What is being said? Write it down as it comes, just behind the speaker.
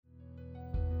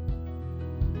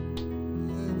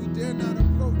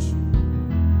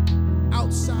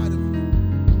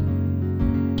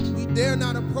dare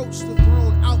not approach the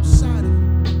throne outside of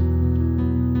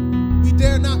you. We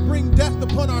dare not bring death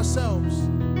upon ourselves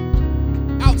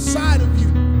outside of you.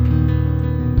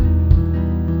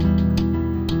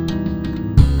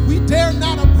 We dare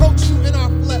not approach you in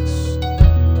our flesh.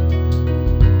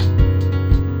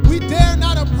 We dare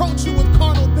not approach you with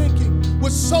carnal thinking,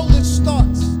 with soulless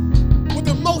thoughts, with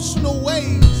emotional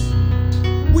ways.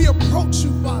 We approach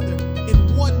you, Father,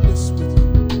 in oneness with you.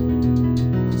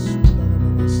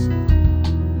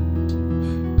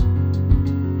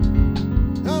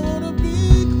 I want to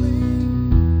be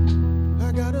clean.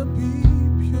 I got to be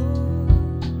pure.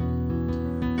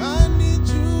 I need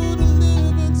you to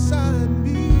live inside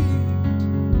me.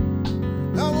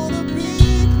 I want to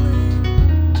be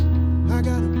clean. I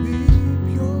got to be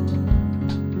pure.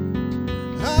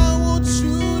 I want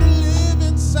you to live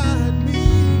inside me.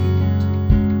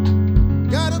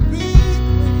 Gotta be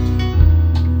clean.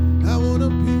 I wanna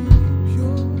be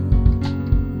pure.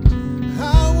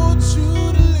 I want you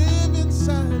to live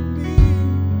inside me.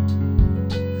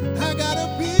 I gotta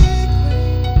be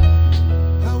clean.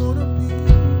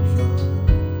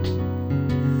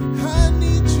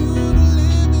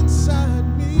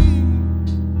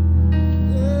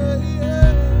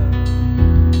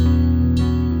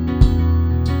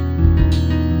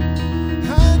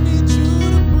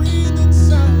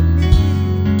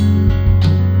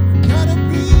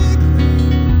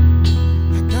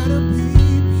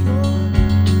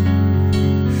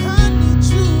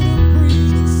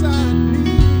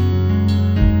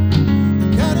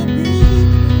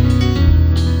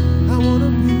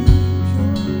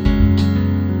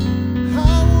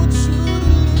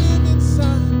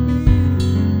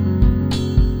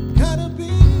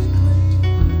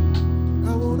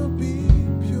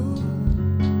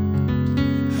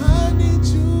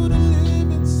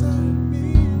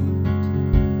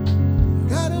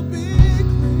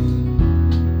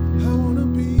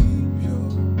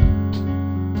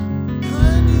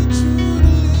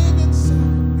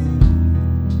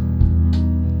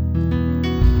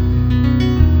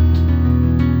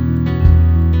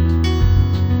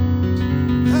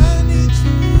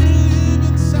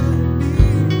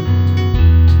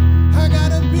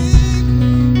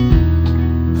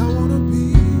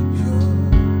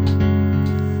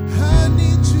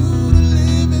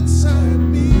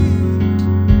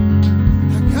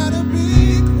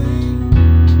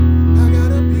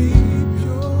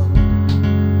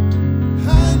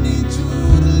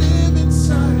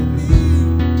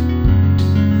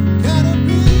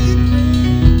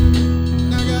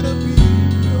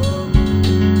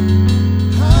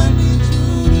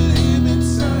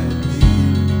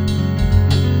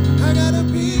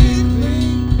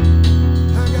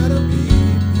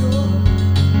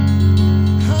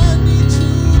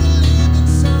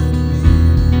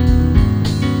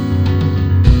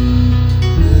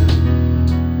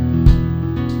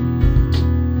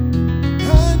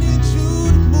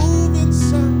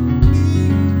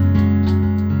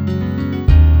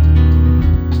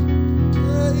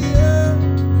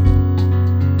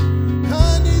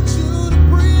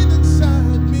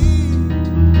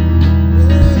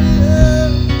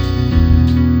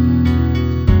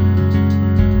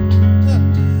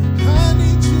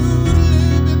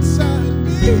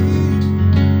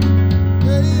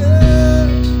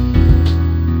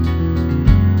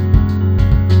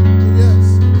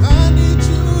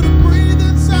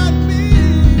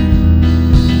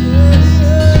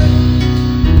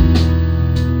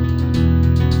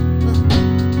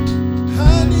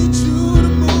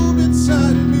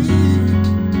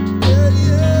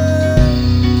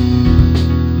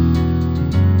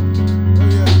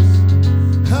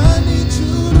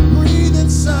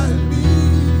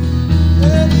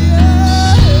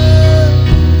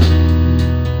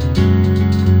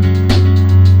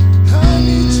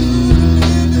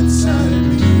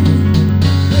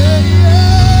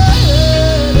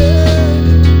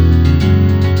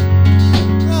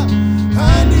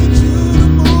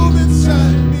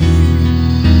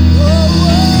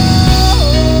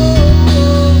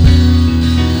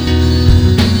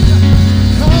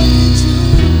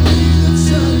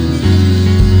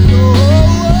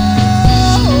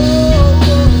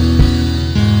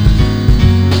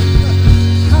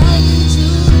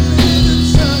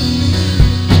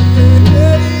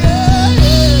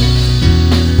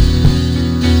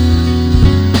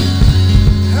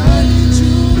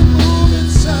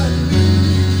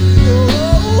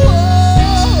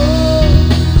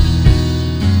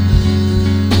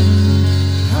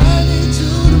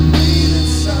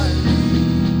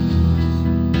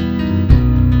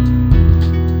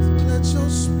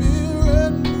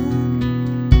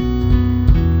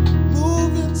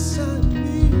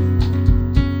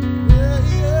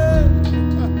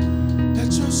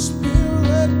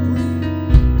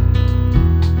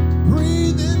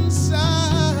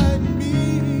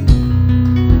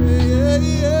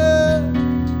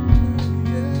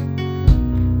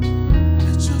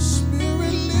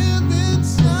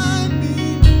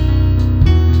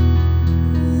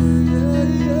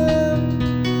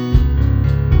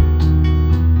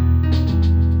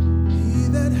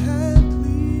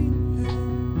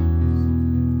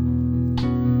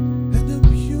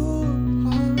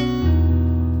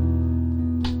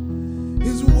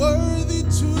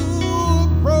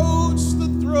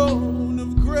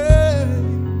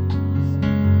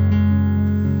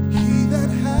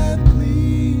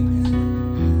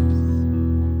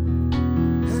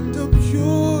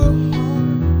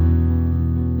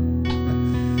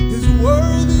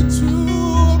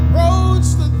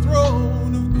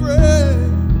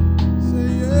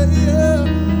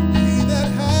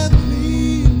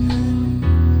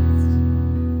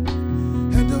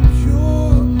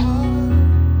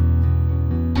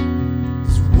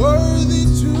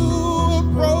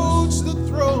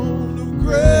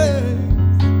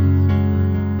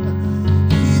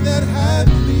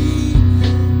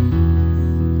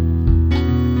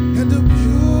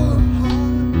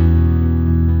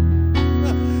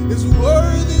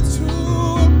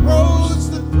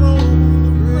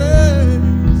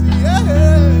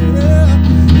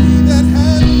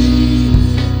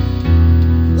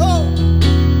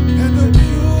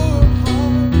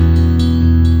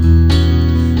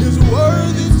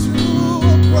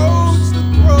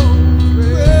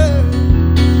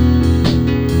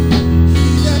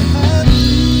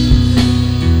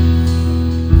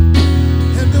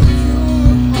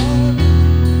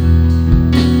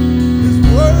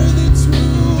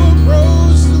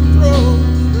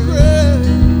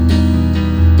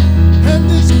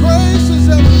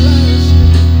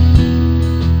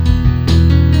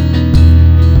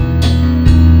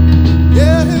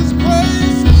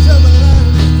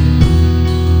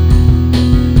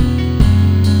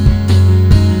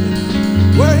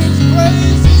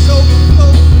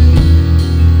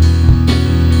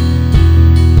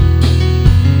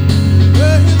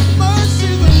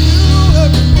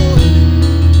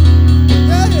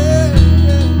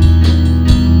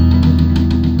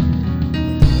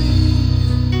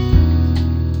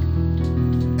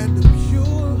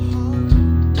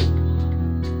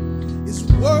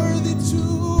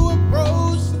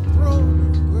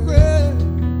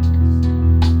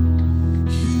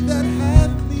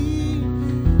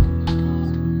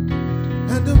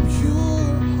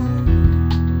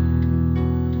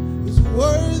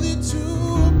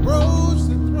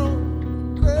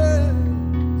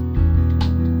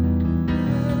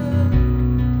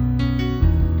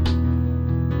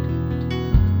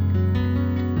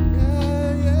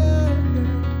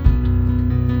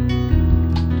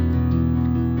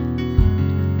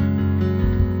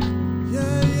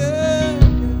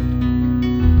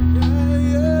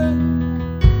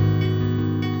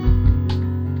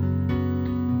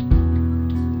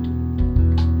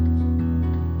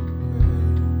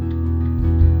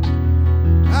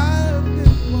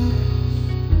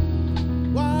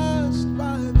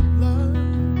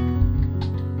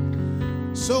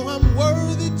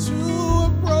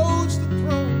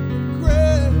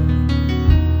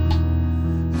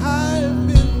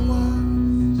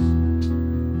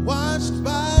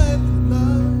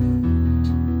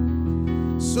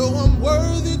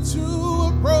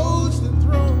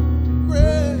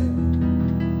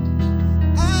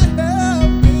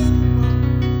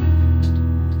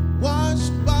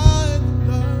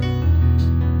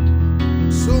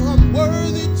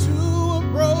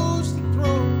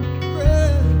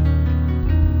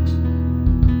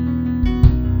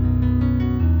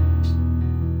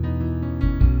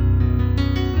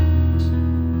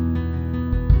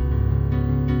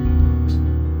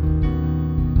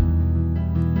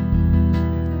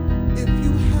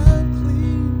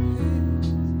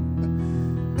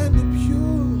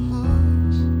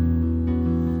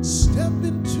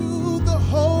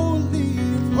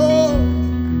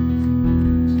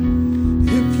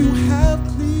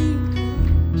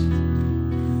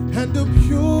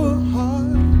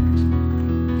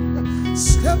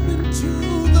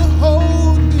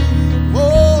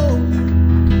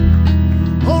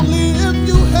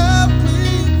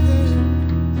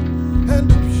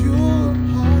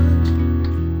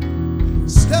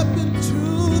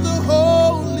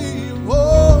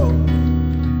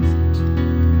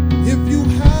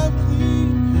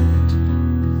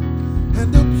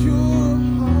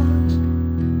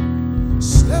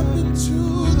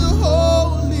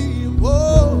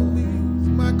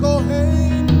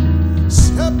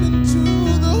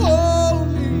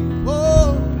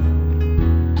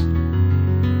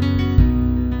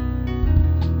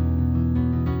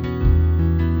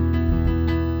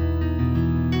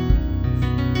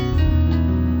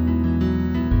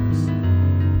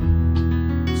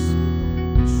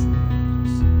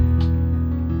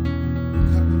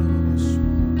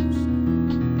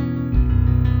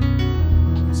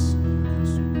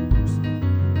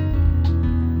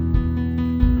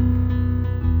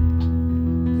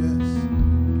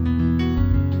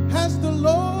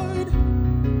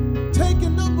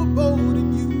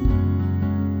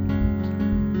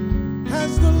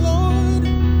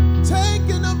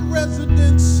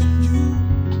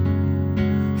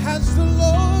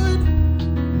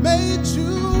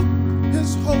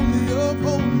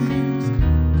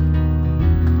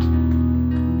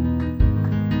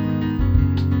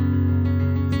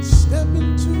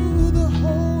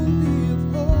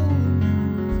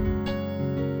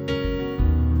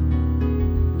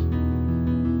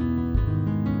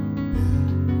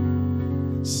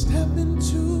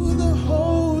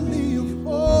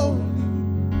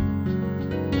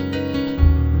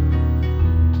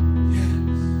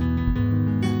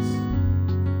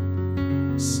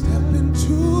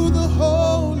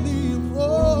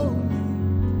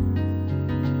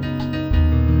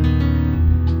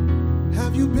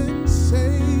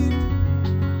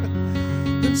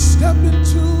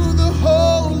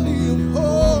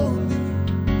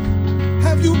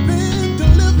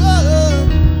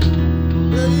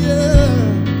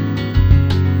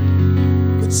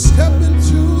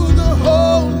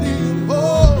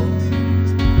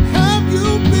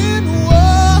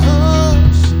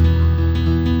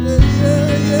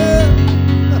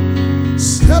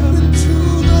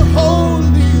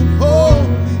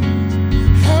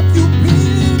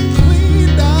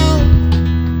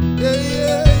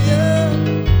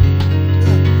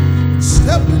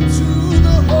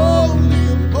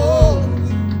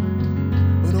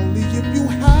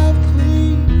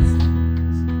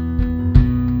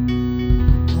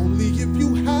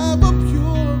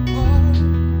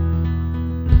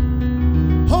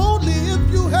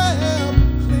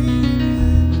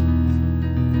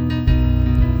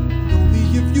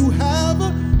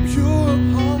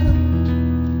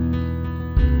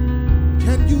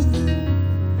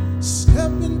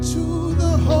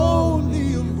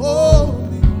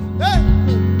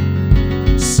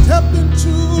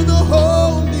 into the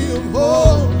Holy of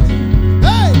Holies.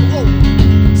 Hey, oh.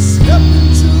 Step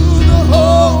into the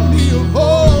Holy of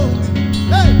Holies.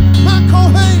 Hey, my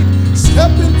Kohen,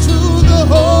 step into the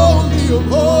Holy of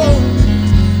Holies.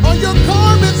 Are your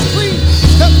garments clean?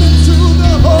 Step into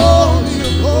the Holy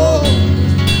of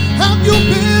Holies. Have you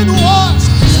been washed?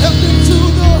 Step into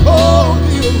the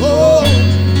Holy of Holies.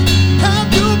 Have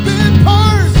you been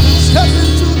purged? Step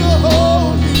into the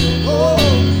Holy of Holies.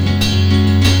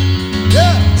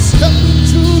 Yeah, step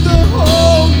into the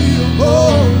Holy of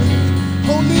Holies.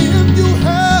 Only if you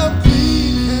have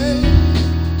clean hands.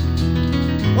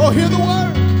 Oh, hear the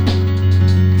word.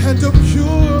 And a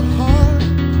pure heart.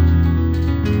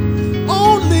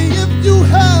 Only if you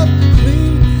have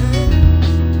clean hands.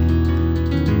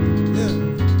 Yeah.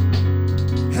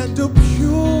 And a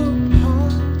pure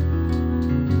heart.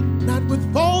 Not with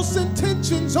false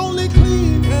intentions, only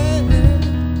clean hands.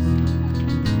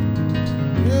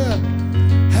 Yeah.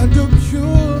 And a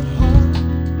pure heart.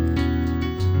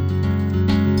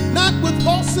 Not with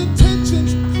false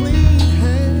intentions, clean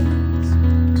hands.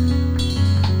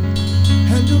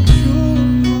 And a pure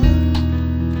heart.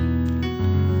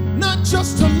 Not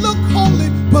just to look holy,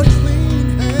 but clean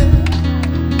hands.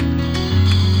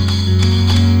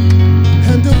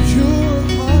 And a pure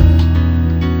heart.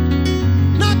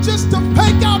 Not just to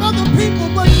fake out other people,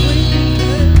 but clean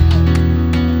hands.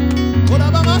 What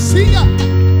about my seer?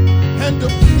 And a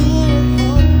pure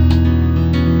heart.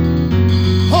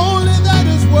 Only that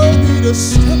is worthy to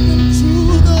step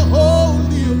into the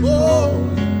Holy of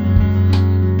Holies.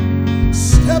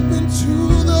 Step into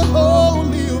the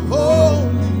Holy of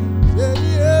Holies. Yeah,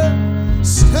 yeah.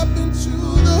 Step into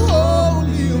the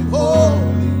Holy of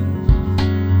Holies.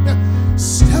 Yeah.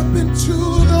 Step into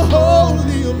the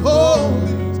Holy of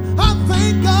Holies. I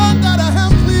thank God that I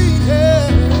have clean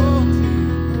hands.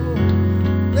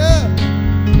 Yeah.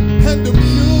 And a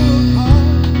pure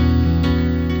heart.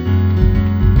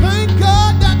 Thank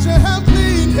God that you have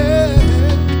clean hands.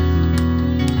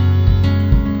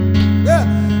 Yeah.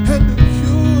 And a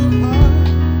pure heart.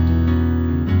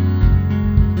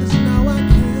 'Cause now I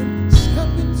can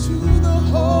step into the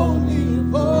Holy of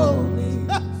Holies.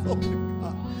 Oh,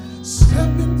 God.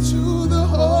 Step into the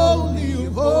Holy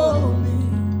of Holies.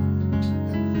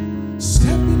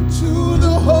 Step into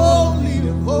the Holy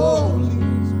of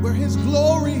Holies, where His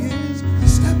glory is.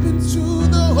 Step into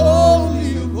the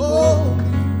Holy of Holies.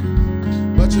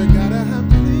 But you gotta have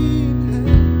clean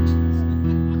hands.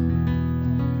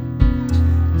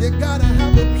 You gotta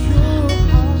have a pure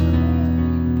heart.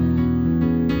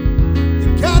 You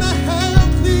gotta have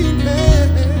clean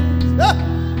hands. Ah,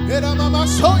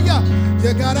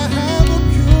 you gotta have a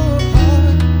pure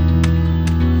heart.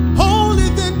 Only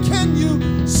then can you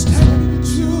step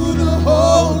into the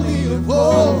Holy of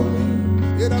Holies.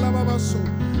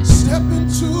 Step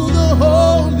into the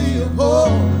Holy of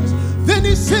Holies. Then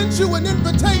He sends you an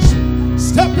invitation.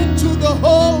 Step into the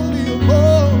Holy of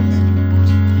Holies.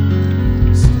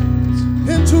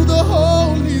 Into the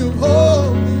Holy of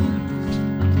Holies.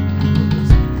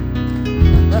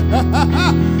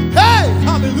 Hey,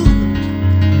 hallelujah.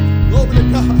 Glory to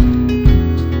God.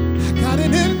 I got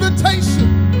an invitation.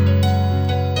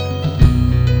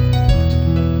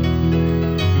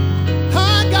 I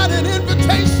got an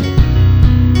invitation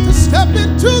to step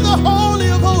into the Holy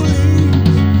of Holies.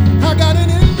 I got an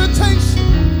invitation.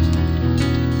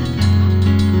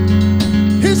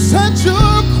 He said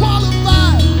you're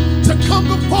qualified to come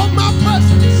before my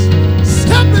presence.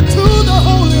 Step into the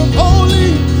Holy of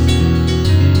Holies.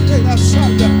 Hey, that's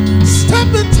shut down. Step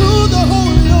into the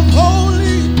Holy of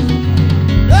Holies.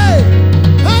 Hey,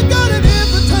 I got an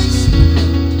invitation.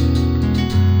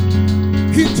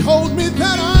 He told me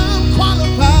that I'm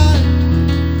qualified.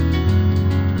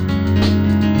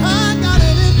 I got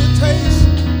an invitation.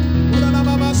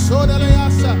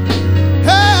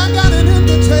 Hey, I got an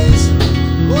invitation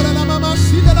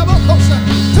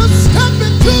to step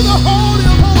into the Holy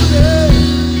of Holies.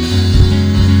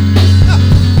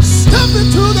 Step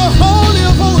into the Holy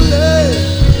of Holies.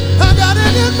 I got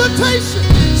an invitation.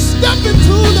 Step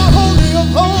into the Holy of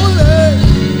Holies.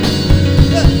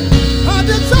 I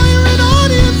desire an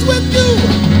audience with you.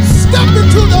 Step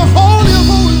into the Holy of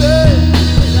Holies.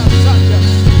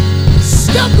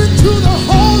 Step into the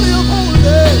Holy of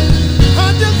Holies. I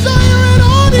desire an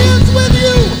audience with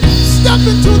you. Step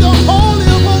into the Holy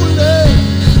of Holies.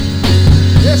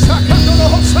 Yes, I can do the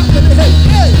whole something. Hey,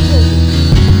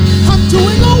 I'm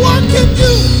doing a work in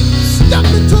you. Step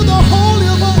into the Holy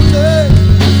of Holies.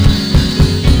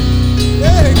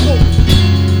 Hey, go.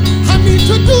 I need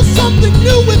to do something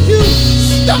new with you.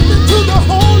 Step into the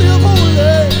Holy of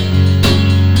Holies.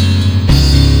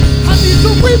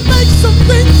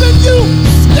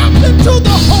 into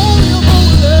the Holy of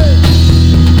Holies.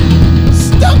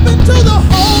 Step into the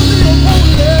Holy of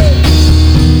Holies.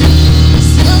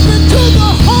 Step into the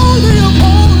Holy of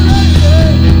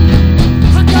Holies.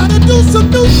 I gotta do some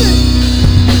new things.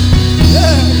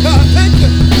 Yeah, God, thank you.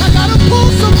 I gotta pull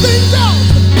some things out.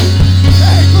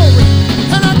 Hey, glory.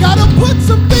 And I gotta put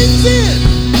some things in.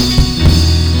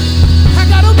 I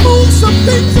gotta move some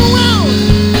things around.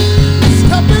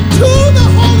 Step into the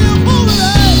Holy of Holies.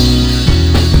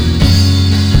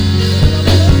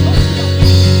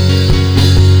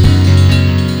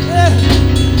 Yeah.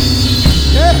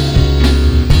 Yeah.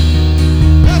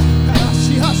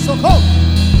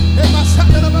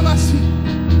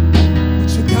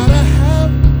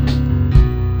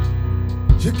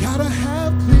 But you gotta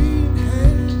have clean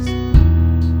hands.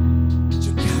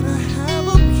 You gotta have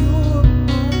a pure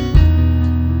heart.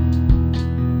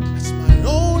 That's my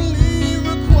only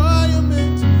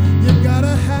requirement. You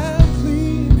gotta have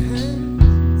clean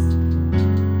hands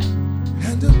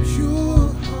and a pure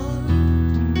heart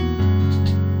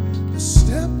to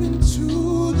step into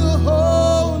the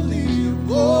Holy of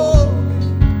Holies.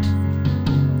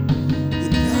 You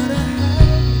gotta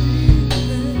have clean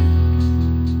hands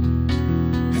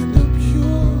and a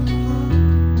pure heart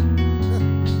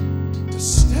to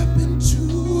step into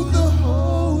the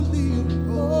Holy of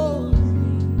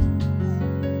Holies.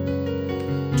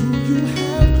 Do you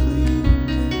have clean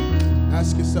hands?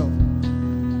 Ask yourself.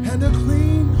 And a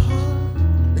clean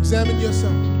heart. Examine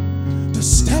yourself. To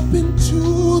step into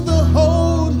the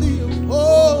Holy of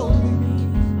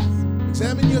Holies.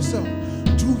 Examine yourself.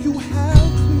 Do you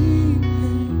have clean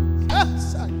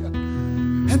hands?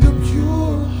 And a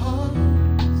pure heart?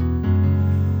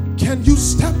 Can you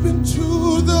step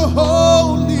into the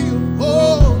Holy of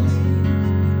Holies?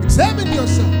 Examine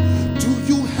yourself. Do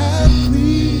you have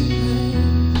clean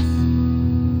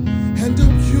hands and a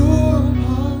pure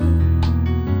heart?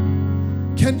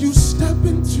 Can you step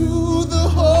into the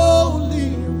Holy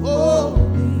of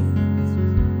Holies?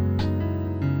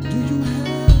 Do you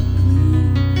have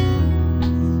clean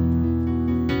hands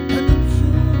and a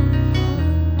pure heart?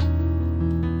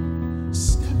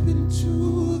 Step into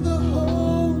the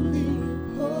Holy of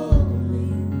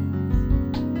Holies.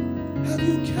 Have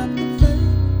you kept the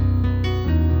faith?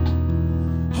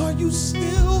 Are you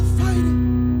still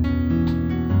fighting?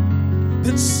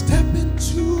 Then step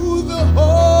into the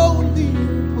Holy of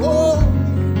Holies.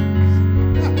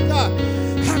 God,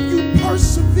 have you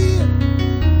persevered?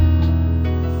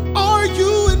 Are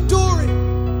you enduring?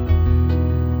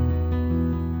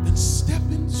 Then step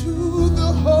into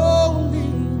the Holy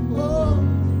of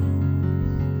Holies.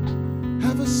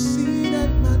 Have a seat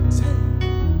at my table.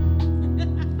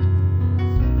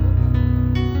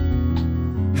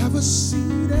 Have a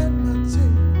seat at my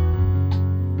table.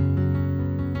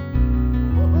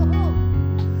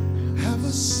 Have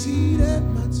a seat at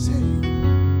my table.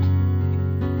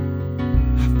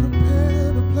 I've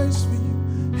prepared a place for you.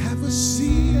 Have a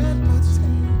seat at my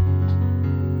table.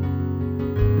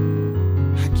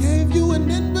 I gave you an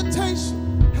invitation.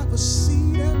 Have a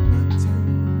seat at my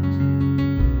table.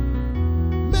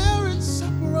 Marriage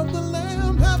supper of the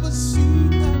Lamb. Have a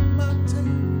seat at my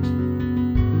table.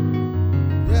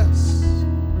 Yes.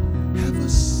 Have a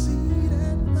seat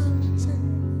at my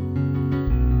table.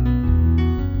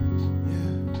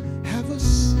 Yeah. Have a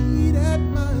seat at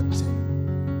my table.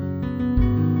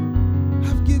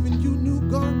 I've given you new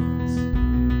garments.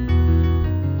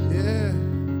 Yeah.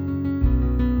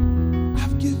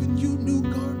 I've given you new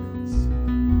garments.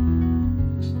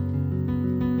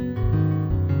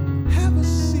 Have a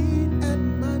seat at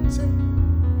my table.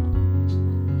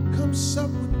 Come sup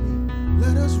with me.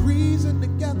 Let us reason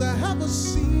together. Have a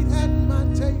seat at my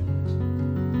table.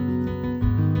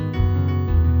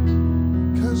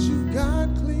 'Cause you've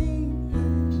got clean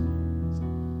hands.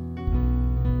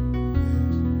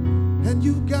 Yeah. And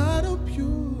you've got a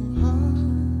pure heart.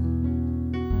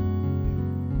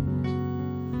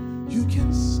 You can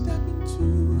step into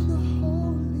the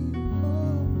Holy of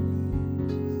Holies.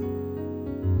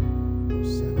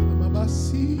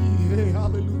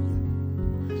 Hallelujah.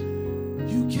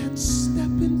 You can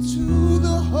step into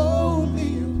the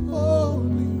Holy of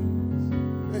Holies.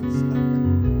 Thanks, God.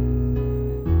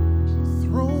 The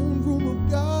throne room of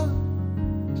God.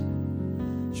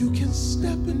 You can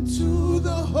step into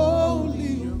the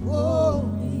Holy of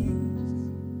Holies.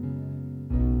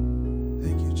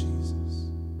 Thank you, Jesus.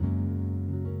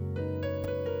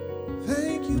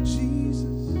 Thank you,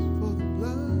 Jesus, for the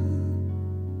blood.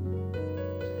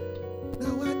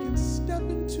 Now I can step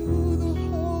into the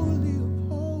Holy of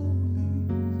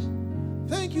Holies.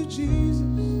 Thank you, Jesus,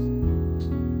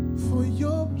 for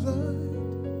your blood.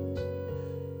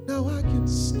 Now Now I can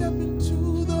step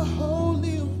into the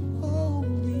Holy of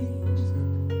Holies.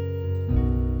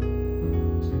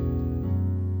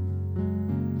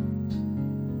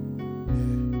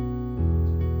 Yeah.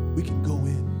 We can go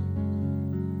in.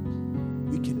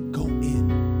 We can go in.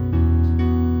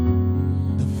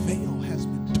 The veil has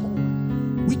been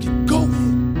torn. We can go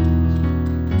in.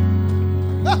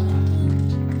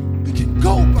 We can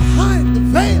go behind the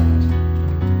veil.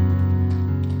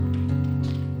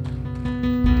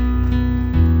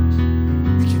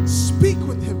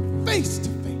 Face to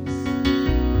face.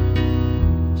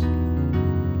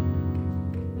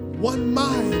 One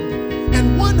mind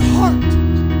and one heart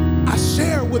I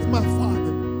share with my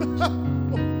Father.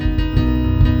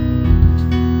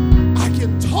 I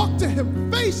can talk to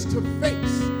him face to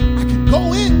face. I can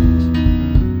go in.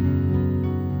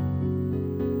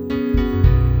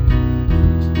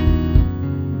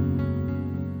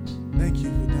 Thank you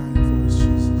for dying for us,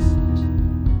 Jesus.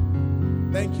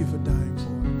 Thank you for dying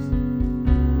for us.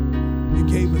 You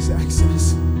gave us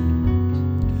access.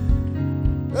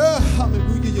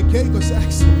 Hallelujah. You gave us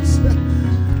access.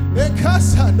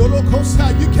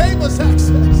 You gave us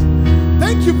access.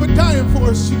 Thank you for dying for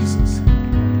us, Jesus.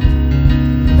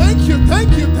 Thank you,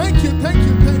 thank you, thank you, thank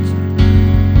you, thank you.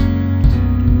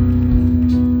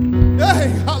 Hey,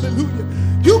 hallelujah.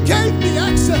 You gave me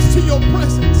access to your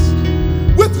presence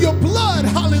with your blood.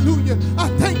 Hallelujah. I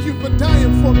thank you for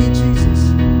dying for me, Jesus.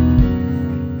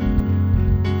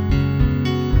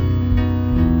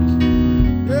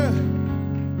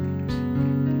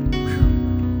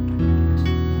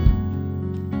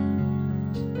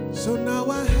 So now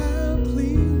I have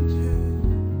clean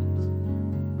hands.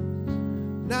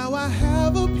 Now I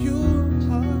have a pure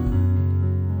heart.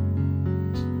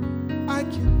 I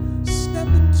can step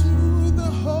into the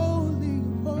Holy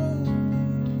of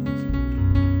Holies.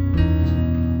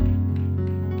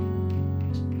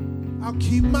 I'll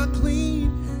keep my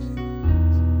clean hands.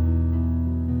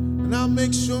 And I'll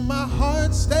make sure my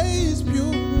heart stays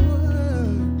pure.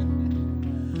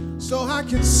 So I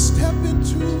can step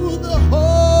into the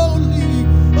Holy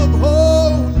of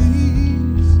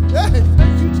Holies. Hey,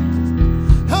 thank you,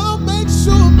 Jesus. I'll make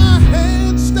sure my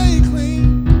hands stay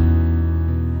clean.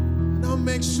 And I'll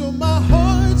make sure my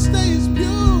heart stays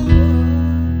pure.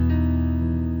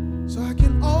 So I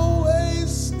can always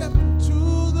step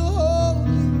into the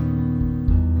Holy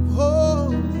of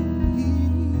Holies.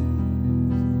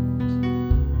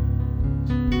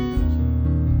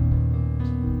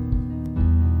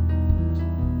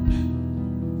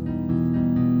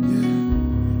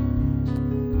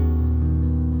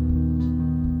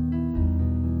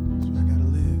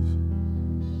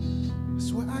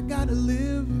 I gotta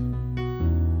live.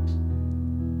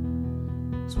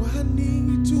 That's why I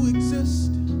need to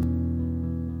exist.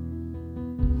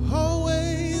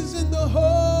 Always in the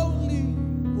Holy,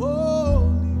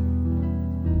 holy.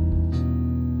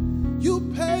 You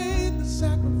paid the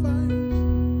sacrifice.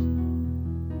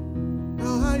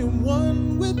 Now I am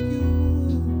one with you.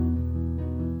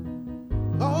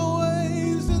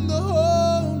 Always in the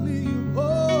Holy,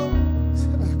 holies.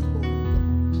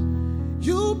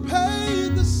 You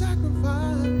paid the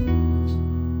sacrifice.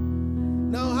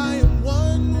 Now I am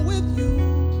one with you.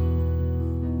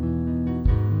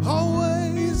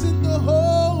 Always in the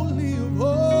Holy of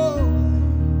Holies.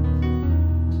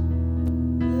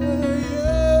 Yeah,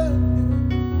 yeah, yeah.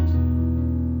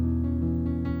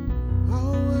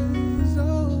 Always,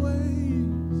 always.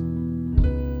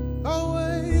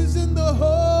 Always in the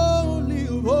Holy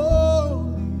of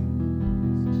Holies.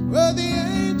 Where the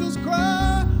angels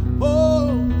cry,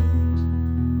 holy.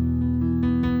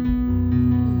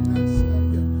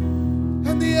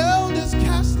 The elders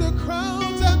cast their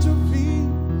crowns at your feet.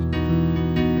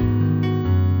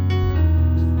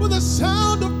 Where the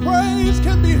sound of praise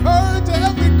can be heard to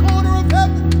every corner of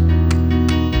heaven.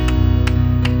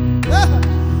 Yeah.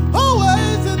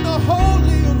 Always in the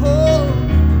Holy of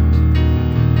Holies.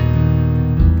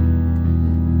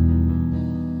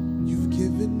 You've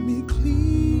given me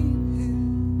clean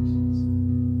hands.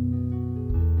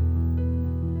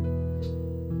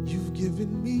 You've given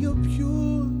me a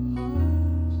pure heart.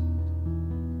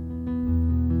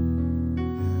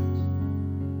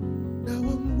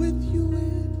 With you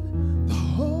in the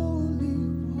Holy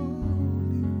of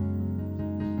Holies.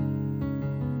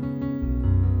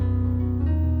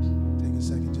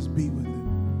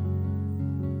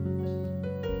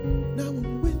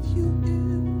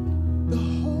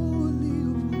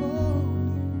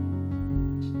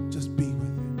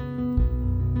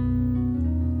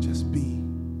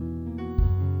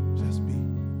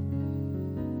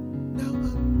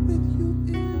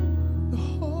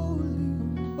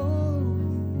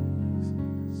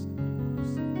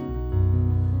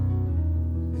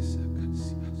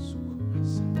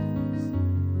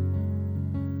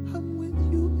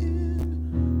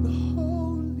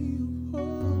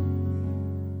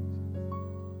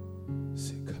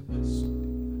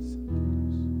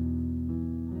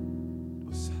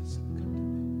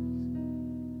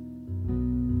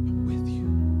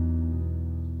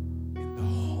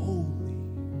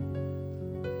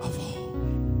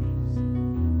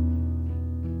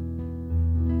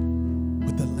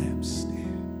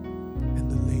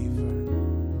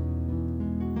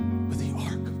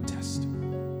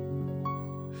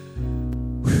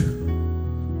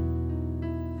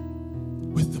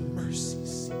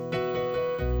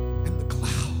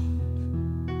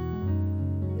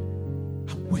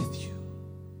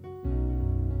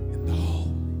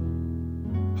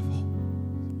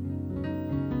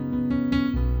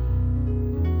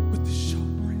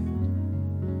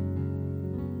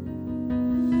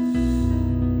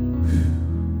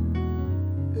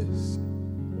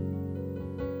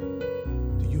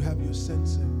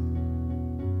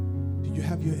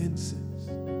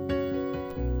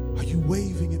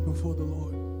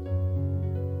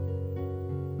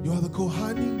 You are the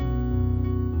Kohani.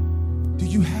 Do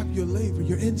you have your laver,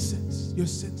 your incense, your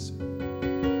censer?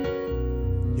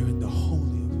 You're in the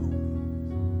Holy of Holies.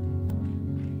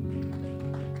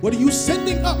 What are you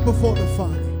sending up before the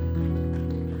fire?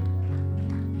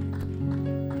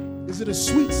 Is it a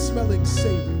sweet smelling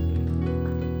savor?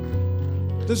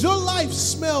 Does your life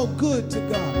smell good to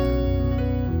God?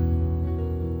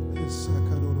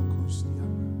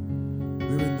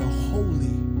 We're in the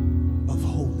Holy of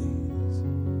Holies.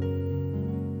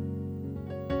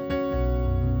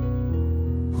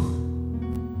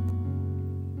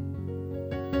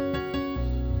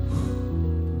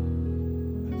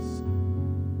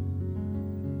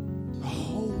 The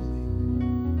Holy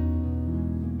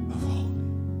of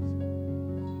Holies.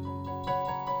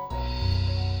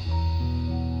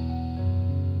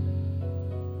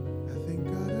 I thank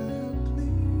God I have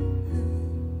clean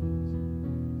hands.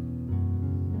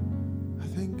 I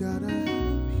thank God I have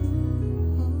a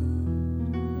pure heart.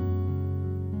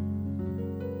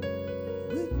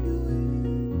 With you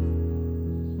in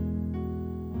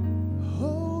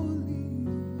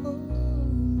holy,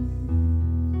 holy.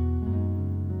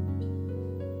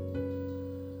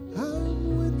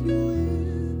 I'm with you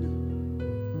in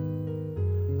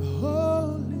the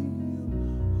holy,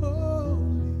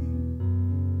 holy.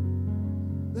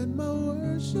 Let my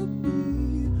worship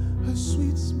be a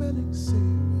sweet smelling savor.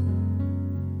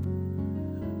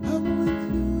 I'm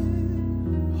with you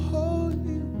in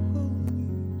holy, holy.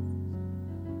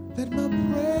 Let my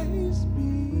praise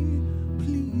be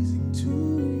pleasing to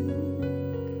you.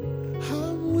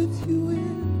 I'm with you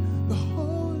in the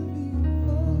holy,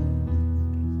 holy.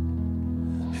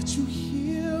 Let you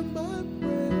hear my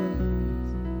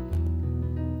prayers.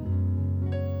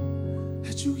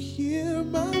 Let you hear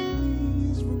my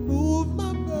pleas. Remove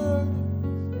my burden.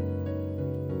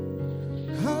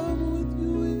 I'm with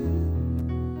you in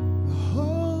the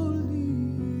holy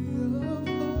of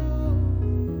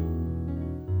holies.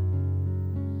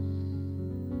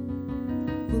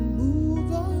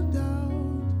 Remove all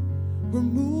doubt.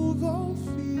 Remove all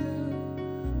fear.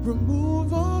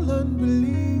 Remove all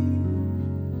unbelief.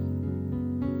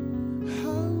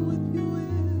 I'm with you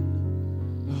in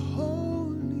the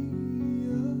holy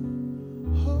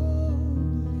of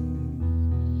holies.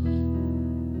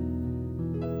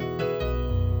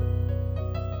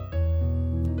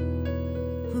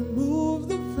 Remove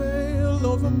the veil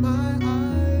over my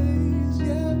eyes,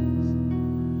 yes.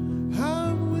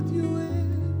 I'm with you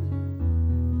in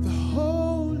the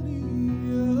holy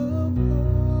of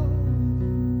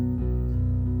holies.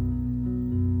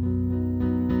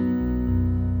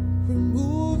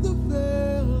 Remove the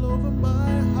veil over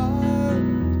my heart.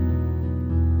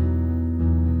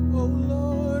 Oh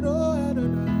Lord, oh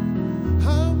Adonai,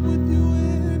 I'm with you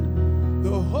in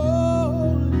the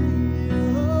holy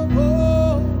of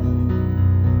holies.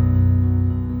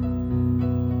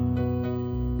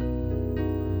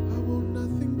 I want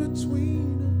nothing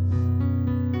between us.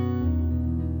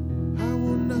 I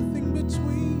want nothing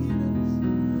between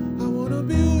us. I want to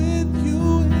be with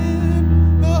you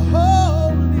in the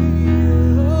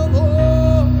holy of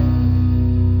holies.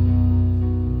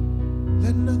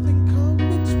 Let nothing come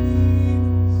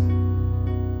between us.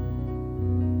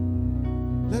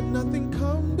 Let nothing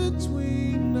come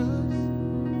between us.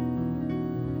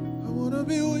 I want to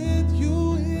be with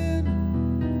you in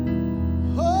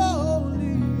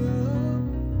holy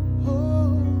of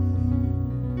holies.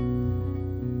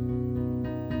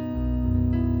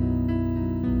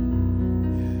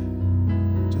 Yeah.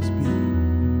 Just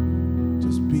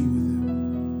be with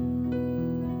him.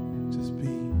 Just be.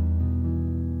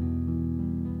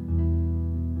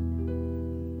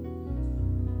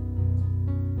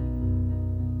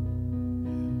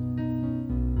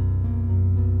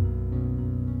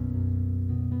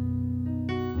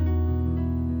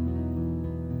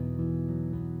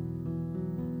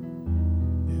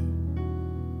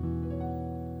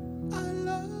 I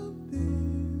love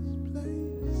this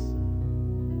place.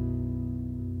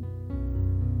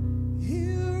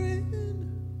 Here in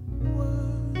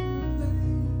one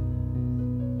place.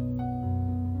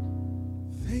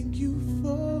 Thank you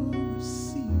for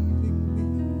receiving me.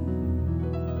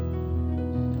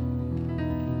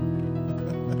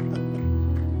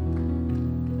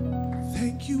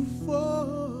 Thank you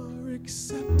for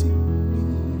accepting me.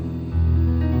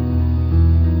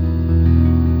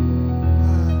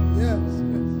 Yes,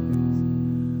 yes, yes.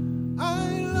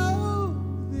 I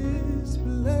love this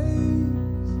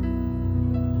place.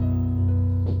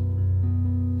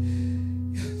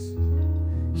 Yes.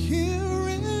 Here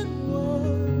in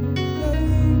one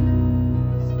place.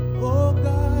 Oh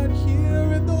God,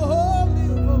 here in the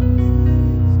holy of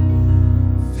holies.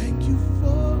 Thank you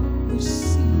for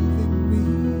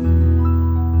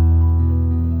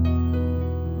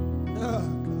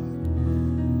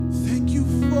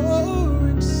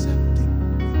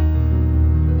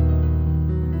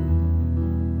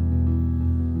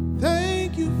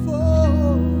you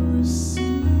for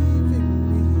receiving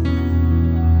me.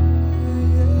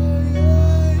 Yeah,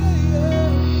 yeah, yeah, yeah.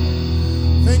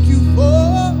 Thank you for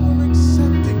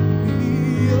accepting me.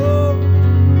 Oh.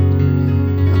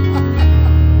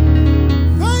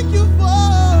 Thank you for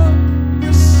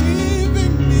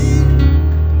receiving me.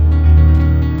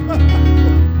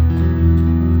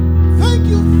 Thank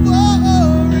you for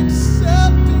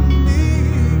accepting me.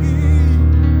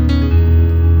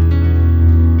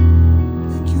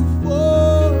 Thank you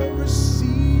for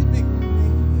receiving me.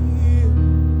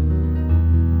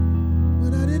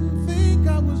 When I didn't think I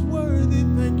was worthy,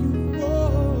 thank you for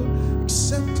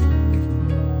accepting me.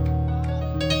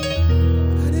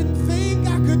 When I didn't think I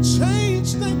could change,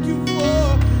 thank you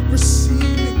for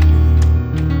receiving me.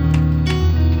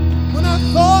 When I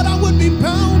thought I would be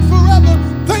bound forever,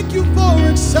 thank you for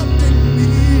accepting me.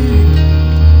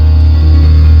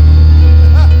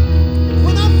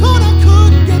 When I thought I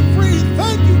couldn't get free,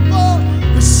 thank you for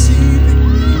receiving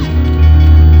me.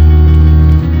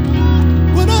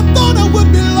 When I thought I would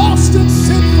be lost in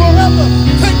sin forever,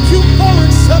 thank you for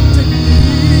accepting me.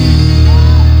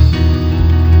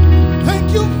 Thank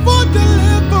you for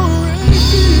delivering me.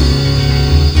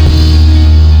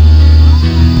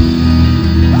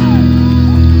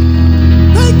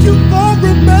 Thank you for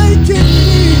remaking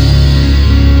me.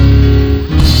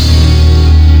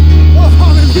 Oh,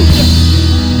 hallelujah.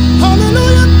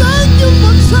 Hallelujah. Thank you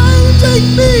for changing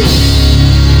me.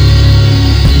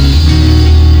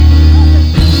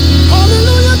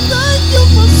 Hallelujah. Thank you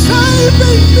for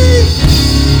saving me.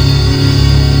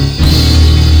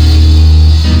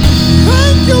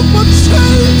 Thank you for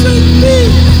changing me.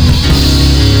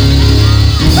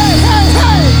 Hey, hey,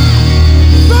 hey.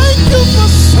 Thank you for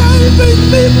saving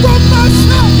me from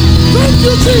myself. Thank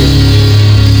you, Jesus.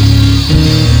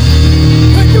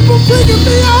 Thank you for bringing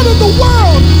me out of the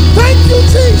world. Thank you,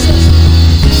 Jesus.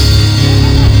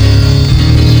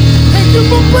 Thank you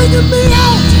for bringing me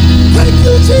out. Thank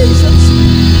you, Jesus.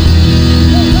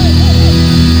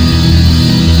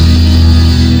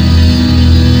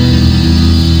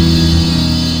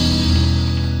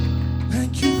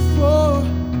 Thank you for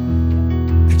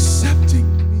accepting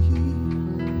me.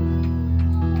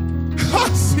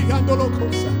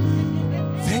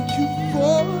 Thank you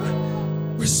for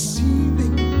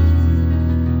receiving me.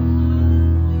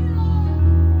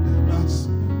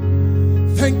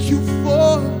 Thank you for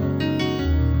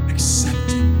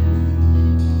accepting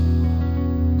me.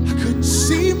 I couldn't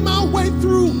see my way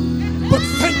through, but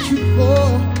thank you for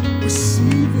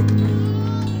receiving me.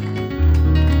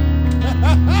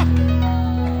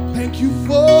 Thank you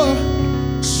for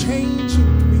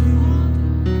changing me.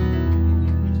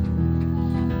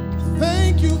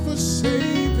 Thank you for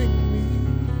saving me.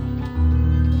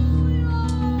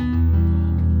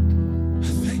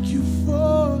 Thank you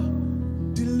for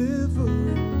delivering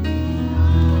me.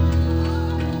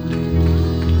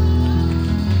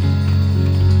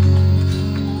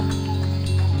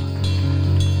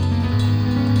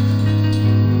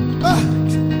 God.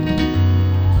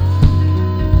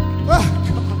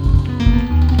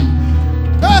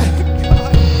 Hey,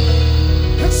 God.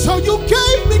 And so you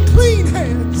gave me clean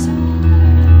hands.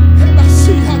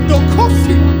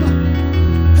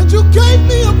 And you gave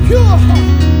me a pure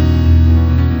heart.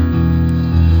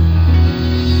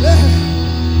 Yeah.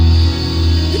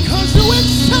 Because you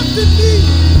accepted me.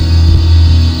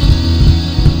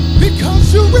 Because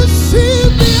you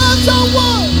received me as I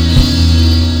was.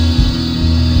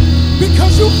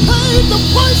 Because you paid the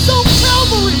price on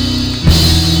Calvary.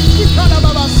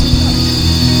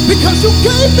 Because you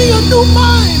gave me a new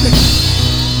mind.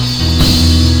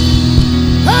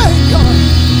 Hey, God.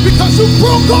 Because you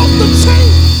broke off the chain.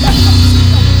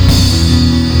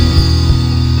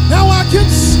 Now I can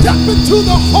step into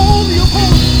the Holy of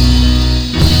Holies.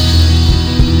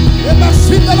 I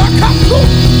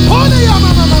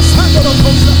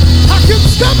can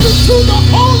step into the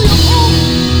Holy of Holies.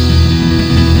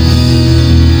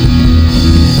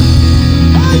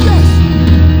 Ah, yes.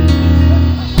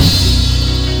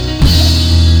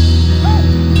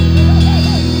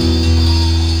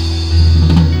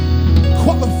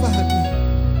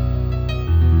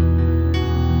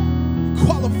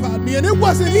 Qualified me, and it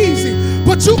wasn't easy,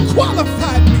 but you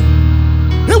qualified me.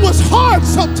 It was hard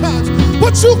sometimes,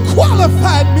 but you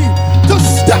qualified me to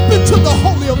step into the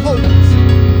Holy of Holies.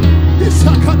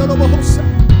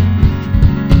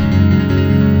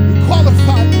 You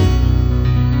qualified me.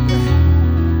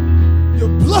 Your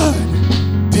blood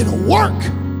didn't work.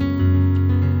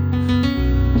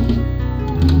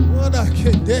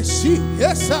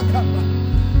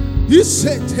 You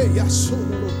said,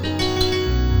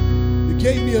 you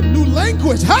gave me a new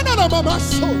language.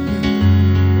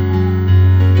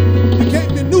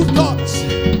 new thoughts,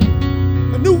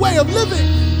 a new way of living.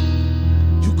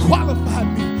 You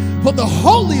qualified me for the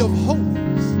Holy of Holies.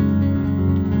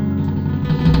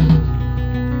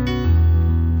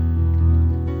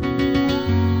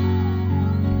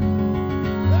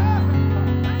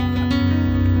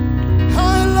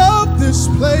 I love this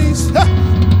place.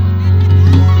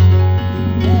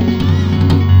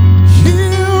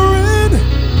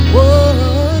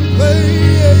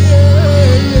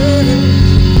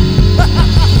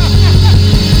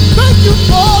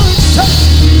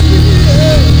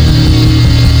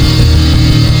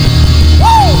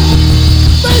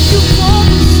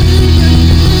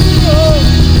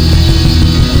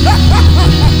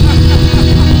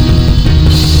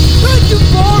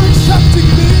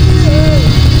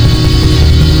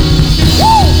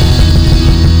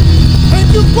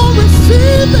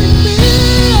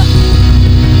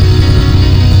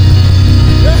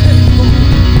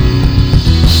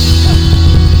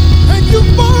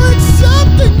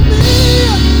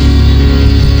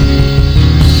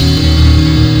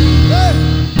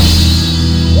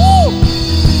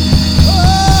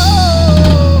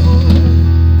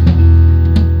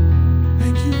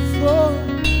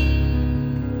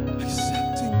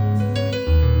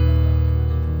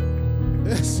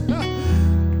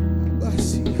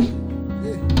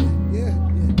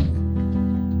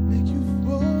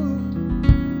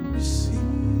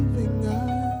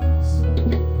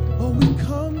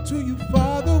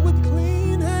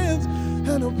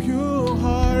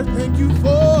 Thank you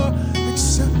for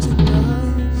accepting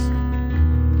us.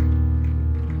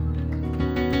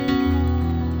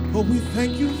 Oh, we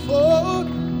thank you for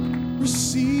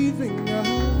receiving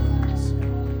us.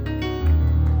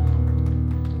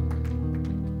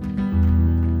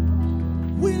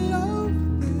 We love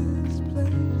this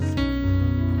place.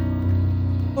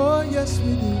 Oh, yes,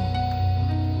 we do.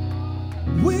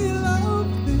 We love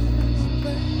this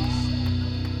place.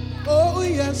 Oh,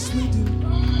 yes, we do.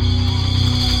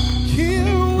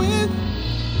 Here with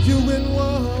you in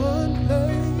one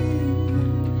place.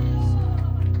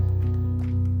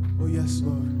 Oh, yes,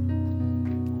 Lord.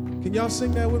 Can y'all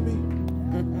sing that with me?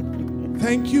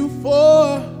 Thank you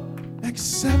for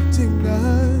accepting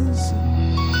us.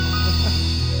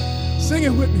 Sing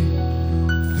it with me.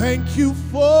 Thank you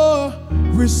for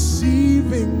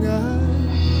receiving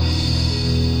us.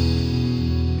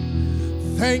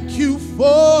 Thank you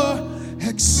for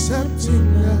accepting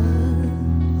us.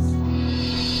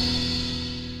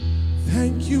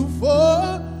 Thank you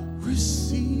for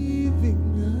receiving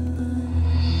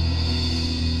us.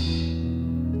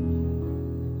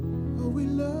 Oh, we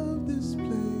love this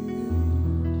place.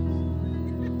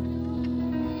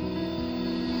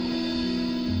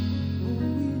 Oh,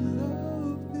 we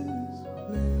love this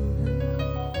place.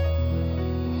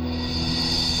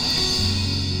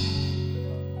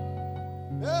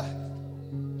 Yeah.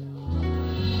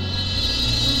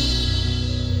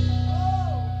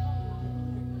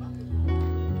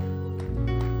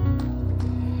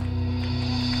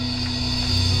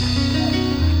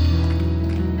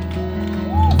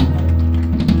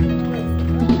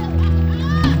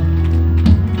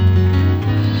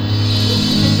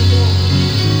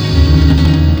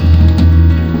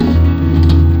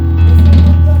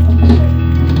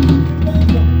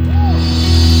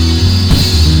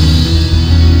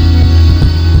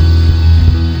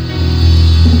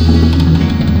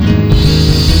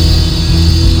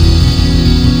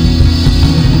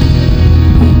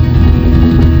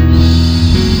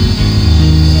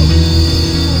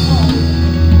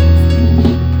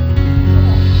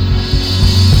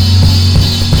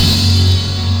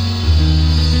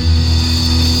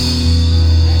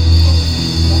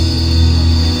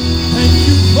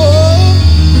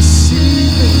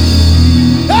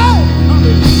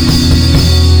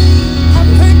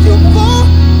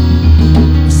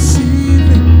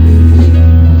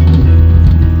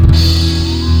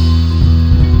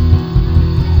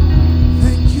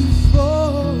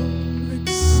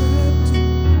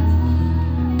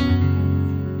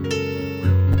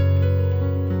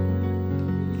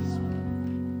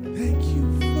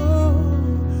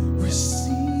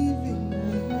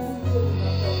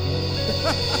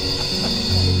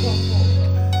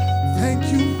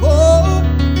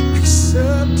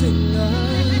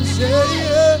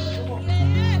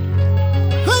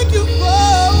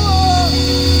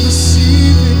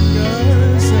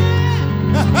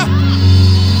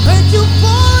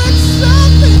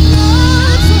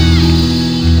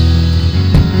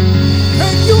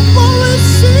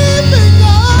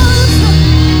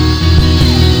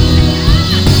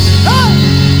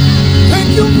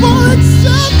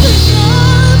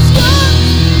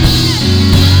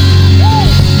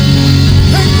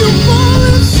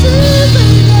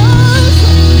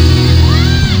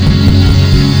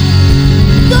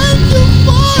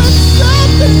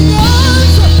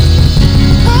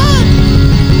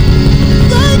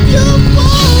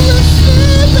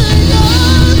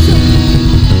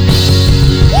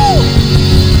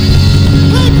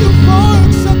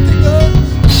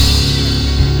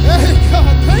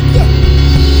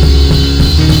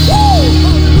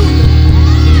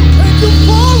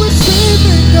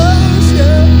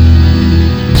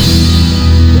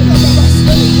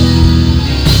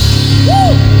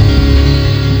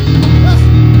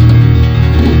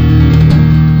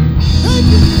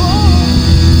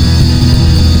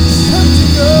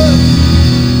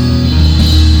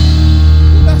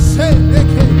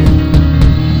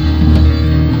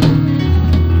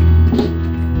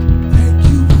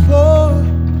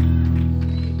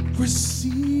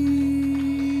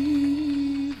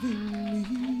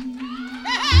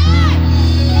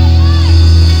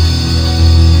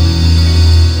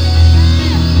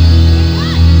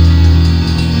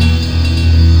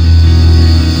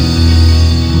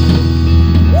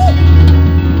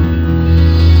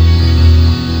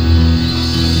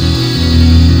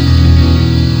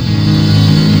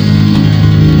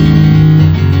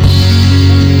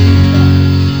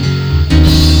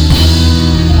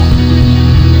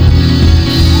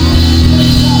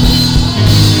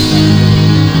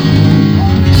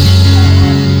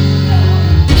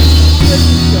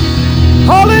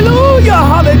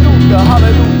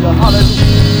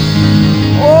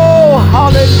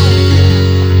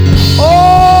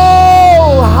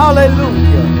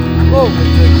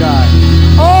 God.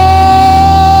 Oh,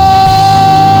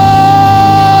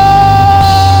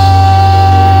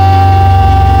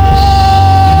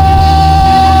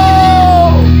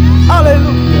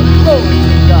 hallelujah. Glory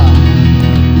to God.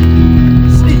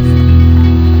 Jesus.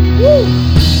 Woo.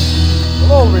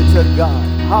 Glory to God.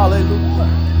 Hallelujah.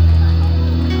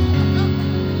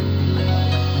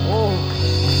 Oh,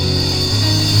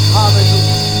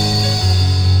 hallelujah.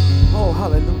 Oh,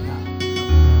 hallelujah.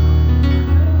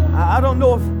 I don't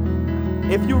know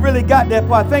if you really got that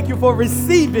part. Thank you for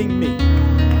receiving me.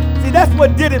 See, that's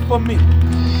what did it for me.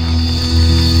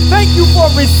 Thank you for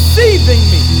receiving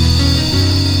me.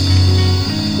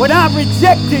 When I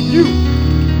rejected you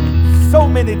so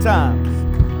many times.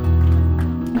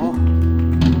 Oh,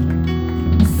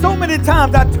 so many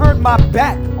times I turned my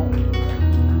back on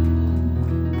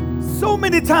you. So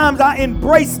many times I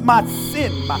embraced my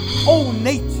sin, my old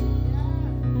nature.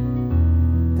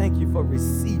 Thank you for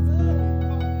receiving me.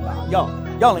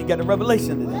 Y'all ain't got a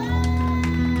revelation today.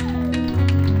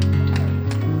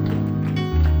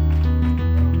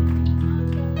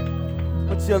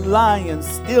 But you're lying,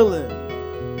 stealing,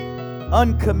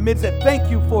 uncommitted.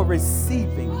 Thank you for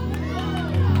receiving me.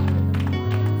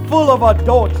 Full of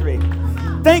adultery.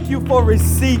 Thank you for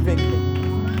receiving me.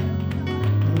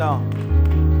 No,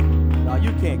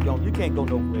 you can't go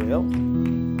nowhere else.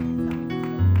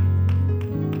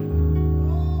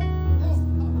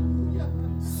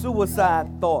 Suicide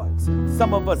thoughts.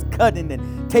 Some of us cutting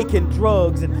and taking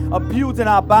drugs and abusing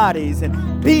our bodies and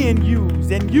being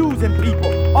used and using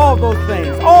people. All those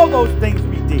things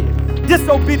we did.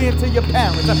 Disobedient to your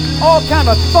parents. All kind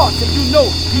of thoughts that you know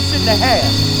you shouldn't have had.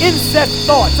 Incest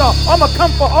thoughts. I'm going to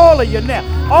come for all of you now.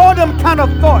 All them kind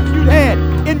of thoughts you had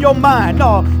in your mind.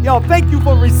 No, y'all, thank you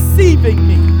for receiving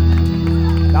me.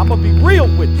 I'm going to be real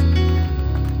with you.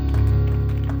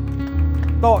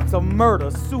 Thoughts of murder,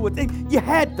 suicide. You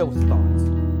had those thoughts.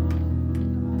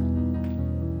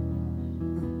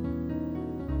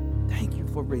 Thank you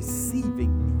for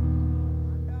receiving me.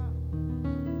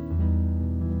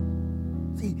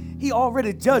 See, he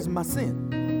already judged my sin.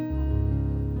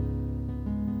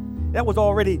 That was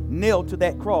already nailed to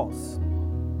that cross.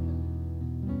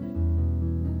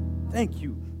 Thank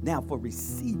you now for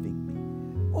receiving me.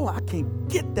 Oh, I can't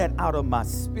get that out of my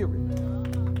spirit.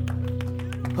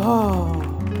 Oh,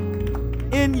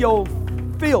 in your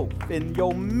filth, in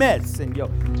your mess, in your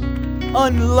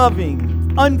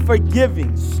unloving,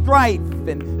 unforgiving, strife,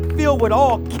 and filled with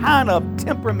all kind of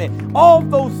temperament, all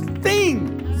those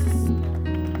things.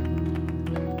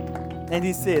 And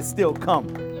he said, still come.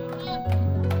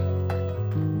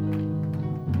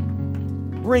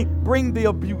 Bring the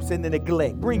abuse and the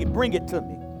neglect. Bring it to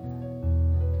me.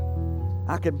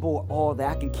 I can bore all that.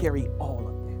 I can carry all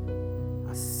of that.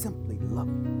 I simply love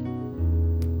you.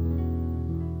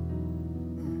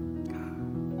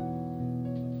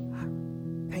 God,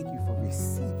 thank you for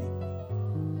receiving me.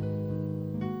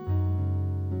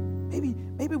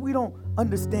 Maybe we don't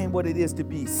understand what it is to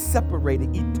be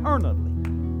separated eternally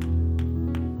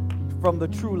from the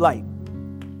true light.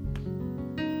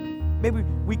 Maybe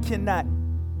we cannot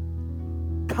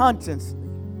consciously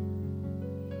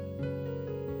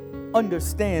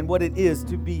understand what it is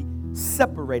to be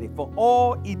separated for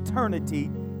all eternity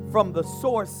from the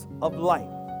source of life.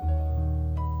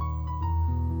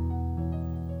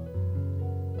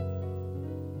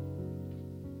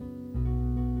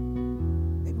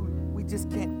 Maybe we just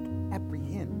can't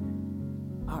apprehend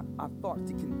our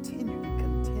thoughts to continue to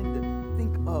contend to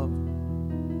think of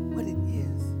what it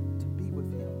is to be with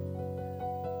him.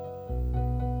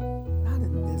 Not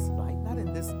in this life, not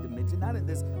in this dimension, not in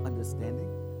this understanding.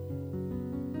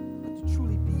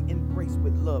 Truly be embraced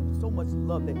with love, so much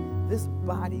love that this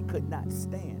body could not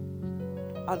stand.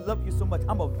 I love you so much,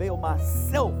 I'm gonna veil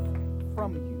myself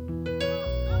from you.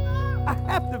 I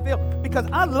have to veil because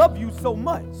I love you so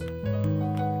much.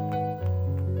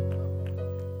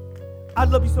 I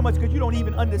love you so much because you don't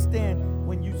even understand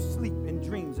when you sleep in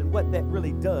dreams and what that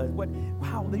really does,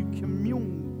 how you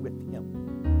commune with him.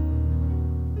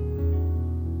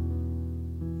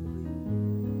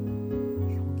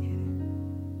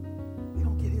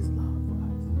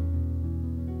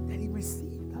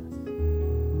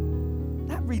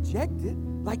 Rejected,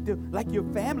 like your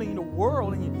family and the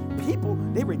world and your people,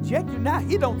 they reject you. Now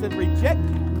he doesn't reject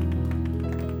you.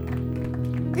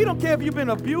 He don't care if you've been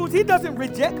abused. He doesn't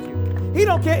reject you. He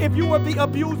don't care if you were the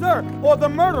abuser or the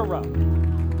murderer.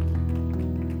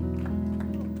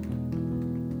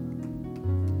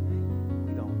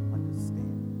 We don't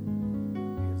understand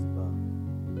his love.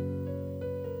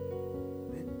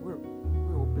 We're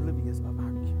oblivious of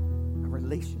our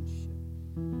relationship.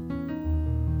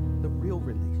 The real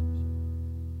relationship.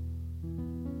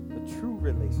 true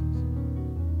relationship,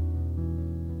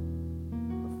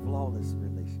 a flawless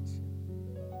relationship,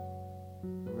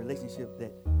 a relationship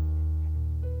that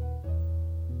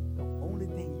the only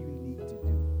thing you need to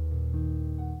do,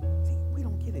 see, we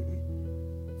don't get it.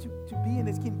 To be in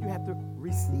this kingdom, you have to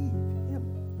receive him.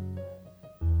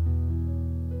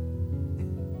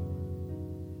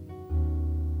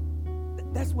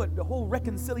 That's what the whole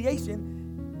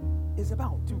reconciliation is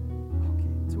about, to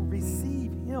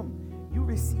receive him. You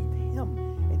received him,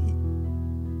 and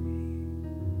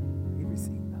he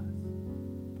received us.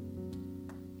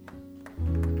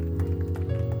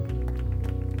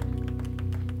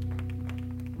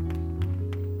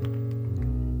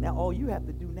 Now, all you have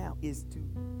to do now is to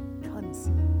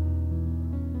conceive.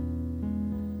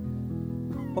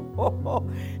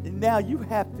 Now you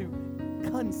have to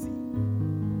conceive.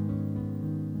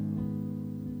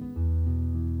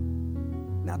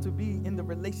 Now, to be in the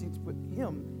relationship with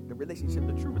him, the relationship,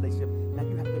 the true relationship, now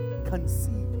you have to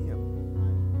conceive him.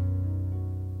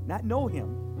 Not know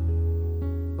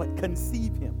him, but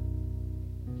conceive him.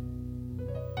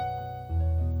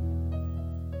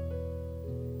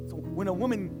 So when a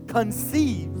woman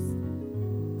conceives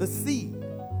the seed,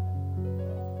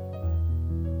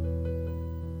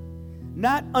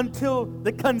 not until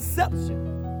the conception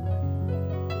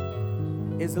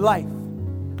is life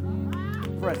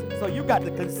present. So you got to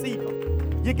conceive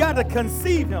him. You got to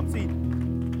conceive him. See,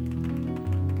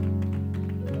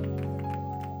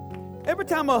 every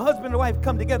time a husband and wife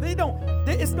come together,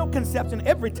 it's no conception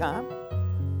every time.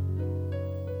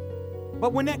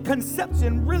 But when that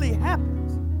conception really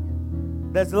happens,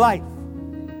 there's life.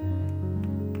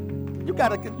 You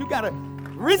gotta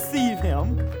receive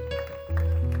him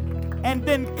and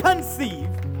then conceive.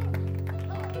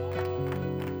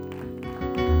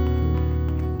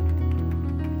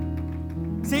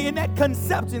 See, in that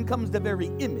conception comes the very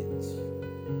image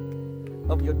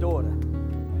of your daughter.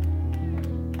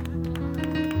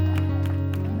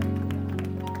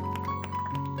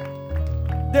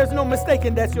 There's no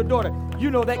mistaking that's your daughter.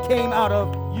 You know that came out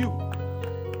of you.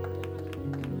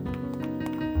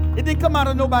 It didn't come out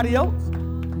of nobody else.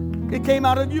 It came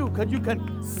out of you because you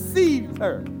conceived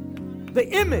her. The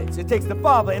image, it takes the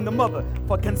father and the mother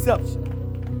for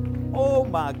conception. Oh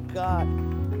my God.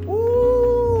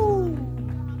 Ooh.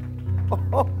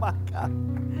 Oh my God.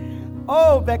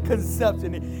 Oh, that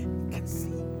conception.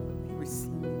 Conceive. Be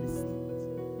received.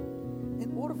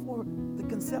 In order for the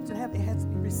conception to happen, it has to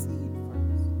be received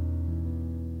first.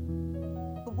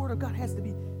 The word of God has to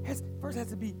be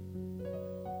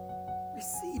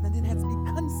received and then has to be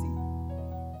conceived.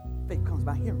 Faith comes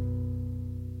by hearing.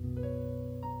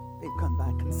 Faith comes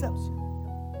by conception.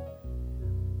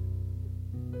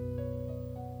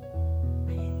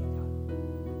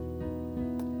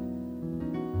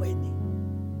 Waiting.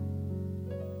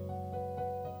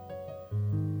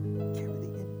 Carry the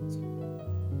image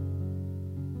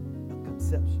of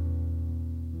conception.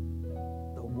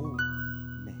 The womb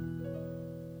man.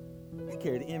 You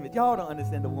carry the image. Y'all don't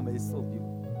understand the woman is so beautiful.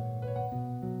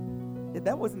 If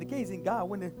that wasn't the case, then God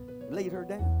wouldn't have laid him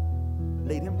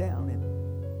down and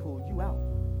pulled you out.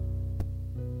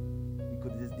 He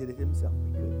could have just did it himself.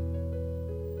 He could.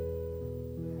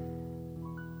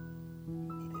 He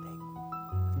needed a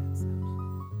conception.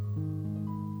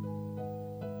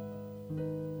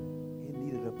 He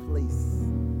needed a place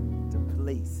to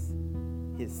place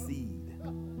his seed.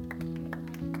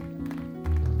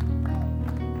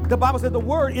 The Bible said the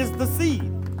word is the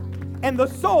seed, and the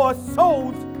sower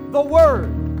sows the word.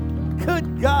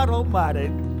 Good God Almighty.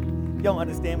 You don't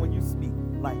understand when you speak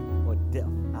life or death.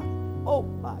 Oh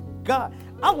my God.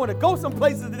 I want to go some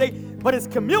places today, but it's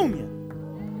communion.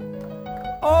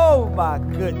 Oh my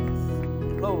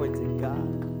goodness. Glory to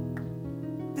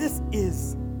God. This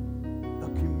is the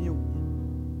communion.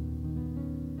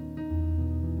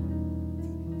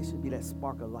 It should be that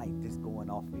spark of light just going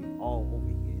off all over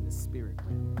here in the spirit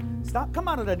realm. Stop. Come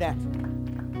out of the natural.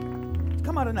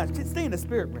 Come out of the natural. Stay in the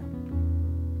spirit realm.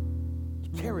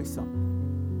 Carry something.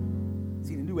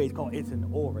 See, the New Age call it's an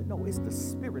aura. No, it's the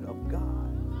Spirit of God.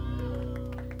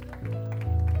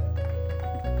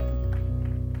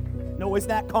 No, it's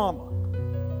not karma.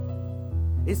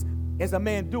 It's as a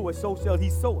man doeth, so shall he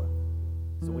soweth.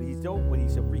 So what he soweth, what he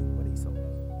shall reap, what he sows.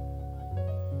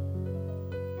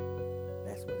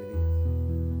 That's what it is.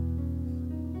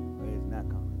 But it's not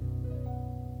karma.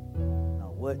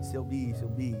 No, what shall be, shall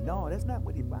be. No, that's not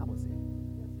what the Bible says.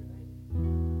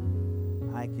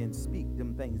 I can speak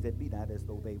them things that be not as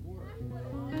though they were.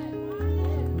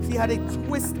 See how they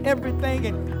twist everything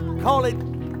and call it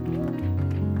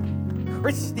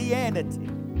Christianity.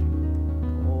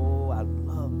 Oh, I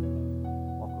love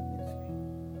Walk of Ministry.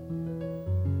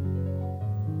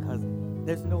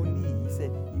 There's no need. He said,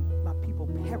 my people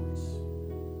perish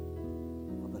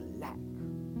for the lack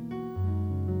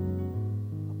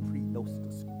of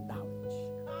pre-gnostic knowledge.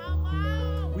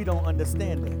 We don't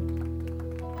understand that.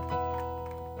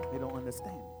 We don't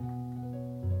understand it.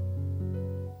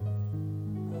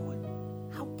 Lord,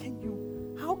 how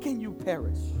can you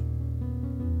perish?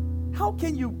 How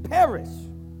can you perish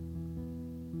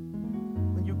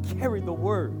when you carry the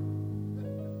word?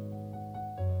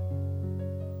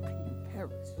 How can you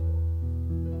perish?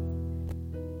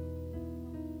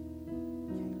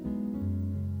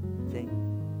 Can't.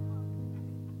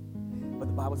 But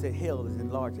the Bible said hell is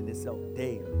enlarging itself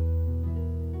daily. It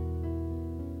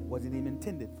wasn't even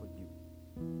intended for you.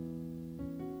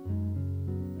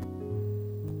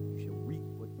 You shall reap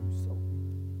what you sow.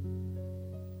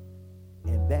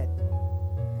 And that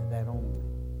only.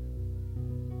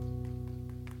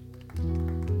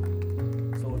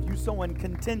 So if you sow in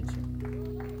contention,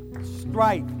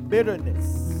 strife,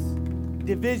 bitterness,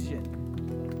 division,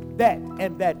 that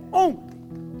and that only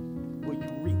will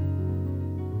you reap.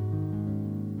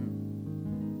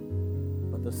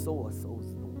 But the sower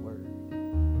sows the word.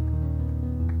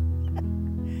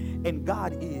 And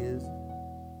God is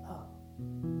love.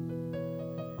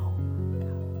 Oh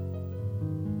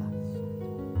my God.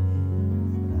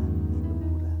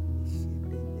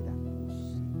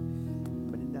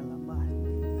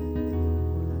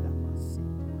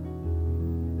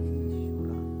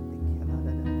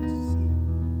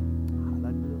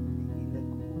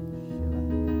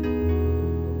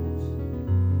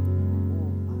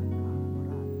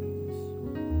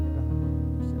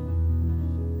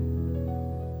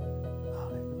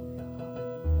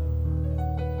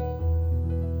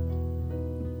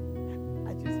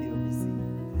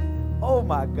 Oh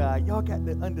my God, y'all got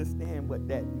to understand what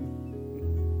that means.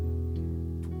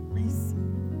 To receive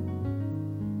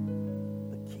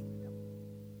the kingdom.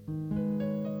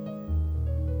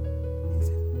 He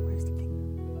says, where's the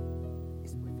kingdom?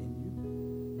 It's within you.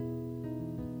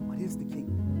 What is the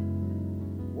kingdom?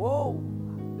 Whoa,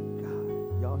 my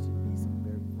God, y'all should be some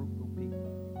very fruitful people.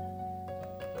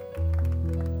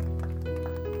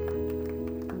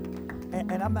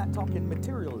 And I'm not talking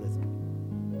materialism.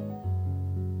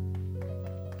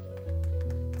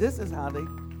 This is how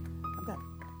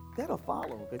that'll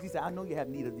follow. Because he said, I know you have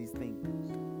need of these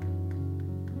things.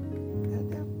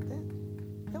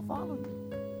 They'll follow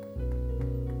you.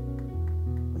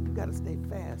 But you got to stay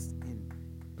fast in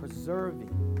preserving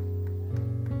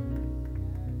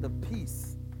the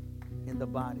peace in the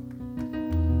body.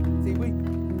 See,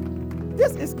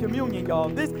 this is communion, y'all.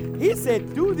 He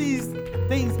said, do these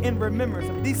things in remembrance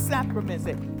of these sacraments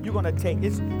that you're going to take.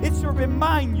 It should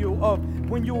remind you of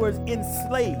when you was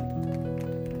enslaved.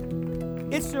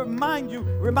 It should remind you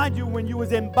when you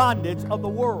was in bondage of the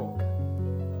world.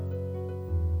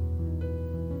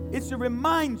 It should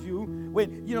remind you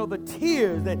when, the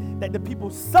tears that the people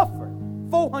suffered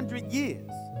 400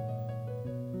 years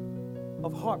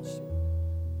of hardship.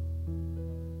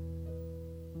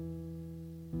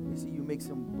 Let me see you make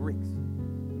some bricks,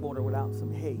 mortar without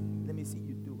some hay. Let me see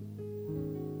you do it.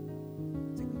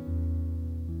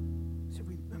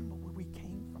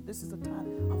 This is a time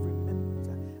of remembrance.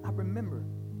 I remember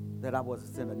that I was a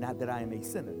sinner, not that I am a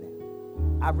sinner now.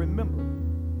 I remember.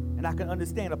 And I can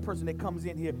understand a person that comes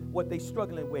in here, what they're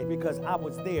struggling with, because I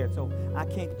was there. So I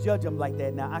can't judge them like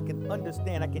that now. I can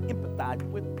understand. I can empathize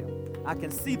with them. I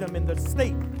can see them in their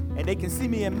state. And they can see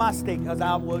me in my state because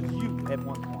I was you at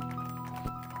one point.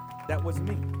 That was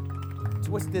me.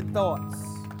 Twisted thoughts.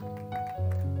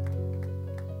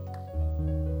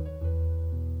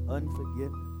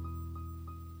 Unforgiveness.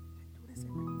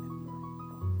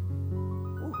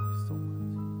 So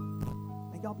much.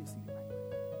 And y'all be seated right now.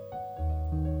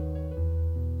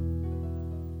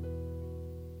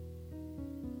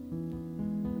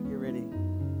 We get ready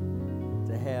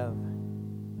to have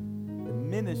the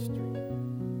ministry,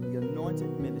 the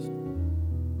anointed ministry.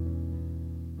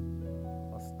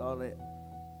 I'll start it.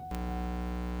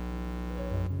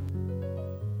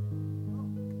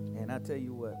 And I tell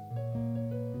you what.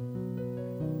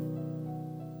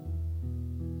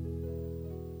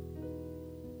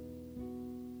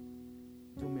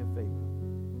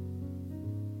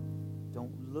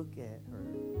 Look at her.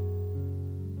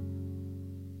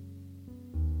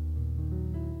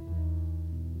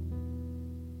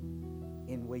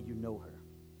 In way you know her.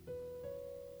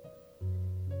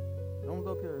 Don't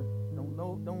look at her.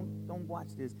 Don't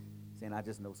watch this saying I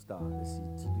just know Star. She do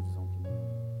this on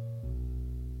communion.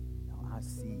 No, I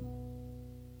see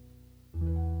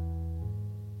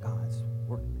God's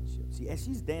workmanship. See, as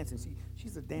she's dancing,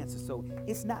 she's a dancer, so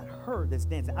it's not her that's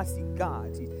dancing. I see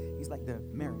God. He's like the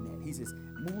marionette. He's just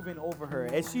moving over her.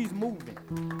 As she's moving,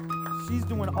 she's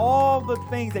doing all the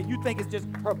things that you think is just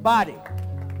her body,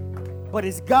 but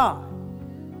it's God.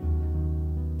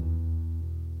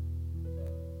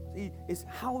 See, it's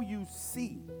how you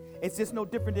see. It's just no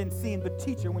different than seeing the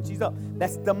teacher when she's up.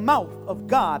 That's the mouth of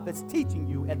God that's teaching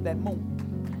you at that moment.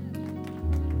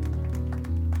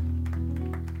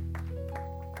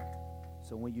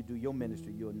 So when you do your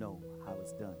ministry, you'll know how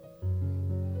it's done.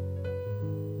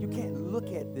 You can't look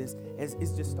at this as it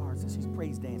just starts and she's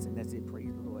praise dancing. That's it,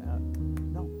 praise the Lord.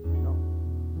 No.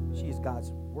 She is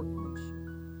God's workmanship.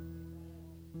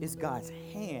 It's God's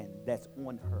hand that's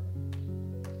on her,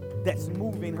 that's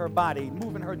moving her body,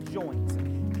 moving her joints,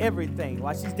 everything.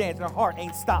 While she's dancing, her heart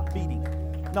ain't stopped beating.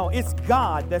 No, it's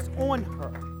God that's on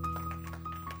her.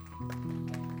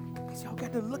 And y'all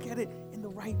got to look at it in the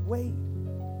right way.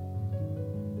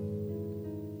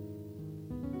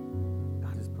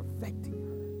 God is perfecting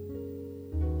her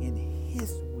in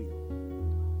His will.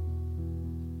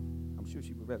 I'm sure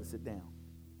she would rather sit down.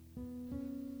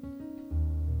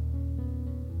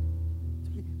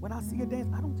 When I see her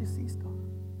dance, I don't just see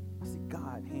stars. I see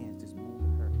God's hands just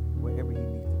moving her wherever He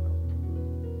needs to go.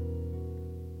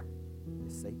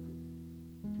 It's sacred.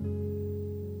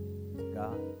 It's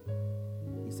God.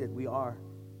 He said we are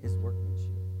His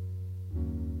workmanship.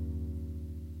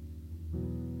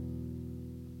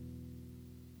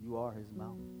 You are His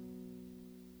mouth.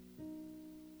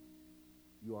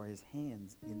 You are His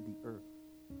hands in the earth.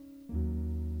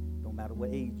 No matter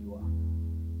what age you are.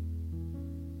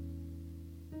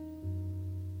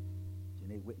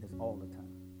 They witness all the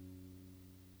time.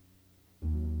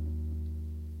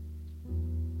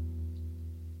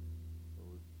 So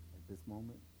at this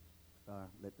moment,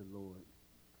 let the Lord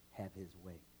have His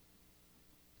way.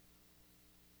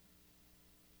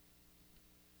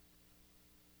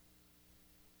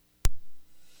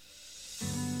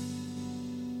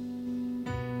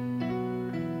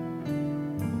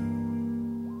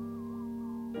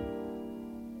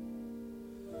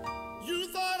 You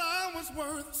thought I was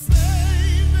worth saving.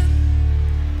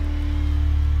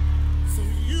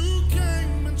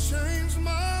 Changed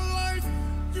my life.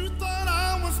 You thought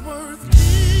I was worth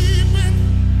keeping,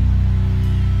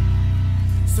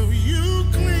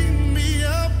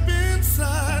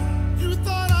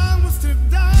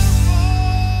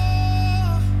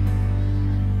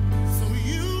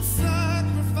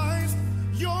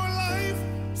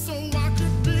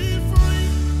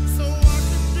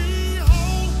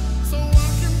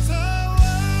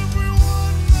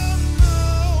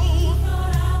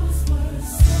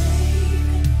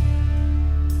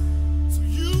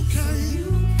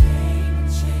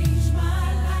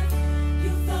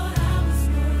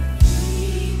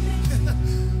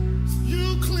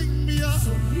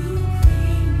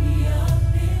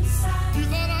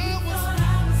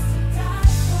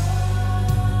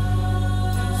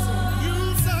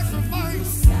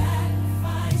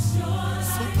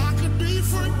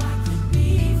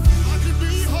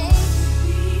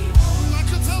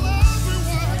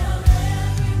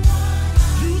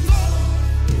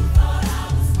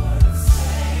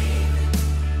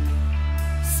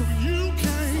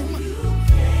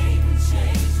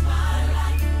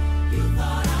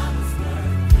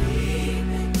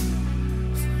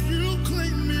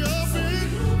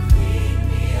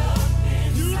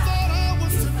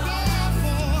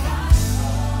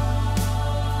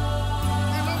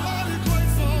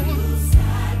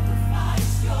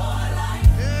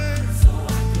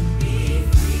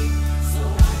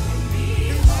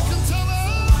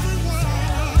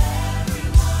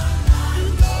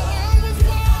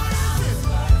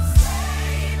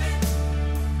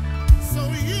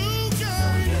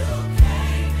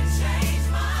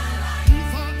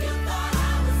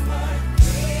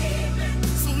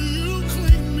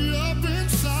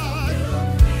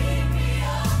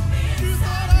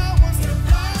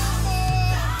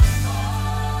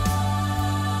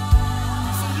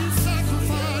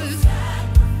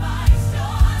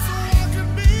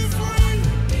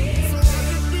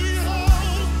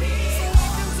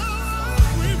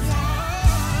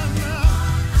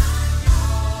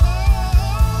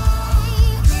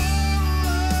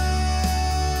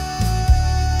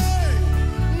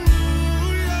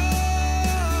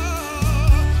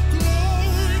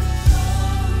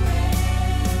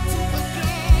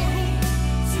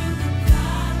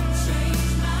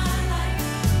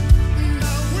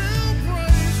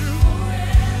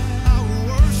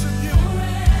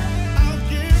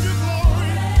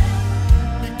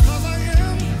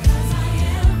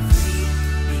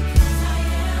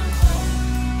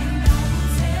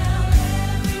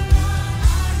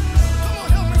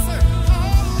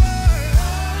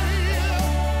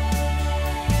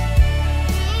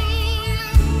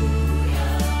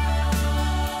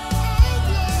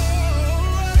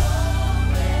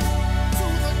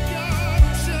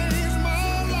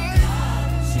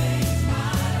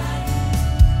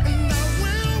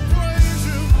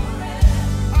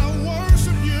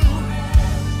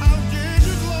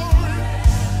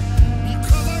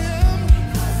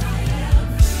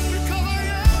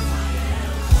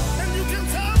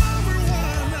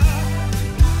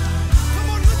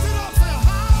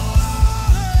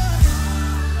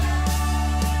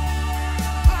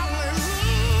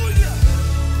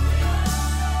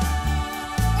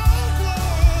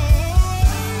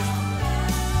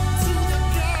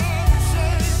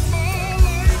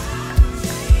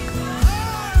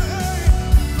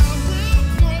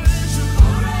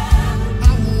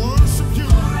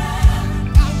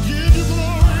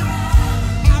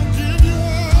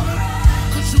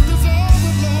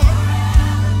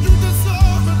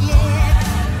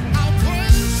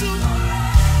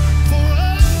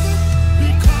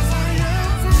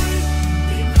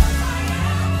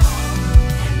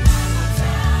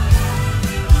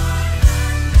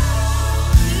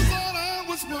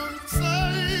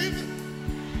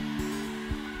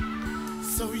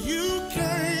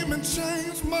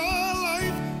 changed my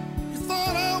life. You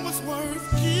thought I was worth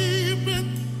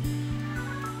keeping.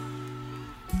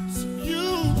 So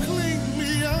you cleaned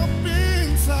me up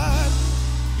inside.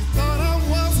 You thought I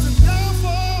was to die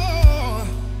for.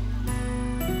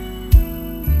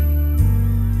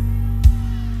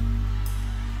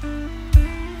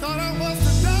 Thought I was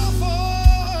to die for.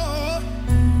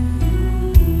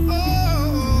 Oh,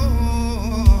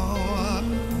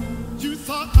 you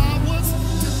thought I was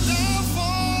to die for.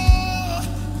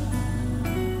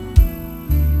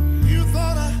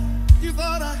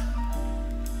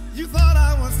 You thought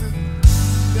I was to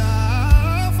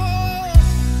die for.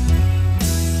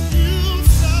 You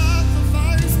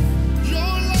sacrificed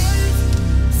your life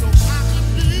so I could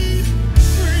be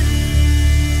free.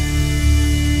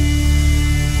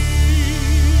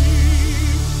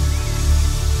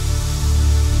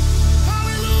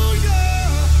 Hallelujah.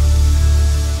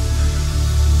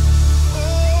 Oh,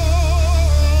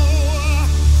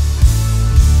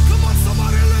 come on,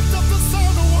 somebody lift up the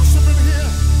sound of worship in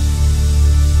here.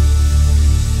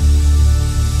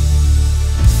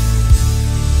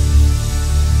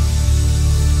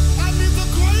 I need the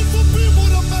grateful people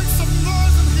to make some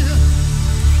noise in here.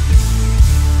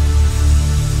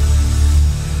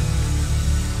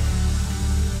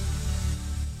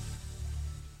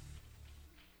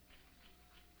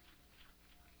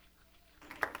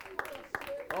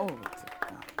 Glory to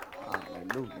God.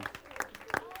 Hallelujah.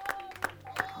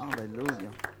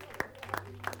 Hallelujah.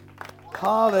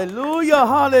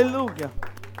 Hallelujah.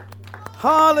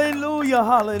 Hallelujah. Hallelujah.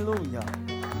 Hallelujah.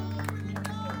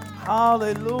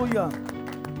 Hallelujah.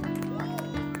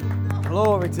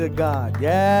 Glory to God.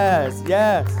 Yes,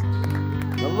 yes.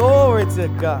 Glory to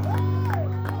God.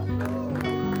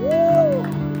 Woo.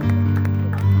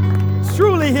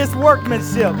 Truly his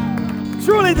workmanship.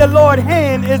 Truly the Lord's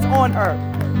hand is on her.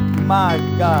 My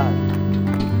God.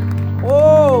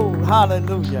 Oh,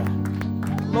 hallelujah.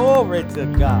 Glory to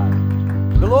God.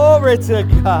 Glory to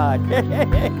God.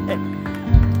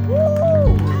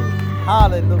 Woo.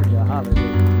 Hallelujah.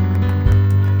 Hallelujah.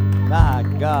 My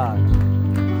God.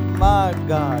 My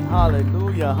God.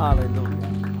 Hallelujah. Hallelujah.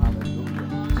 Hallelujah.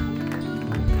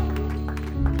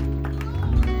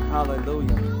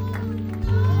 Hallelujah.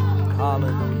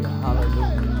 Hallelujah.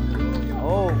 Hallelujah.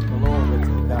 Oh, glory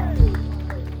to God.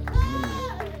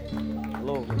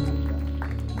 Glory to God.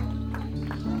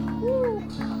 Woo.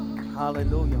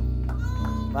 Hallelujah.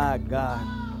 My God.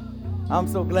 I'm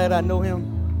so glad I know him.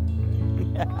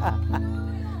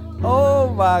 Oh,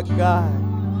 my God.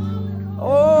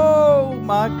 Oh,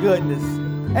 my goodness.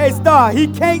 Hey, Star, he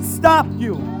can't stop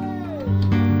you.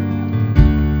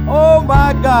 Oh,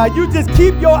 my God. You just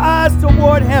keep your eyes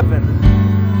toward heaven.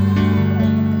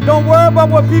 Don't worry about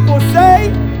what people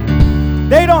say.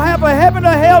 They don't have a heaven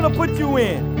or hell to put you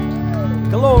in.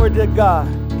 Glory to God.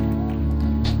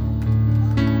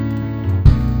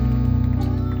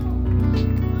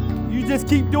 You just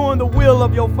keep doing the will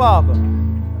of your Father.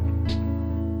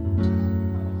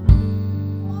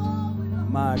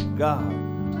 My God.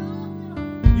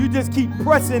 You just keep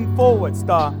pressing forward,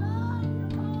 Star.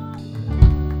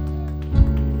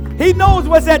 He knows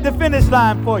what's at the finish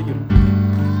line for you.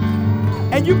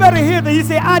 And you better hear that he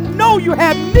said, I know you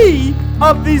have need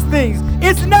of these things.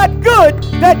 It's not good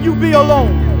that you be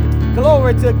alone.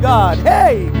 Glory to God.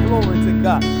 Hey, glory to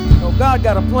God. No, God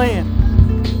got a plan.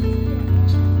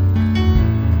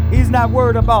 He's not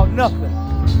worried about nothing.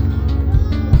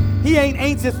 He ain't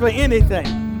anxious for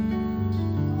anything.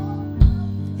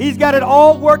 He's got it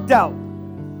all worked out.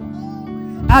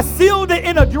 I sealed it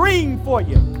in a dream for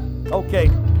you. Okay.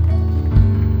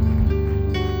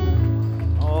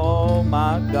 Oh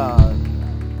my God.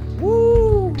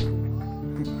 Woo.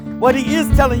 What he is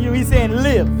telling you, he's saying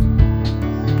live.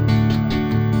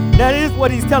 That is what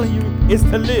he's telling you, is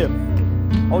to live.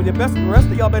 Oh, the rest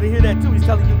of y'all better hear that too. He's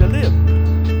telling you to live.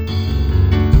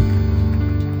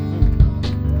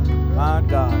 My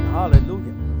God.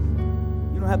 Hallelujah.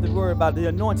 You don't have to worry about the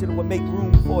anointing will make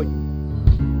room for you.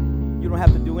 You don't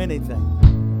have to do anything.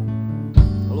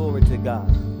 Glory to God.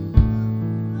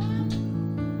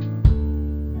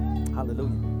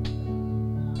 Hallelujah.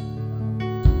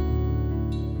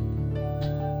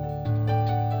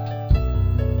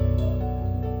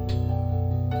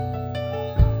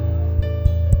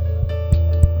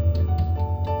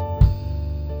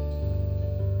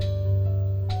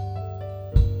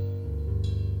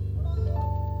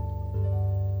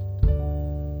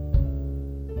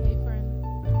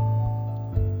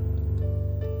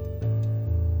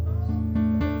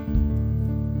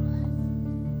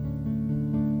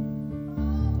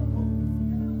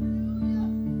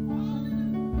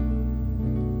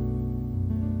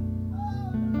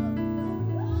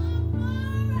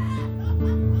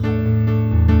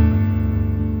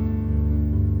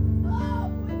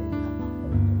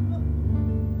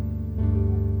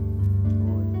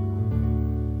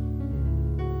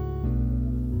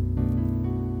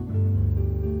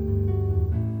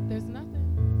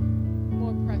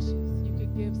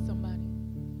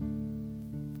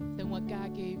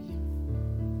 gave you.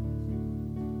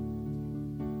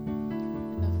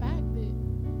 And the fact that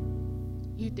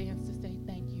you danced to say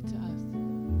thank you to us.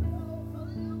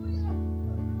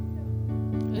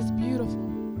 It's beautiful.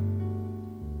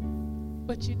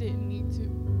 But you didn't need to.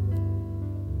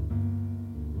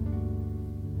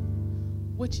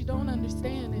 What you don't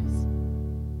understand is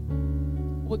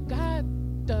what God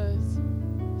does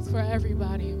is for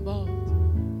everybody involved.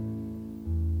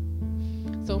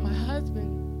 So my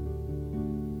husband,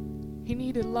 he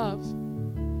needed love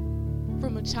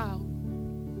from a child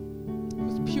who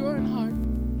was pure in heart,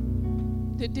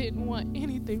 that didn't want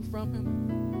anything from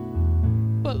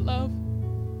him but love.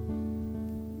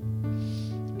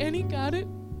 And he got it.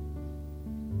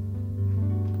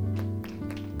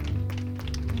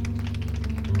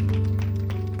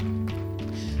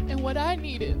 And what I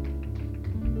needed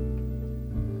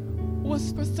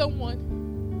was for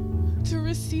someone to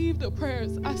receive the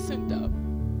prayers I sent up.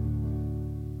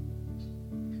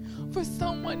 For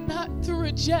someone not to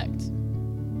reject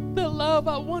the love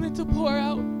I wanted to pour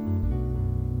out.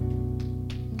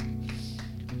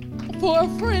 For a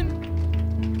friend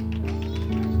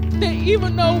that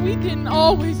even though we didn't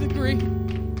always agree,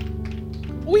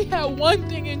 we had one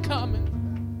thing in common.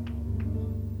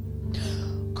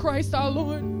 Christ our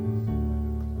Lord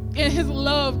and his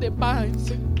love that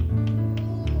binds.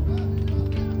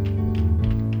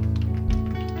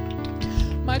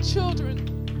 My children,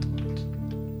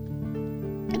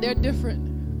 they're different.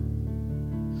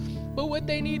 But what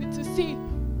they needed to see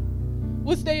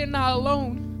was they are not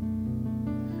alone.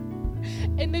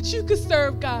 And that you could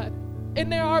serve God.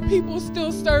 And there are people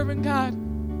still serving God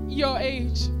your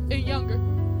age and younger.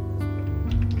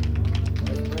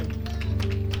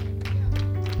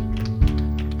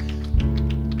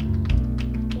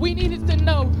 We needed to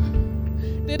know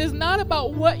that it's not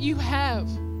about what you have.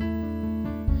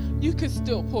 You can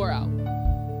still pour out.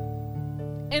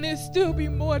 And it still be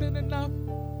more than enough.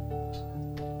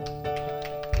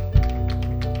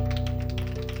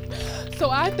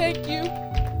 So I thank you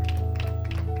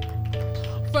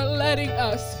for letting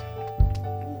us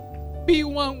be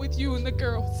one with you and the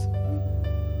girls.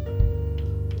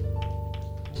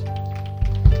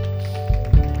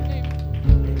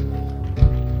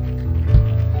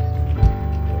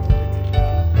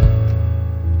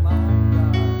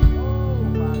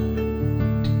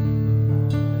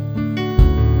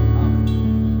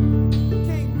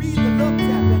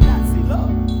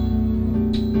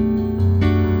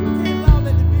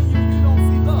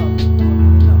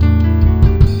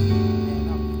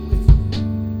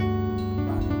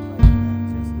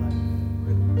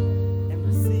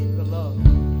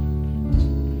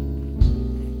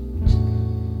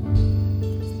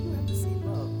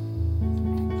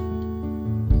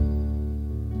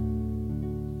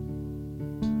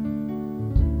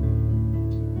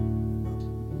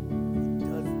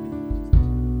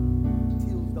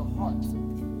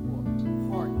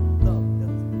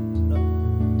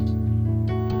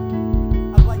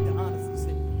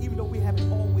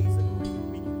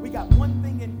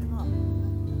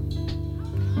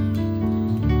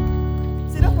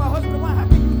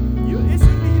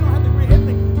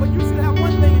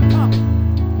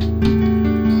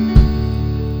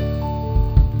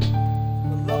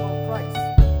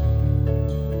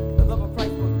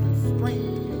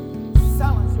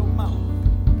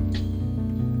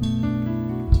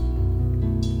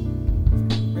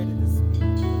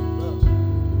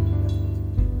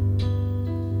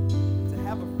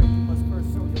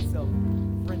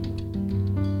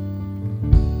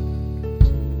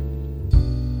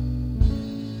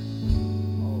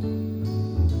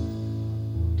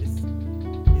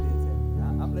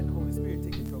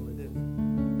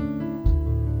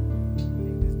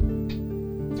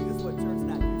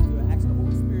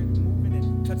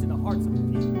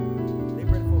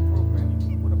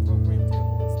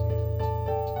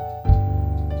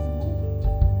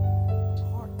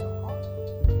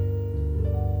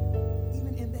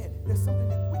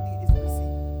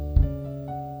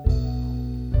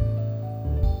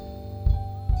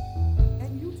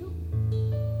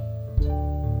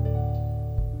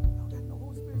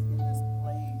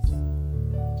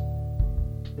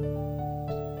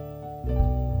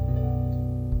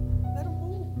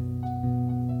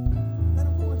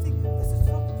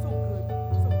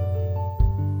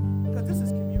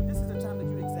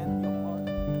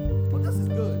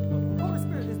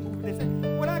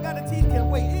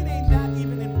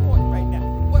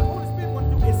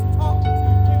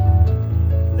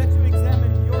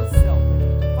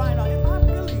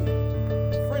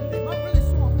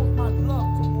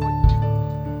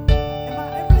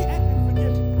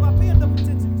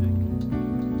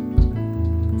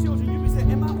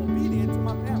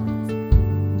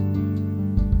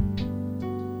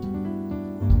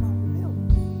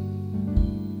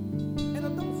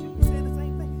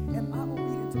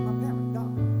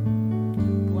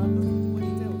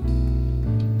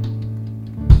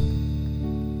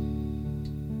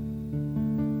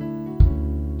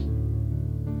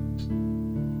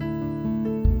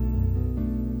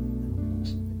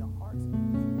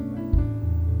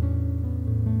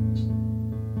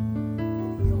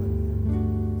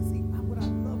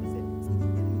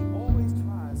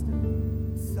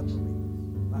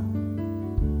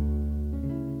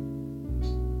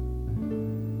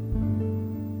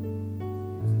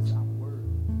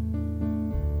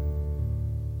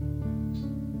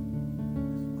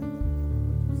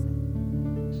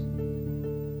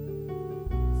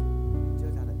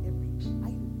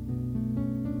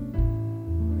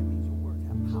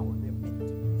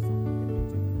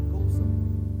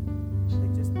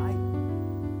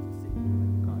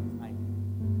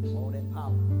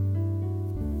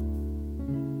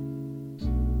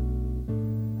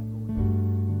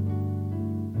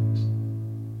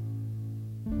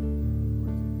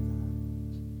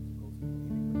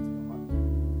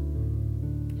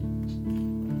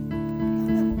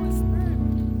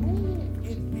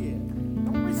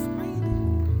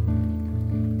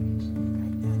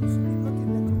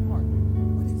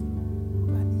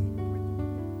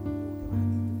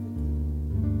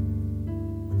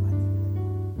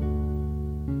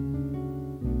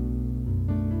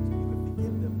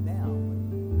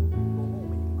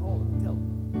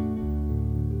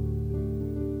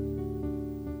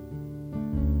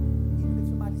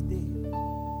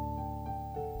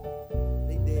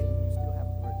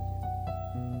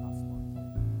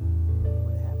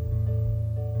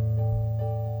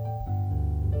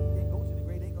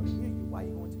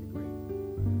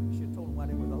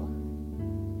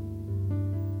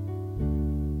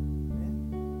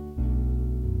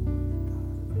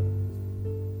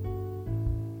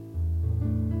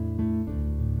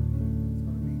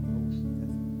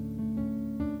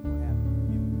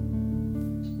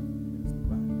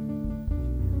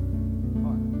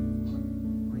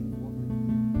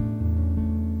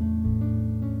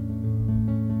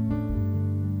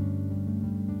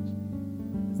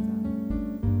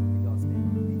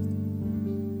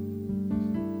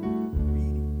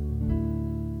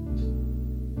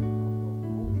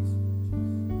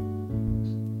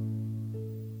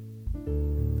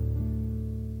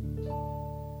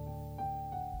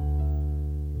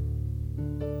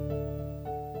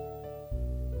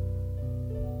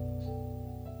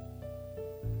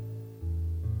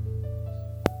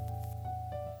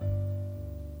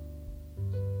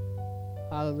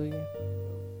 Hallelujah.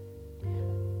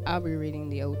 I'll be reading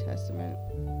the Old Testament,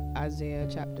 Isaiah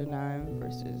chapter 9,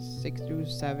 verses 6 through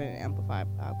 7,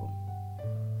 Amplified Bible.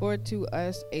 For to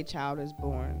us a child is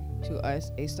born, to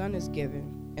us a son is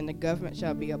given, and the government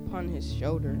shall be upon his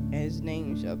shoulder, and his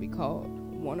name shall be called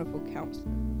Wonderful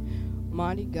Counselor,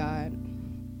 Mighty God,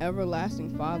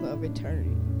 Everlasting Father of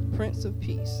eternity, Prince of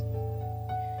Peace.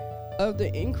 Of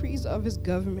the increase of his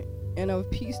government and of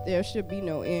peace there should be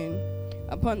no end,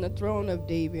 upon the throne of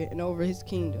David and over his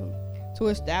kingdom, to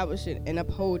establish it and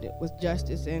uphold it with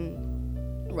justice and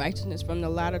righteousness from the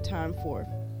latter time forth,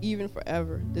 even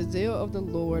forever. The zeal of the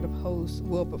Lord of hosts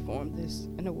will perform this,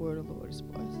 and the word of the Lord is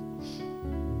blessed.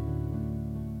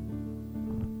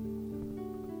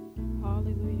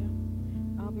 Hallelujah.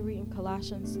 I'll be reading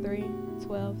Colossians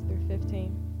 3:12 through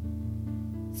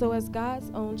 15. So as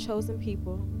God's own chosen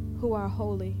people, who are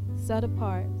holy, set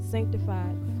apart,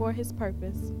 sanctified for his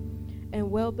purpose, and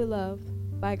well beloved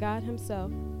by God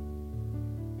himself,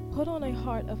 put on a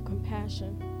heart of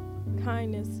compassion,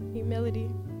 kindness,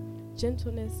 humility,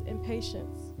 gentleness, and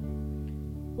patience,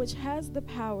 which has the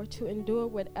power to endure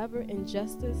whatever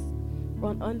injustice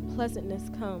or unpleasantness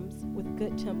comes with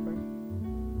good temper,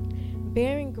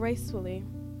 bearing graciously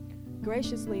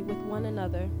with one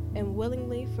another, and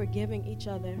willingly forgiving each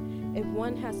other if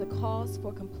one has a cause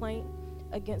for complaint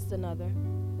against another.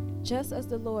 Just as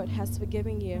the Lord has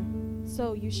forgiven you,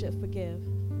 so you should forgive.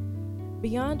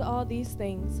 Beyond all these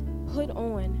things, put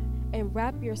on and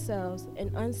wrap yourselves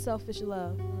in unselfish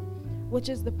love, which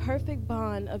is the perfect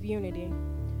bond of unity.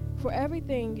 For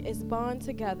everything is bound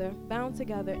together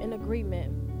in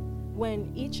agreement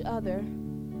when each other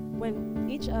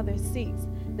seeks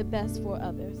the best for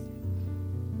others.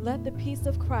 Let the peace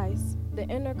of Christ, the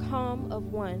inner calm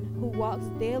of one who walks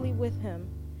daily with him,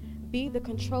 be the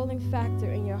controlling factor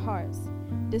in your hearts,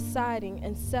 deciding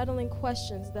and settling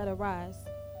questions that arise.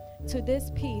 To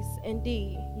this peace,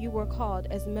 indeed, you were called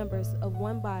as members of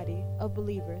one body of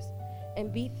believers,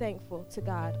 and be thankful to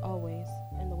God always.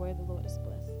 And the word of the Lord is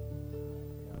blessed.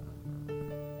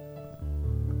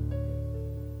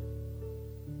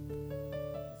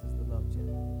 This is the love chapter.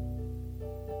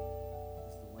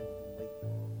 This is the one you've been waiting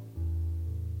for.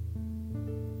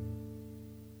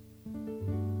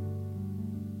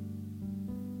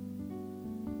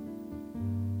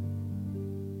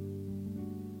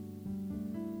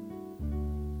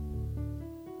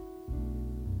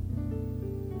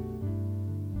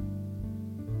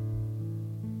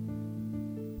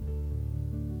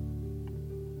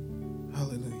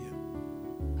 Hallelujah.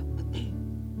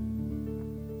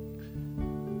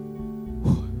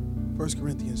 1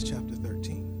 Corinthians chapter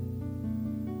 13.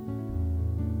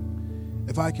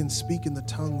 If I can speak in the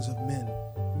tongues of men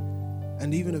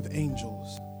and even of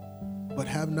angels, but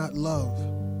have not love,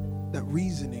 that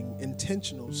reasoning,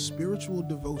 intentional, spiritual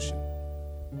devotion,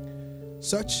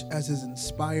 such as is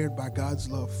inspired by God's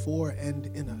love for and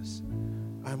in us,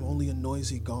 I am only a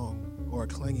noisy gong or a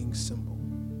clanging cymbal.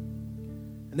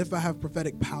 And if I have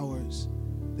prophetic powers,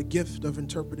 the gift of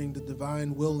interpreting the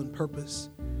divine will and purpose,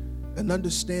 and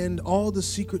understand all the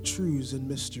secret truths and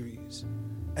mysteries,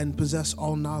 and possess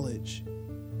all knowledge,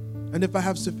 and if I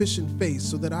have sufficient faith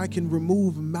so that I can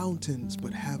remove mountains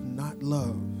but have not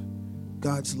love,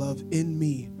 God's love in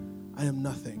me, I am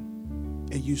nothing,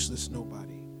 a useless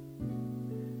nobody.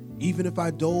 Even if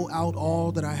I dole out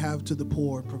all that I have to the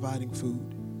poor, providing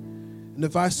food, and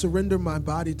if I surrender my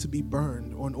body to be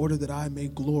burned, or in order that I may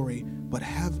glory, but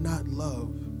have not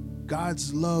love,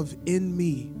 God's love in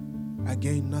me, I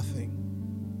gain nothing.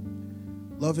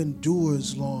 Love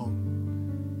endures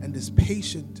long and is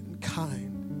patient and kind.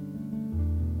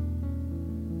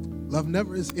 Love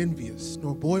never is envious,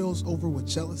 nor boils over with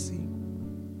jealousy,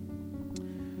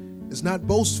 is not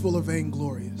boastful or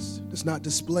vainglorious, does not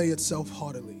display itself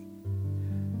haughtily.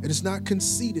 It is not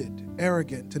conceited,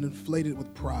 arrogant, and inflated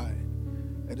with pride.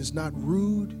 It is not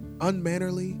rude,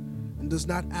 unmannerly, and does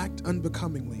not act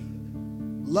unbecomingly.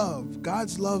 Love,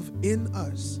 God's love in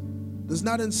us, does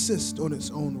not insist on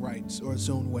its own rights or its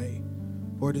own way,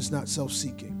 for it is not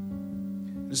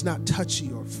self-seeking. It is not touchy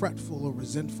or fretful or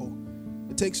resentful.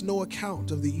 It takes no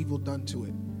account of the evil done to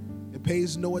it. It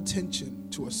pays no attention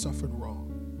to a suffered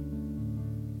wrong.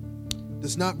 It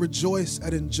does not rejoice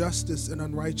at injustice and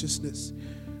unrighteousness,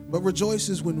 but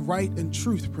rejoices when right and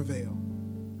truth prevail.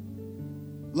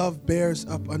 Love bears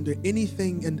up under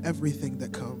anything and everything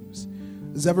that comes,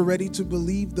 is ever ready to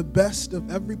believe the best of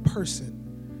every person.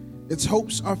 Its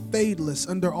hopes are fadeless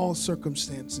under all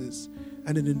circumstances,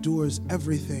 and it endures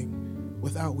everything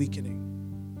without weakening.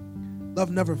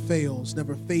 Love never fails,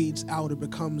 never fades out or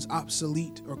becomes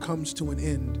obsolete or comes to an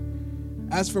end.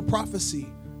 As for prophecy,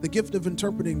 the gift of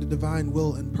interpreting the divine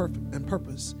will and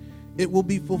purpose. It will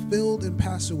be fulfilled and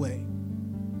pass away.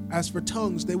 As for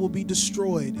tongues, they will be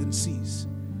destroyed and cease.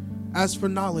 As for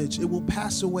knowledge, it will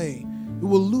pass away. It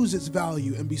will lose its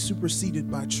value and be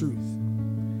superseded by truth.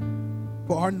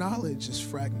 For our knowledge is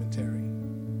fragmentary,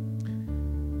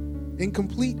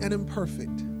 incomplete and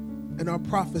imperfect. And our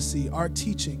prophecy, our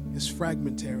teaching is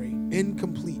fragmentary,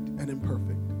 incomplete and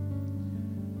imperfect.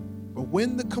 But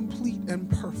when the complete and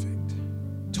perfect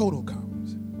total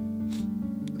comes,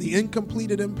 the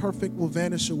incomplete and imperfect will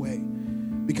vanish away,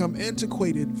 become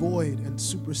antiquated, void, and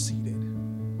superseded.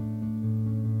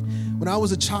 When I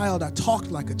was a child, I talked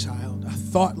like a child. I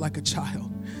thought like a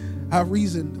child. I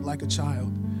reasoned like a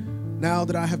child. Now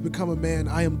that I have become a man,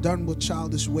 I am done with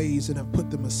childish ways and have put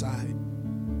them aside.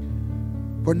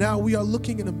 For now we are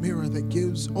looking in a mirror that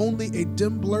gives only a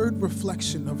dim, blurred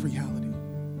reflection of reality,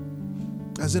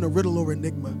 as in a riddle or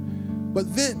enigma.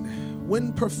 But then,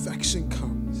 when perfection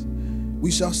comes, we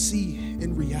shall see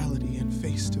in reality and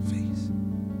face to face.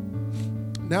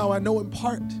 Now I know in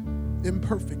part,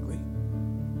 imperfectly.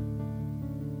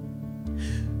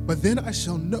 But then I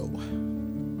shall know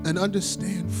and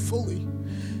understand fully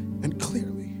and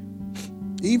clearly,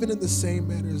 even in the same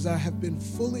manner as I have been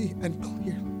fully and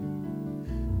clearly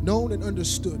known and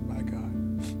understood by God.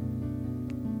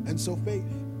 And so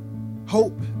faith,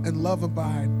 hope, and love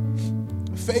abide.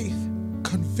 Faith,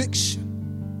 conviction,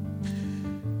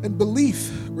 and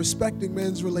belief respecting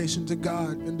man's relation to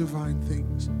God and divine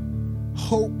things.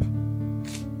 Hope,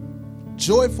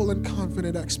 joyful and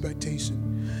confident expectation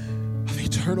of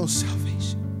eternal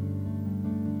salvation.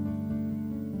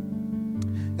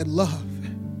 And love,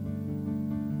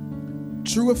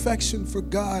 true affection for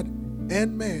God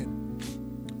and man,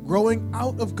 growing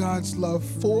out of God's love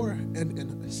for and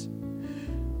in us.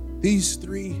 These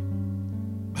three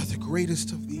are the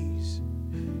greatest of these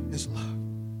is love.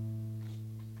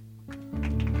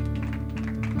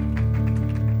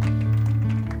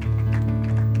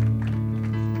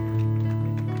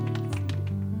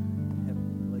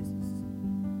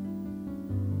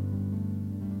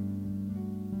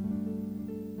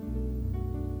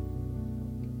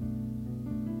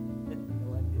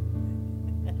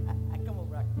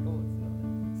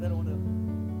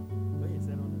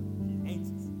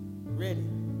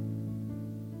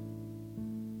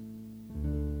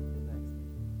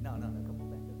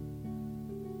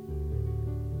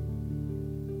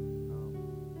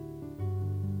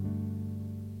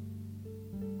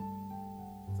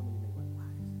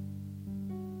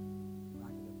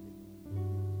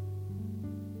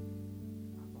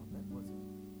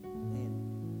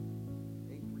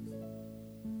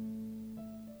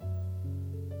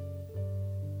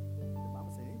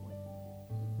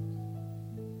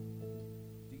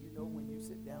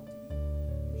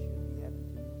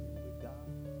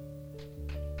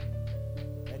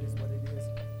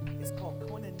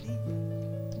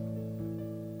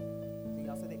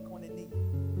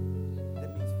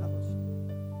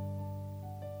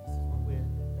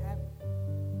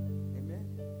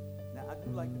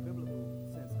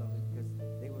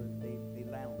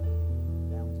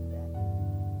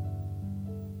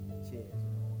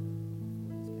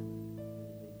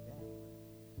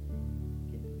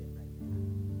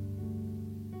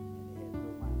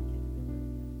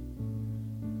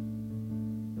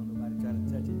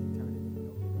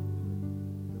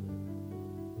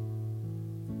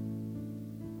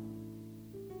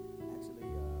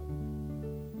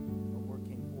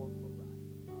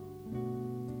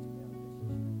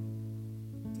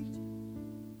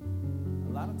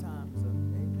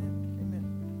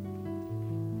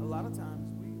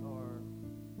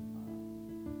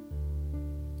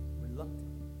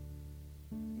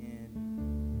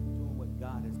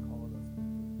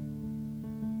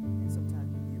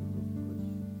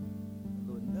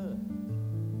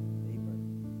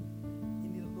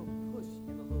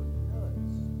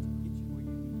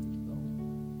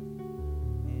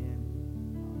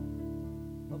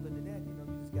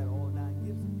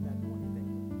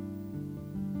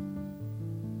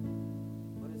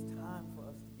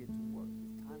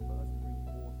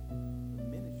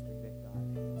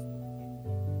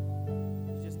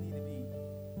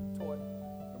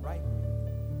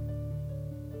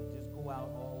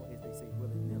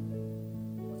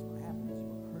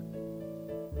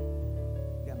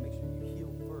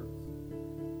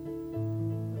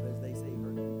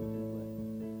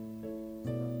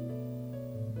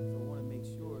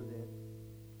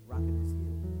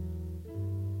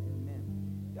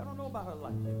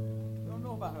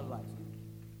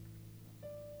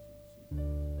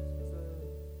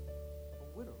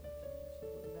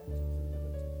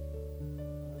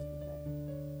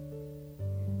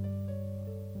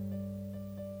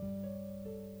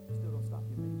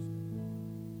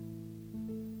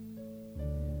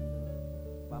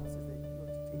 Bible says that you're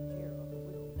to take care of the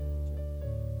widow and the children.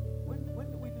 When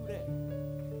do we do that?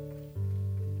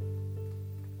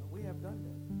 We have done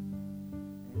that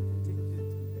and continue to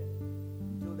do that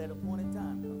until that appointed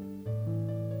time comes.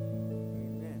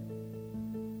 Amen.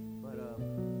 But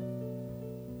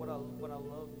what I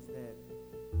love is that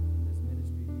in this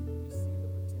ministry we see the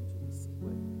potential, we see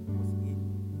what's in you.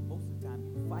 Most of the time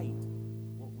you fight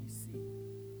what we see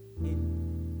in you.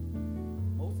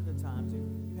 Most of the times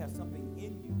you have something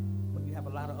in you, but you have a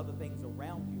lot of other things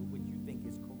around you which you think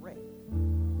is correct.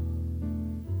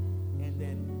 And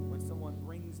then when someone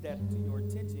brings that to your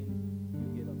attention, you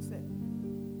get upset.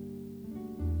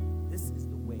 This is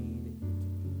the way that you're to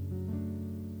do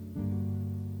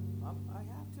it. I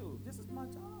have to. This is my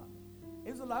job.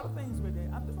 There's a lot of things with it.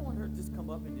 I just want her to just come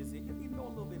up and just say, you need to know a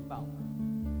little bit about her.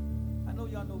 I know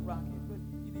y'all know Rocky, but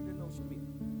you need to know Shamir.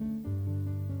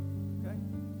 Okay?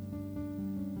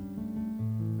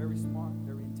 Very smart,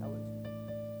 very intelligent,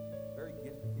 very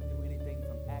gifted. Can do anything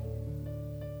from acting.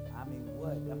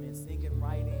 I mean, singing,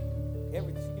 writing,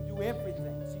 everything. She can do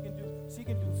everything. She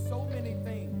can do so many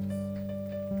things.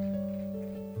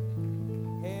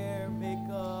 Hair,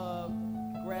 makeup,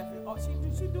 graphic. Oh, she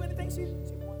do anything she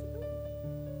wants to do.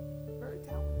 Very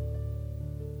talented.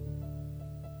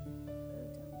 Very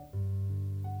talented.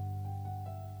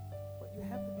 But you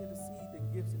have to be able to see the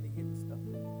gifts and the hidden stuff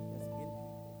that's in people.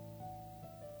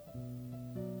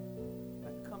 I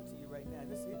can come to you right now.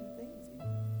 There's hidden things in you.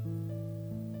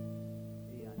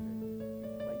 Hey, Andre,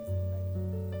 why you sitting back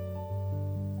there?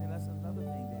 See, that's another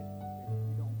thing that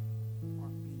we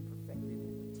aren't being perfected in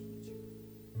a teacher.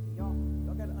 See,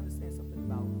 y'all got to understand something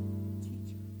about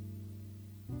teacher.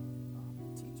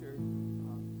 Teacher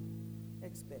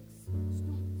expects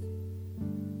students.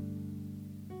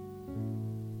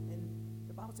 And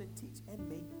the Bible said, teach and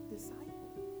make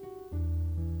disciples.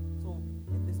 So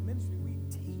in this ministry, we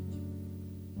teach,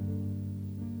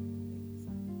 make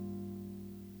disciples.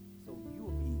 So you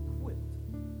will be equipped.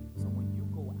 So when you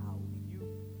go out and you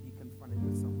be confronted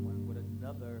with someone with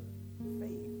another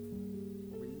faith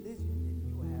or religion, then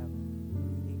you have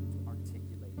be able to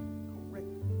articulate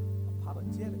correctly,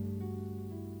 apologetically,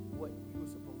 what you were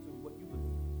supposed to, what you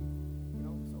believe. You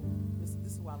know, so this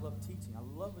is why I love teaching. I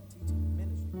love a teaching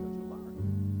ministry because you learn.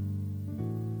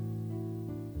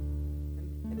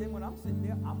 And then when I'm sitting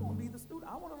there, I'm going to be the student.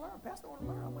 I want to learn. Pastor, I want to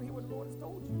learn. I want to hear what the Lord has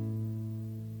told you.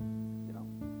 You know,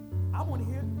 I want to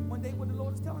hear one day what the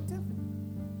Lord is telling Tiffany.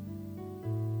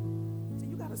 See,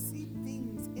 you got to see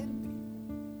things in people.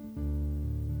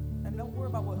 And don't worry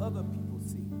about what other people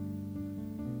see.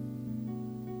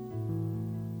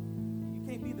 You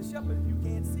can't be the shepherd if you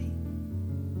can't see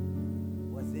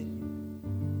what's in you.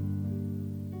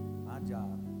 My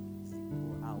job is to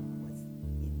pull out what's in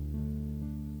you.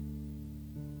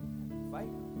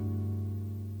 Fight.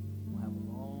 We'll have a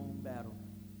long battle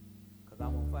because I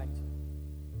won't fight you.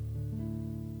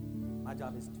 My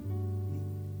job is to lead.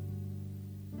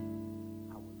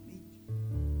 I will lead you.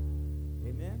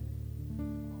 Amen?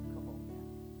 Oh, come on now.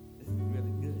 This is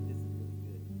really good. This is really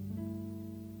good.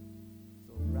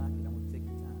 So, Rocky, I want to take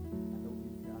your time. I know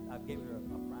I gave her a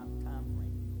prime time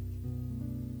frame, coach.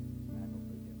 I know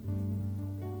right there.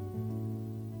 Tone down.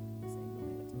 This ain't no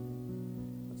attitude.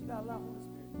 But you got a lot more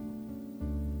Spirit.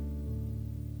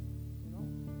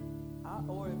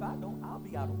 Or if I don't, I'll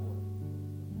be out of order.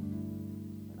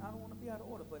 And I don't want to be out of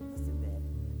order, but listen, Daddy,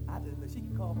 she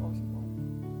can cough all she wants.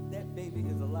 That baby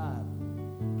is alive.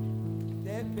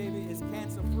 That baby is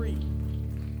cancer-free.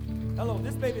 Hello,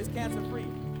 this baby is cancer-free.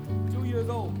 2 years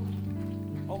old.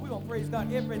 Oh, we're going to praise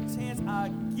God every chance I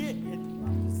get.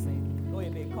 I'm just saying. Go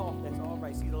ahead, baby, cough. That's all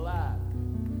right. She's alive.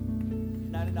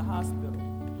 She's not in the hospital.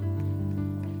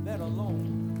 Let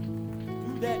alone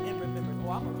do that and remember.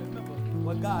 Oh, I'm going to remember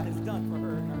what God has done for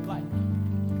her in her life.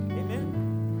 Amen?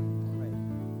 All right.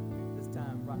 This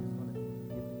time, Rock is going to give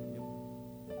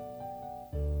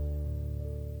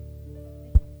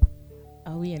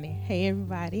the Oh, we in there. Hey,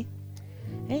 everybody.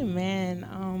 Amen.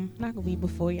 Not going to be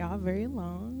before y'all very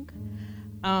long.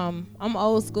 I'm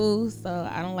old school, so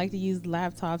I don't like to use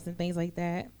laptops and things like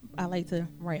that. I like to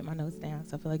write my notes down,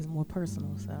 so I feel like it's more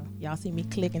personal. So y'all see me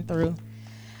clicking through.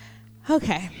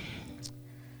 Okay.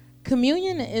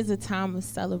 Communion is a time of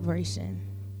celebration.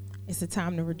 It's a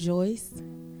time to rejoice,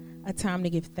 a time to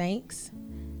give thanks.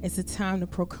 It's a time to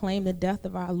proclaim the death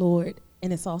of our Lord,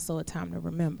 and it's also a time to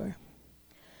remember.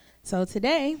 So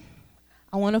today,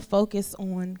 I want to focus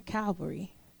on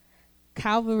Calvary.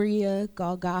 Calvary,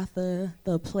 Golgotha,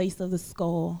 the place of the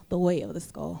skull, the way of the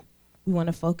skull. We want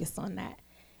to focus on that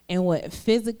and what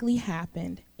physically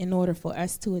happened in order for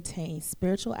us to attain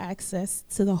spiritual access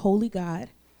to the holy God,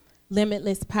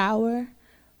 limitless power,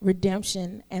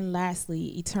 redemption, and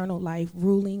lastly, eternal life,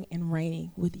 ruling and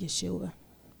reigning with Yeshua.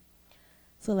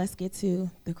 So let's get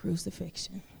to the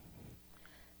crucifixion.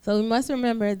 So we must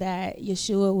remember that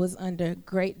Yeshua was under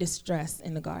great distress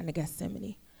in the Garden of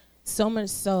Gethsemane, so much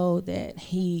so that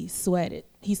he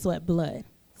sweat blood.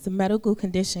 It's a medical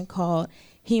condition called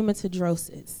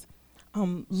hematidrosis.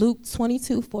 Luke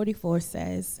 22:44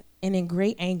 says, and in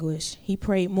great anguish, he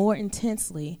prayed more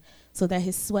intensely so that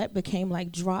his sweat became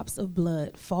like drops of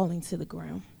blood falling to the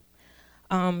ground.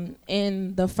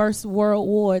 In the First World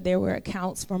War, there were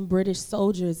accounts from British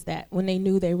soldiers that when they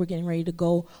knew they were getting ready to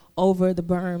go over the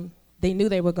berm, they knew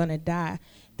they were going to die.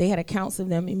 They had accounts of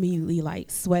them immediately like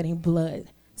sweating blood.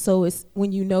 So it's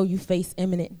when you know you face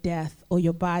imminent death or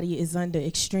your body is under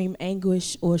extreme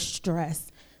anguish or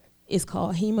stress, it's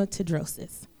called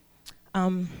hematidrosis.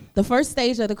 The first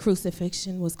stage of the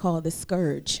crucifixion was called the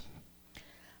scourge.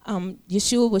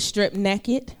 Yeshua was stripped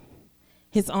naked.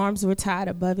 His arms were tied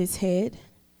above his head.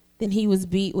 Then he was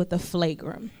beat with a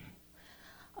flagrum.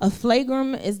 A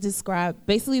flagrum is described,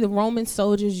 basically the Roman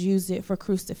soldiers used it for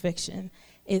crucifixion.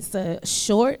 It's a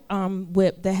short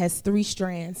whip that has 3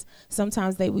 strands.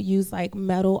 Sometimes they would use like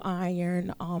metal,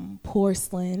 iron,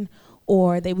 porcelain,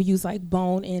 or they would use like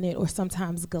bone in it, or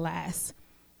sometimes glass.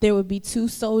 There would be 2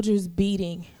 soldiers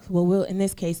beating, in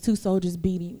this case, 2 soldiers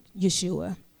beating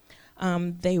Yeshua.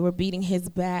 They were beating his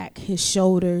back, his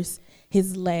shoulders,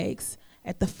 his legs.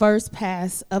 At the first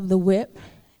pass of the whip,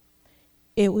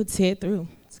 it would tear through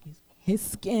his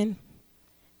skin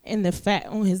and the fat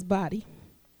on his body.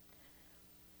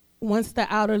 Once the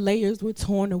outer layers were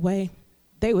torn away,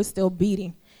 they were still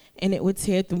beating, and it would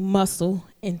tear through muscle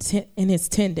and his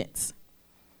tendons,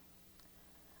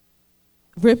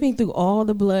 ripping through all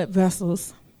the blood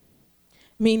vessels,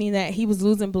 meaning that he was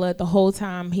losing blood the whole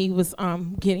time he was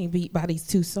getting beat by these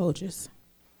 2 soldiers.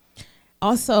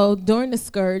 Also, during the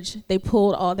scourge, they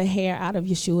pulled all the hair out of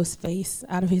Yeshua's face,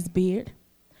 out of his beard.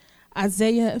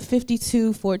 Isaiah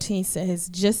 52:14 says,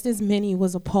 just as many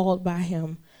was appalled by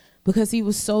him, because he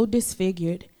was so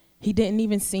disfigured, he didn't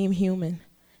even seem human,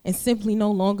 and simply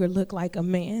no longer looked like a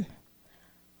man.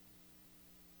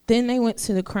 Then they went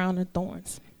to the crown of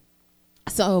thorns.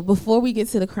 So before we get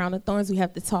to the crown of thorns, we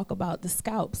have to talk about the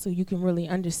scalp so you can really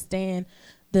understand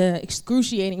the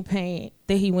excruciating pain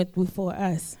that he went through for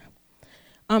us.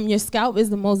 Your scalp is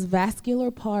the most vascular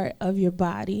part of your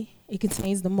body. It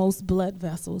contains the most blood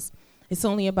vessels. It's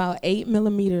only about 8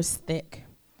 millimeters thick.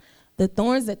 The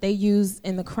thorns that they used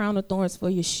in the crown of thorns for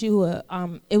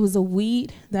Yeshua, it was a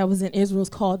weed that was in Israel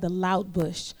called the loud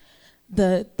bush.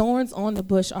 The thorns on the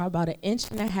bush are about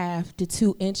 1.5 to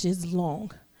 2 inches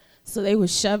long. So they were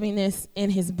shoving this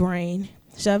in his brain,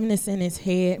 shoving this in his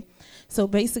head. So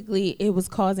basically it was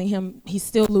causing him, he's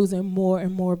still losing more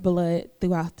and more blood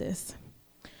throughout this.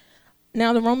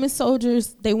 Now the Roman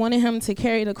soldiers, they wanted him to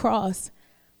carry the cross,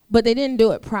 but they didn't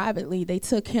do it privately. They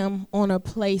took him on a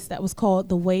place that was called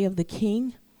the Way of the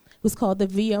King. It was called the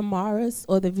Via Maris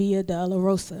or the Via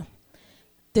Dolorosa.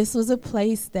 This was a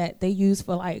place that they used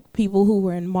for like people who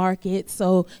were in market.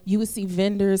 So you would see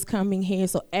vendors coming here.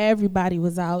 So everybody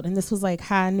was out. And this was like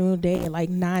high noonday at like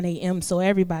 9 a.m. So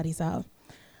everybody's out.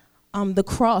 The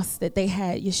cross that they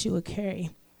had Yeshua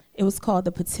carry, it was called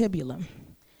the patibulum.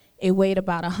 It weighed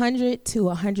about 100 to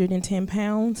 110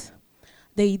 pounds.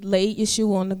 They laid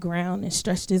Yeshua on the ground and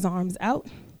stretched his arms out.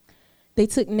 They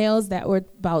took nails that were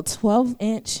about 12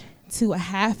 inch to a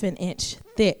half an inch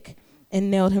thick and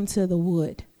nailed him to the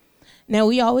wood. Now,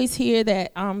 we always hear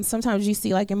that sometimes you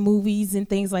see like in movies and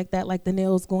things like that, like the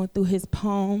nails going through his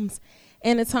palms.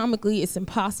 Anatomically, it's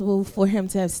impossible for him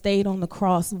to have stayed on the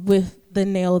cross with the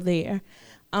nail there.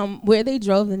 Where they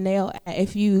drove the nail,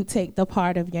 if you take the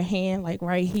part of your hand, like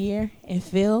right here, and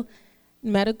feel,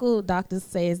 medical doctors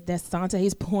say it's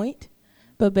Descante's point,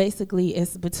 but basically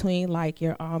it's between like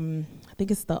your, I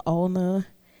think it's the ulna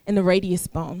and the radius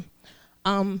bone.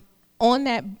 On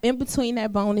that, in between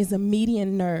that bone is a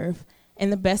median nerve,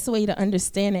 and the best way to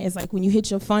understand it is like when you hit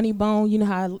your funny bone, you know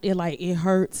how it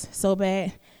hurts so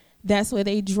bad? That's where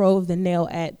they drove the nail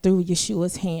at through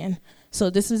Yeshua's hand.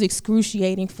 So this was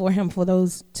excruciating for him, for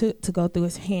those to go through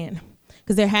his hand,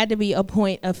 because there had to be a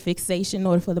point of fixation in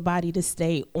order for the body to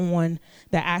stay on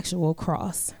the actual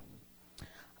cross.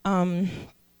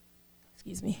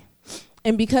 Excuse me.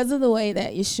 And because of the way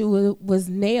that Yeshua was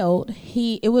nailed,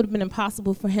 it would have been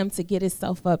impossible for him to get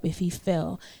himself up if he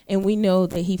fell. And we know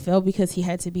that he fell because he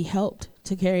had to be helped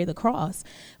to carry the cross.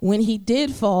 When he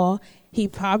did fall, he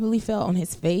probably fell on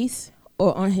his face,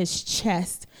 or on his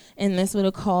chest, and this would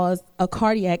have caused a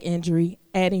cardiac injury,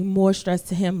 adding more stress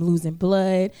to him losing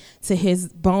blood, to his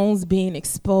bones being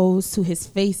exposed, to his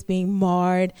face being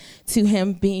marred, to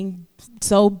him being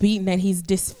so beaten that he's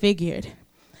disfigured.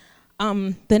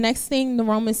 The next thing the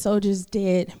Roman soldiers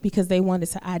did, because they wanted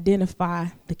to identify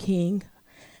the king,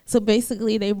 so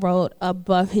basically they wrote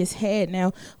above his head.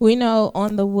 Now, we know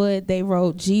on the wood they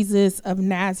wrote Jesus of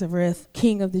Nazareth,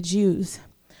 King of the Jews.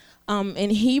 In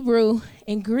Hebrew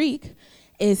and Greek,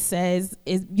 it says,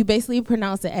 you basically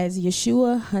pronounce it as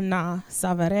Yeshua Hana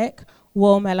Savarek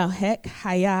Wo Melahek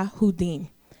Haya Hudim.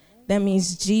 That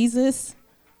means Jesus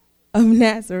of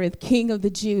Nazareth, King of the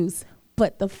Jews.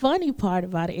 But the funny part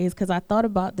about it is, because I thought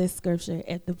about this scripture,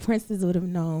 if the princes would have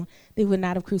known, they would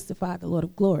not have crucified the Lord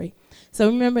of glory. So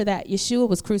remember that Yeshua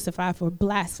was crucified for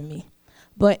blasphemy.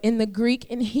 But in the Greek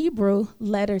and Hebrew,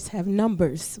 letters have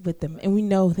numbers with them, and we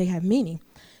know they have meaning.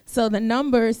 So the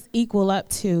numbers equal up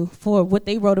to, for what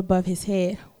they wrote above his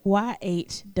head,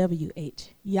 YHWH,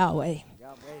 Yahweh.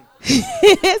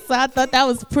 So I thought that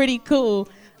was pretty cool.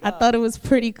 I thought it was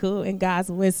pretty cool in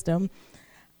God's wisdom.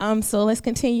 So let's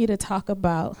continue to talk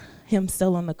about him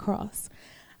still on the cross.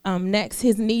 Next,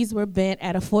 his knees were bent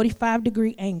at a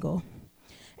 45-degree angle,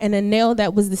 and a nail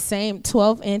that was the same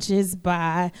 12 inches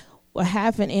by a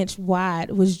half an inch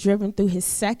wide was driven through his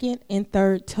second and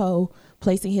third toe,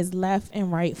 placing his left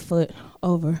and right foot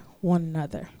over one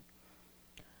another.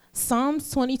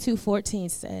 Psalms 22:14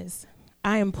 says,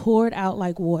 I am poured out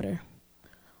like water.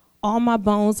 All my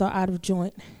bones are out of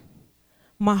joint.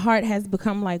 My heart has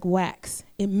become like wax.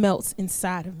 It melts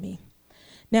inside of me.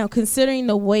 Now, considering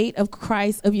the weight of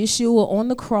Christ, of Yeshua on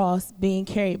the cross being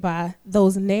carried by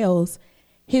those nails,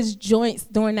 his joints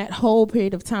during that whole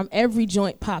period of time, every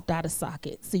joint popped out of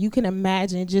socket. So you can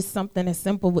imagine just something as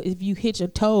simple if you hit your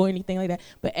toe or anything like that,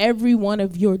 but every one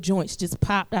of your joints just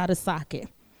popped out of socket.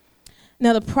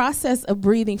 Now, the process of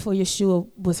breathing for Yeshua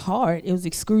was hard. It was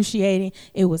excruciating.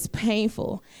 It was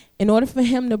painful. In order for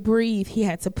him to breathe, he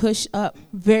had to push up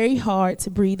very hard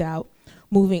to breathe out,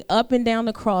 moving up and down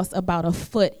the cross about a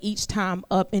foot each time,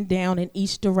 up and down in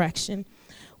each direction.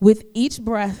 With each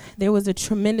breath, there was a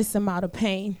tremendous amount of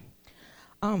pain,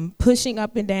 pushing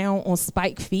up and down on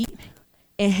spiked feet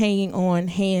and hanging on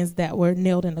hands that were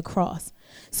nailed in the cross.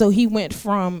 So he went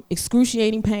from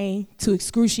excruciating pain to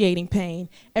excruciating pain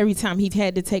every time he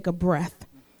had to take a breath.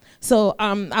 So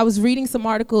I was reading some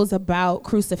articles about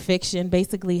crucifixion,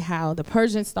 basically how the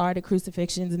Persians started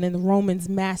crucifixions and then the Romans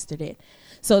mastered it.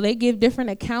 So they give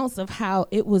different accounts of how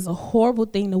it was a horrible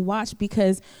thing to watch,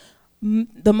 because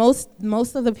most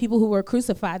of the people who were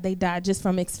crucified, they died just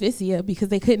from asphyxia because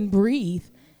they couldn't breathe.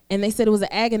 And they said it was an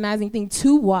agonizing thing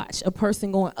to watch a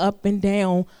person going up and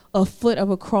down a foot of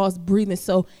a cross breathing.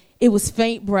 So it was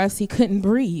faint breaths. He couldn't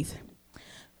breathe.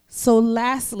 So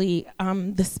lastly,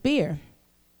 the spear.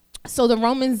 So the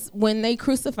Romans, when they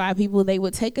crucified people, they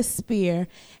would take a spear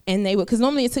and they would, because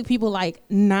normally it took people like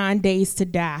 9 days to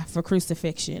die for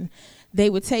crucifixion. They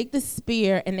would take the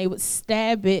spear and they would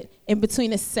stab it in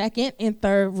between the second and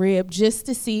third rib just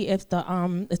to see if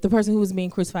the person who was being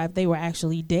crucified, if they were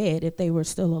actually dead, if they were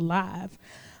still alive.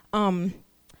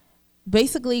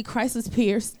 Basically, Christ was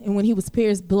pierced, and when he was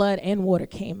pierced, blood and water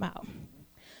came out.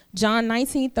 John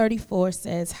 19:34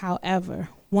 says, however,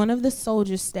 one of the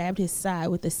soldiers stabbed his side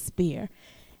with a spear,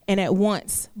 and at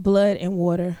once blood and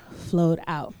water flowed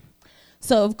out.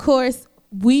 So, of course,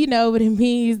 we know what it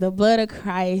means, the blood of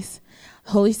Christ,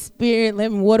 Holy Spirit,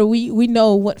 living water. We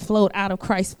know what flowed out of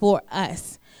Christ for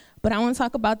us. But I want to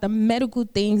talk about the medical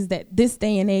things that this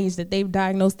day and age that they've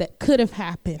diagnosed that could have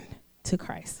happened to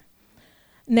Christ.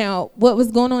 Now, what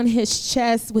was going on in his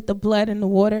chest with the blood and the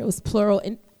water, it was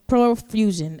pleural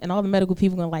fusion, and all the medical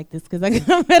people are going to like this because I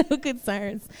got medical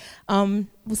concerns.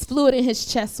 Was fluid in his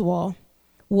chest wall,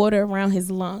 water around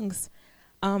his lungs.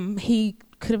 He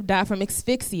could have died from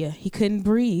asphyxia. He couldn't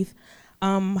breathe.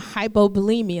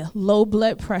 Hypovolemia, low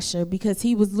blood pressure, because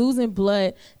he was losing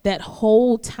blood that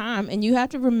whole time. And you have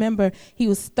to remember, he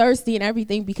was thirsty and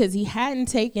everything because he hadn't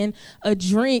taken a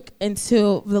drink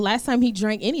until the last time he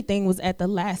drank anything was at the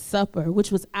Last Supper,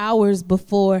 which was hours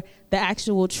before the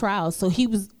actual trial. So he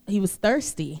was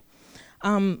thirsty.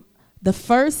 The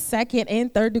first, second,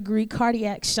 and third degree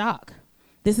cardiac shock.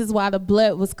 This is why the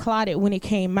blood was clotted when it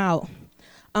came out.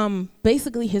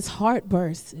 Basically his heart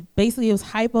burst. Basically it was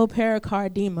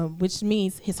hypopericardemia, which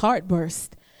means his heart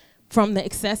burst from the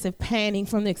excessive panting,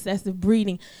 from the excessive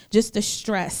breathing, just the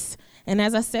stress. And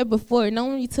as I said before, it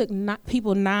only took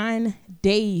people 9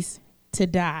 days to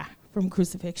die from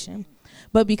crucifixion.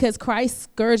 But because Christ's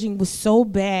scourging was so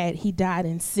bad, he died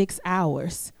in 6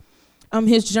 hours.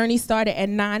 His journey started at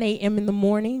 9 a.m. in the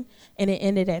morning, and it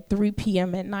ended at 3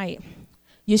 p.m. at night.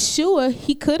 Yeshua,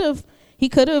 he could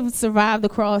have survived the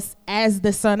cross as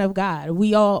the Son of God.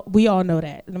 We all know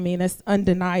that. I mean, that's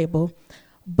undeniable.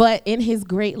 But in his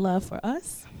great love for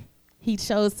us, he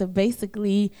chose to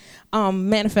basically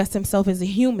manifest himself as a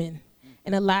human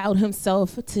and allowed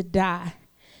himself to die.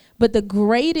 But the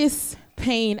greatest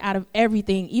pain out of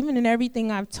everything, even in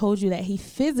everything I've told you that he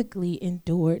physically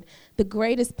endured, the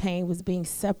greatest pain was being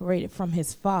separated from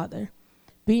his Father,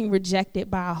 being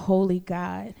rejected by a holy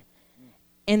God,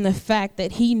 and the fact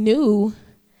that he knew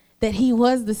that he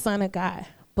was the Son of God,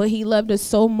 but he loved us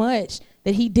so much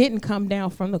that he didn't come down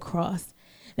from the cross.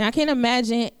 Now, I can't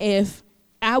imagine if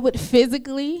I would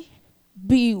physically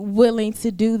be willing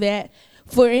to do that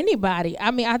for anybody.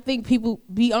 I mean, I think people,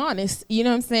 be honest, you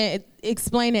know what I'm saying,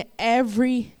 explaining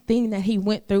everything that he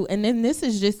went through. And then this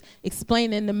is just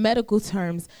explaining the medical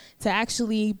terms, to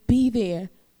actually be there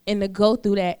and to go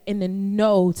through that and to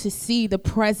know, to see the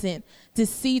present,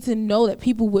 to know that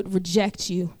people would reject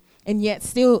you. And yet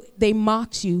still they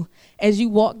mocked you as you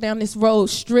walk down this road,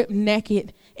 stripped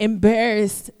naked,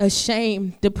 embarrassed,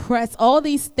 ashamed, depressed, all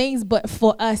these things. But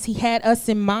for us, he had us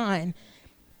in mind.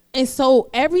 And so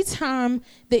every time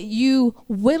that you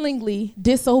willingly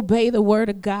disobey the word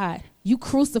of God, you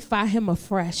crucify him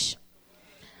afresh.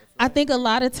 I think a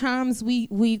lot of times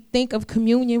we think of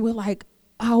communion, we're like,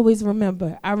 I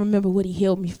remember what he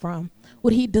healed me from,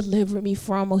 what he delivered me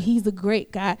from, or he's a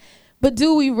great God. But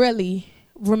do we really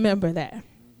remember that?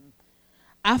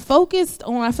 I feel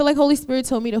like Holy Spirit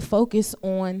told me to focus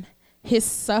on his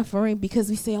suffering, because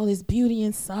we say all this beauty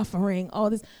in suffering, all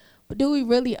this, but do we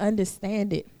really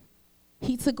understand it?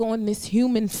 He took on this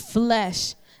human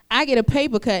flesh. I get a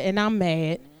paper cut and I'm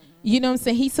mad. You know what I'm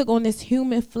saying? He took on this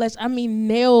human flesh. I mean,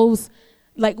 nails,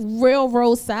 like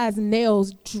railroad size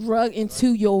nails drug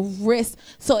into your wrist.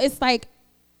 So it's like,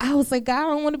 I was like, God, I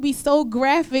don't want to be so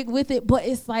graphic with it, but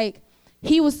it's like,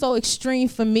 he was so extreme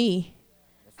for me.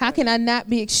 How can I not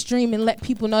be extreme and let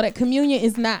people know that communion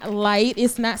is not light?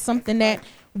 It's not something that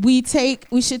we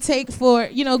should take for,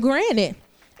 granted.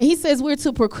 And he says we're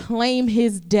to proclaim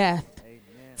his death,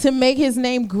 to make his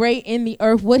name great in the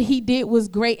earth. What he did was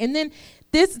great. And then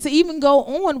this, to even go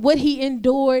on, what he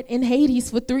endured in Hades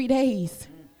for 3 days.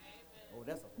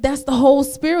 That's the whole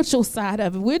spiritual side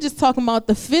of it. We're just talking about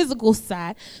the physical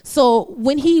side. So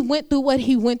when he went through what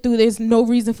he went through, there's no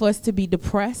reason for us to be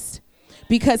depressed,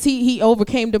 because he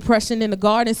overcame depression in the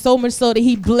garden, so much so that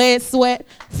he bled sweat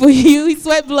for you. He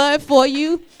sweat blood for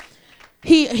you.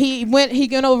 He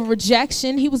went over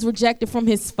rejection. He was rejected from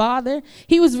his Father.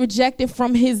 He was rejected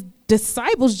from his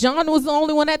disciples. John was the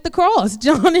only one at the cross,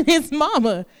 John and his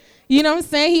mama. You know what I'm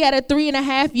saying? He had a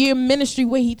 3.5-year ministry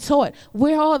where he taught,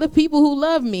 where are all the people who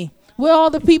love me? Where are all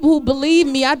the people who believe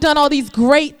me? I've done all these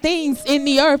great things in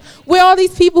the earth. Where are all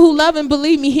these people who love and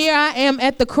believe me? Here I am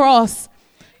at the cross,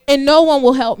 and no one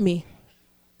will help me.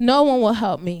 No one will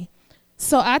help me.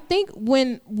 So I think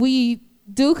when we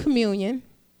do communion,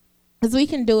 because we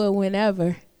can do it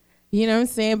whenever, you know what I'm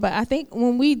saying? But I think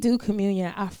when we do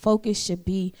communion, our focus should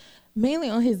be mainly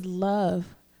on his love,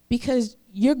 because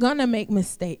you're going to make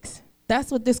mistakes.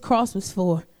 That's what this cross was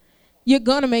for. You're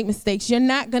going to make mistakes. You're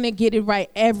not going to get it right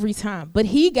every time. But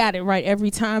he got it right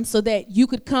every time so that you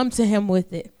could come to him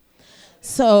with it.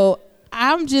 So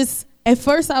at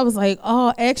first I was like,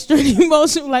 extra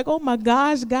emotional, like, oh my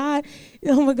gosh, God,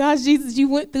 oh my gosh, Jesus, you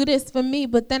went through this for me.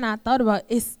 But then I thought about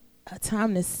it's a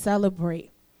time to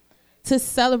celebrate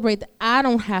that I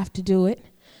don't have to do it,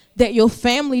 that your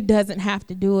family doesn't have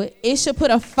to do it. It should put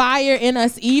a fire in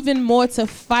us even more to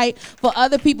fight for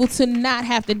other people to not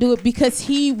have to do it, because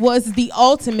he was the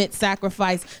ultimate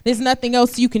sacrifice. There's nothing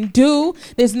else you can do.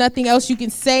 There's nothing else you can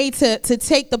say to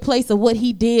take the place of what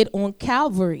he did on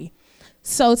Calvary.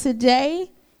 So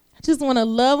today, I just want to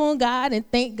love on God and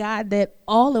thank God that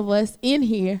all of us in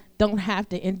here don't have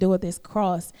to endure this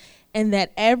cross. And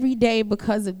that every day,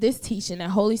 because of this teaching that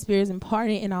Holy Spirit is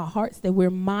imparting in our hearts, that we're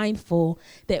mindful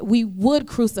that we would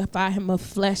crucify him of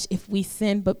flesh if we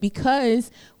sin. But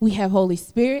because we have Holy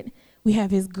Spirit, we have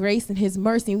his grace and his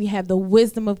mercy, and we have the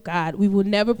wisdom of God, we will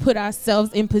never put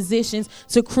ourselves in positions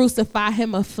to crucify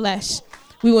him of flesh.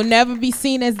 We will never be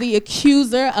seen as the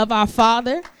accuser of our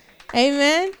Father.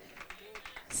 Amen.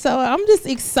 So I'm just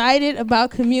excited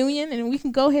about communion, and we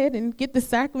can go ahead and get the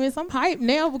sacraments. I'm hyped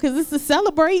now because it's to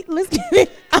celebrate. Let's get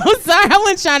it. I'm sorry, I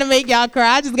wasn't trying to make y'all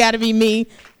cry. I just got to be me.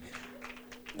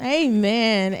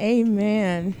 Amen.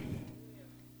 Amen.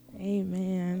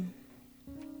 Amen.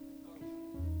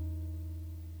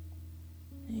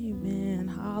 Amen.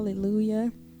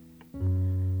 Hallelujah.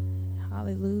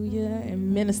 Hallelujah.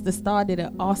 And Minister Star did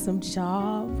an awesome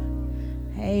job.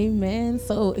 Amen.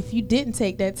 So if you didn't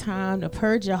take that time to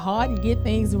purge your heart and get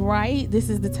things right,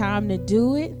 this is the time to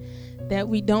do it. That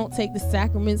we don't take the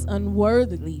sacraments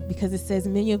unworthily, because it says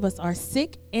many of us are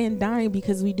sick and dying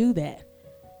because we do that.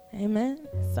 Amen.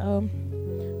 So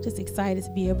just excited to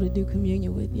be able to do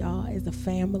communion with y'all as a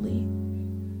family.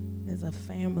 As a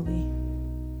family.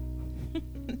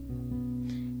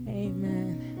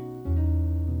 Amen.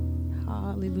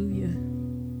 Hallelujah.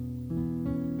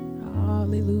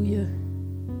 Hallelujah.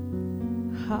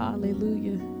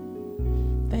 Hallelujah.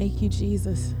 Thank you,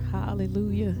 Jesus.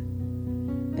 Hallelujah.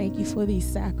 Thank you for these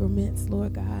sacraments,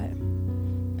 Lord God.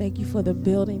 Thank you for the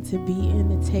building to be in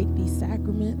to take these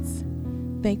sacraments.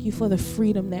 Thank you for the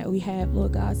freedom that we have,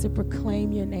 Lord God, to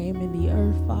proclaim your name in the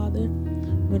earth, Father.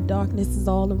 When darkness is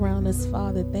all around us,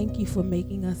 Father, thank you for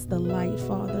making us the light,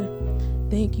 Father.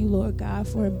 Thank you, Lord God,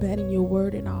 for embedding your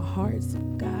word in our hearts,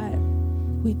 God.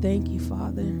 We thank you,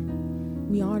 Father.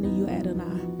 We honor you,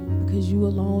 Adonai, because you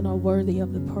alone are worthy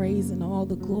of the praise and all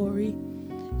the glory.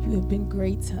 You have been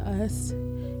great to us.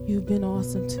 You've been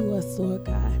awesome to us, Lord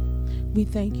God. We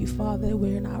thank you, Father, that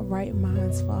we're in our right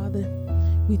minds, Father.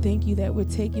 We thank you that we're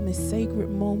taking this sacred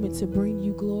moment to bring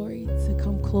you glory, to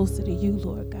come closer to you,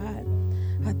 Lord God.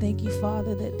 I thank you,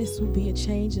 Father, that this will be a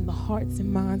change in the hearts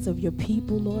and minds of your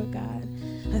people, Lord God.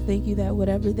 I thank you that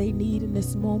whatever they need in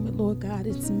this moment, Lord God,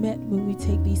 it's met when we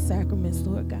take these sacraments,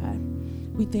 Lord God.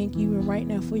 We thank you and right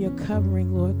now for your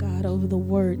covering, Lord God, over the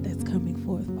word that's coming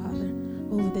forth, Father,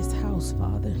 over this house,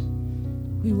 Father.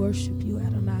 We worship you,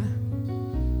 Adonai.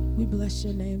 We bless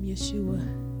your name, Yeshua,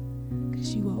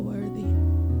 because you are worthy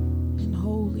and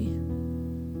holy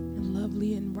and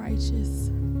lovely and righteous.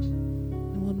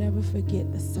 And we'll never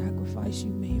forget the sacrifice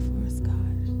you made for us, God.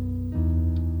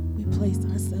 We place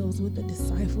ourselves with the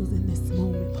disciples in this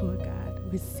moment, Lord God.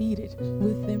 We're seated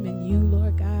with them in you,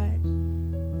 Lord God.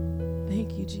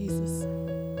 Thank you, Jesus.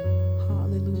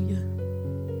 Hallelujah.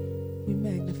 We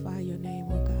magnify your name,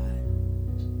 oh God.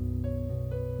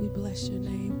 We bless your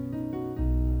name.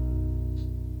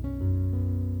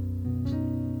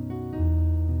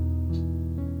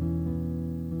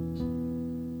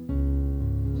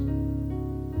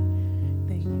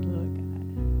 Thank you, Lord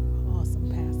God. Awesome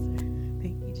pastor.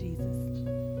 Thank you, Jesus.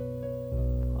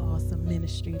 Awesome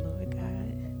ministry, Lord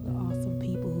God. We're awesome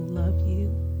people who love you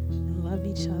and love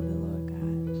each other, Lord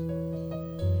God.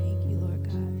 Thank you, Lord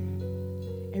God.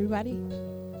 Everybody?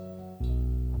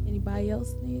 Anybody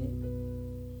else need it?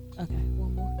 Okay,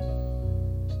 one more.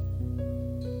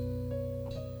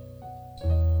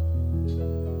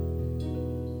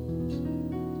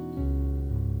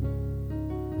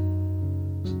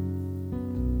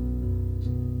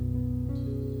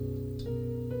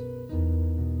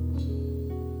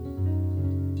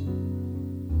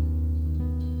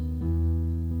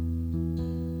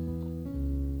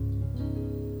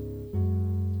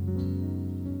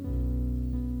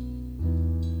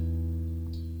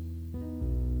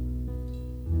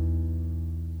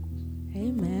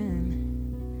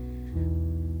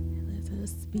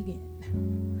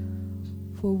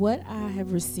 For what I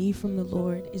have received from the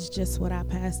Lord is just what I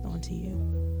passed on to you.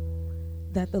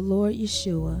 That the Lord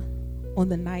Yeshua, on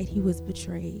the night he was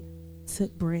betrayed,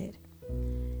 took bread.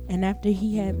 And after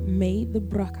he had made the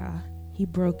bracha, he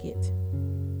broke it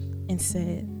and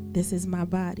said, "This is my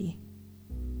body,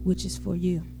 which is for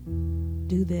you.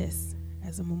 Do this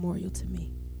as a memorial to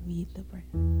me." We eat the bread.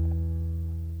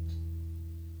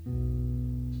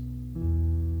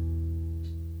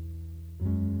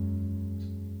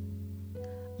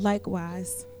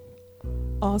 Likewise,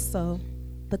 also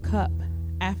the cup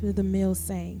after the meal,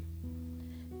 saying,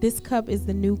 "This cup is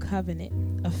the new covenant,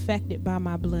 affected by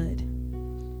my blood.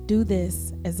 Do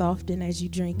this as often as you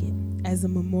drink it, as a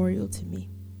memorial to me."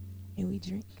 And we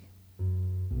drink.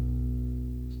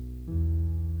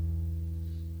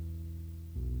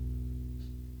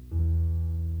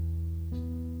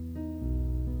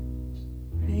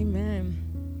 Amen.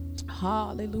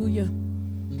 Hallelujah.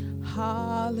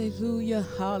 Hallelujah,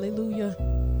 hallelujah,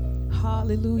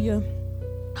 hallelujah,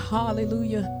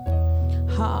 hallelujah,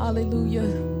 hallelujah,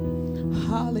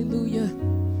 hallelujah,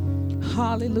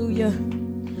 hallelujah,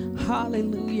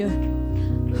 hallelujah,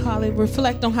 hallelujah.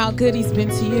 Reflect on how good he's been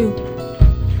to you.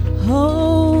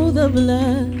 Oh, the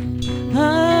blood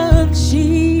of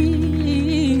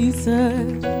Jesus.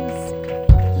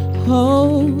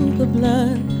 Oh, the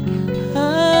blood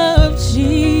of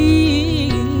Jesus.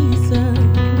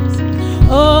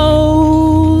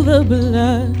 Oh, the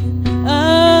blood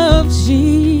of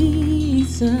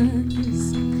Jesus,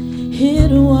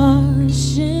 it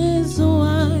washes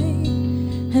white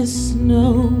as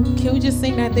snow. Can Can we just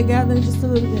sing that together just a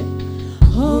little bit?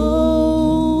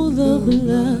 Oh, the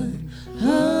blood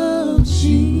of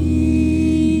Jesus.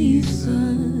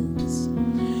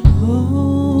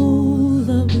 Oh,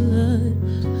 the blood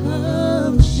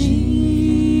of Jesus.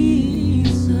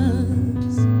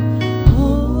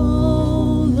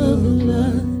 Oh, the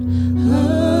blood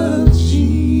of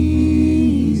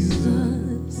Jesus.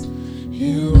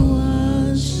 It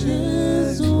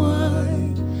washes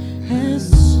white as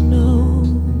snow.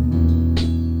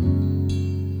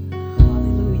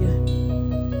 Hallelujah.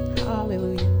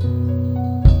 Hallelujah.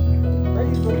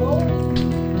 Praise the Lord.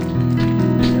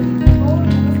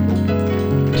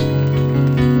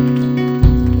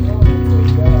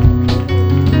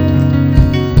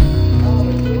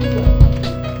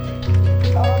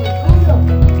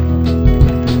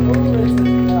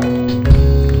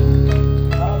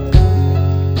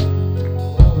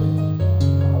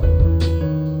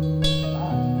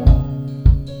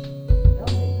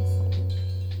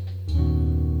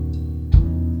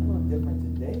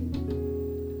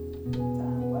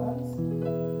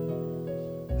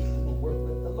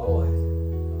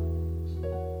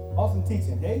 Awesome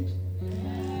teaching, hey?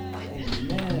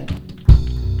 Amen.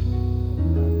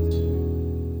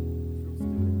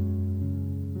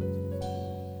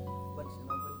 Reflection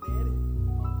of a daddy.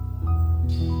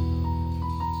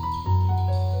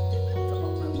 Talk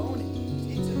about my Bonnie,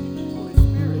 teacher, Holy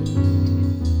Spirit.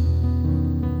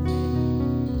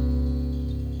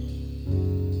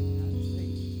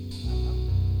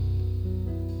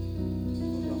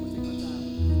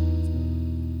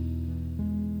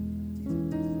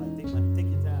 Take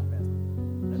your time, Pastor.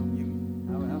 Let them use you.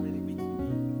 How many weeks you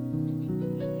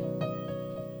need?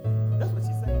 That's what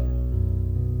she said.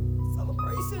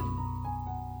 Celebration.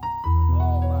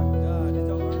 Oh my God. Did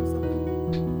y'all learn something?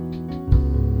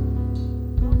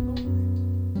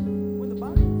 When the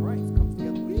body of Christ comes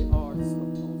together, we are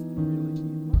supposed to really be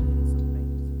learning some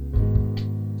things.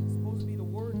 It's supposed to be the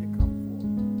word that comes forth,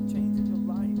 changing your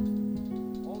life,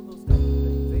 all those types of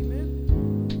things. Amen.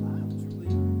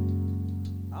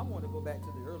 I want to go back to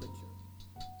the early church.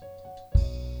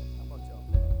 How about y'all?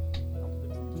 The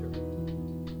true church.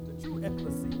 The true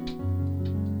ecclesia.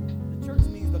 The church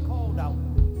means the called out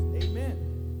ones. Amen.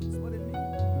 That's what it means.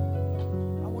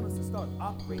 I want us to start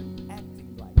operating,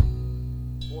 acting like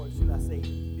it. Or should I say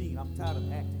being? I'm tired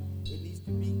of acting. It needs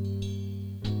to be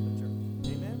the church.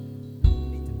 Amen. We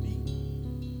need to be.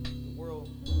 The world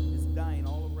is dying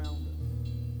all around us.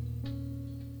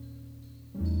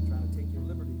 Trying to take your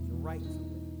liberties, your rights away.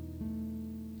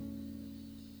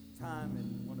 Time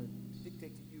and want to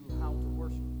dictate to you how to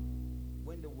worship,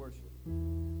 when to worship,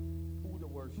 who to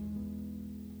worship.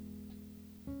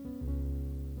 We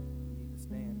need to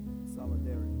stand in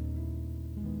solidarity.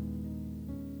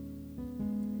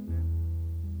 Amen.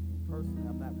 Personally,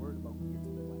 I'm not worried about who gets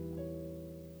in the White House.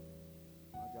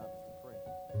 My job is to pray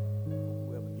for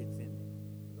whoever gets in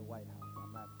the White House.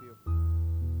 I'm not fearful.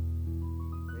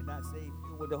 They're not saved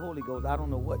with the Holy Ghost. I don't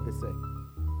know what to say.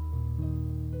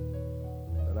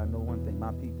 But I know one thing,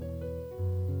 my people,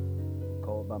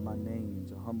 called by my name,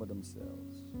 to humble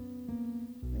themselves.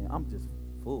 Man, I'm just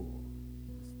full.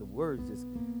 It's the words, just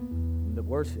the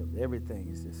worship, everything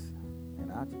is just,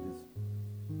 and I just,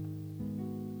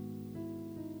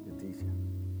 Leticia,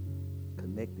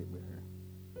 connected with her.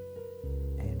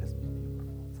 Man, that's beautiful.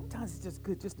 Sometimes it's just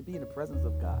good just to be in the presence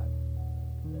of God.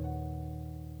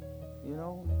 You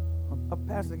know, a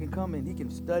pastor can come and he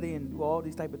can study and do all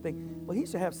these type of things, but he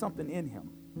should have something in him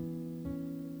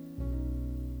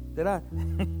that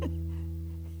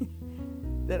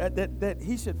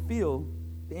he should feel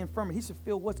the infirmity. He should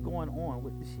feel what's going on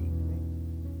with the sheep.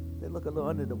 They look a little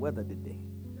under the weather today.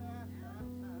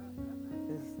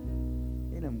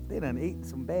 They done ate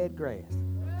some bad grass.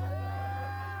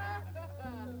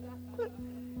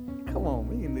 Come on,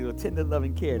 we need a little tender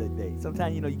loving care today.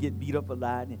 Sometimes, you get beat up a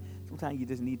lot, and sometimes you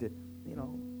just need to,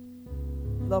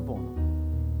 love on them.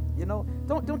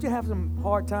 Don't you have some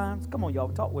hard times? Come on, y'all,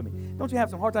 talk with me. Don't you have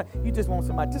some hard times? You just want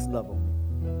somebody, just love on me.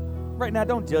 Right now,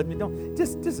 don't judge me. Don't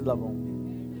just love on me.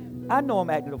 I know I'm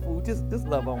acting a fool. Just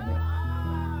love on me.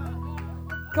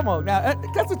 Come on, now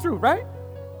that's the truth, right?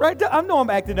 Right? I know I'm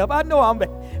acting up. I know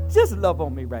just love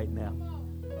on me right now.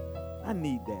 I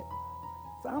need that.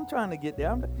 So I'm trying to get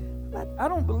there. I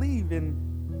don't believe in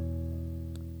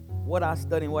what I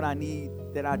study and what I need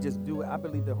that I just do it. I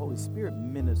believe the Holy Spirit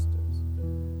ministers.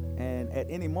 And at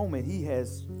any moment, he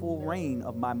has full reign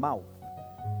of my mouth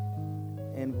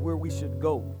and where we should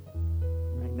go.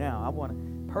 Right now, I want to,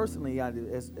 personally, as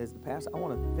the pastor, I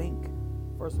want to thank,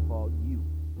 first of all, you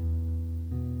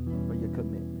for your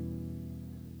commitment.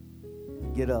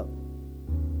 Get up,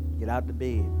 get out the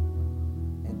bed,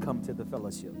 and come to the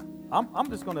fellowship. I'm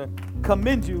just going to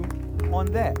commend you on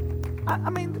that. I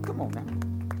mean, come on now.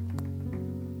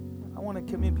 I want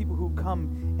to commend people who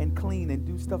come and clean and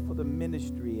do stuff for the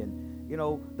ministry and, you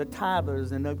know, the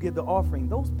tithers and they'll give the offering.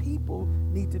 Those people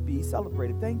need to be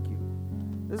celebrated. Thank you.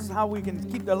 This is how we can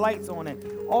keep the lights on and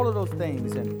all of those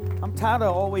things. And I'm tired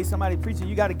of always somebody preaching,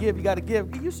 you got to give, you got to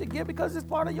give. You should give because it's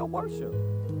part of your worship.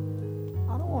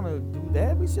 I don't want to do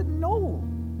that. We should know.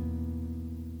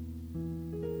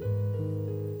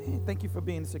 Man, thank you for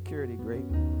being security, great.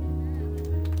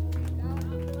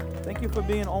 Thank you for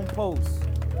being on post.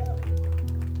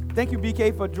 Thank you,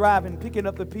 BK, for driving, picking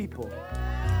up the people.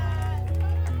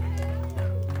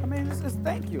 I mean, it's just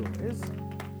thank you.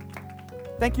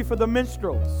 Thank you for the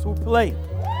minstrels who play.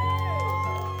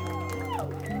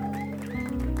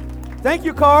 Thank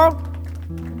you, Carl.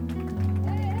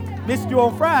 Missed you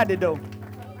on Friday, though.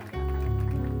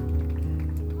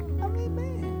 I mean,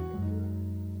 man.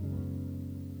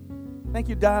 Thank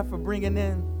you, Di, for bringing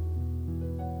in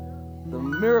the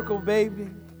miracle baby.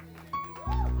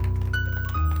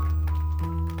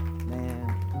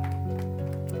 Man.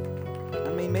 I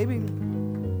mean, maybe,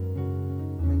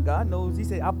 God knows. He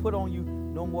said, I'll put on you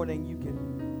no more than you can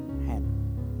handle.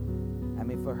 I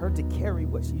mean, for her to carry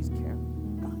what she's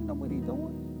carrying, God know what he's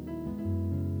doing.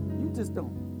 You just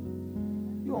don't.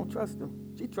 You don't trust him.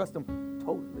 She trusts him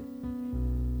totally.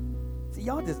 See,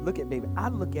 y'all just look at baby. I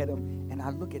look at them and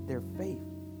I look at their faith.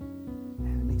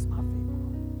 And it makes my faith grow.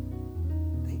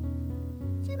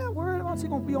 She not worried about she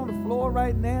gonna be on the floor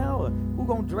right now or who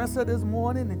gonna dress her this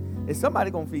morning and is somebody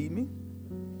gonna feed me.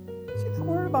 She not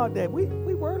worried about that. We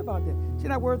worried about that. She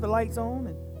not worried the lights on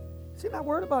and she not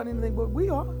worried about anything, but we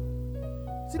are.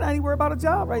 She not even worried about a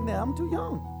job right now. I'm too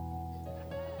young.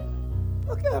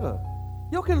 Look at her.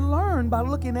 You can learn by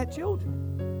looking at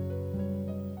children.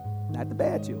 Not the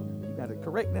bad children. You got to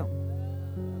correct them.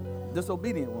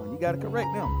 Disobedient one. You got to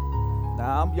correct them.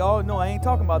 Now, y'all know I ain't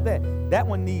talking about that. That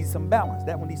one needs some balance.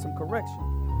 That one needs some correction.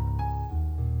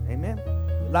 Amen.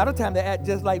 A lot of times they act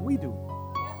just like we do.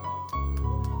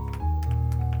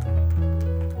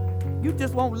 You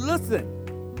just won't listen.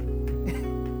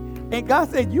 And God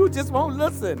said, you just won't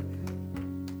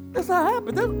listen. That's how it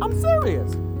happens. I'm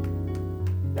serious.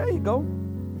 There you go.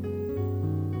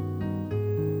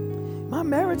 My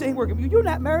marriage ain't working. You're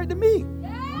not married to me.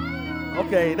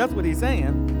 Okay, that's what he's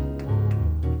saying.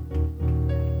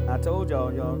 I told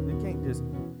y'all, you can't just...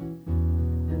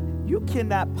 You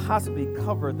cannot possibly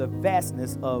cover the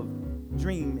vastness of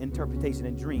dream interpretation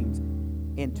and dreams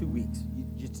in 2 weeks.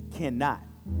 You just cannot.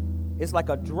 It's like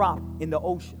a drop in the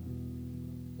ocean.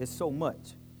 It's so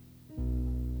much.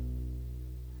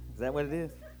 Is that what it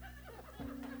is?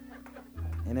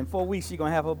 And in 4 weeks, she's going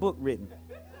to have her book written.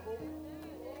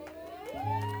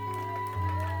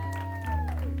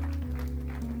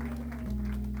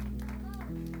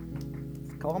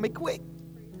 Call me quick.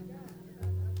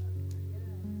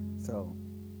 So,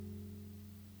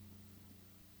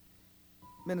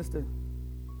 Minister,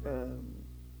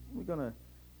 we're going to...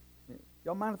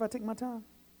 Y'all mind if I take my time?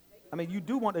 I mean, you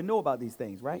do want to know about these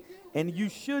things, right? And you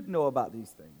should know about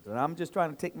these things. And I'm just trying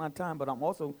to take my time, but I'm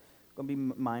also going to be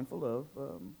mindful of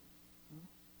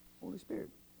Holy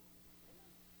Spirit.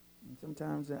 And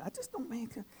sometimes I just don't, man.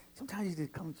 Sometimes you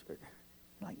just come to church,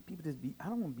 like people just beat. I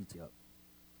don't want to beat you up.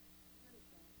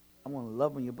 I want to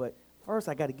love on you, but first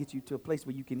I got to get you to a place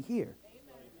where you can hear.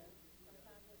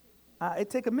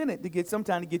 It take a minute to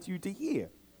get you to hear.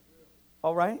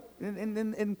 All right,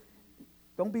 and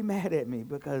don't be mad at me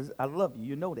because I love you.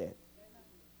 You know that.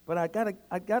 But I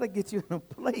gotta get you in a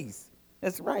place.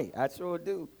 That's right. I sure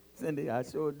do, Cindy. I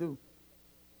sure do.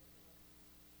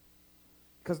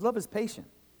 Because love is patient.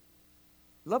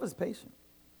 Love is patient.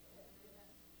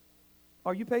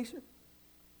 Are you patient?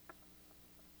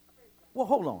 Well,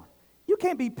 hold on. You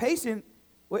can't be patient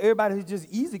with everybody who's just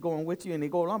easy going with you and they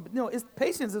go along. But no,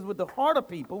 patience is with the heart of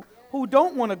people who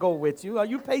don't want to go with you. Are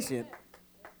you patient?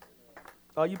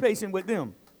 Are you patient with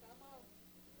them?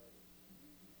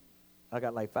 I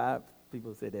got like 5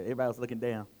 people who said that. Everybody else looking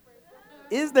down.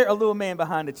 Is there a little man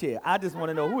behind the chair? I just want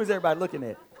to know, who is everybody looking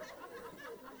at?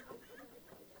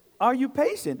 Are you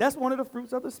patient? That's one of the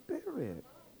fruits of the Spirit.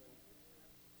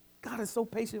 God is so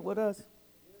patient with us.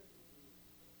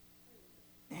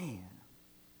 Man.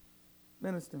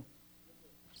 Minister.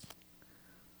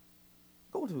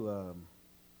 Go to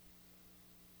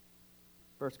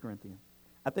 1 Corinthians.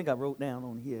 I think I wrote down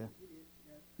on here.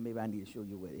 Maybe I need to show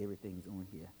you what everything's on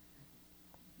here.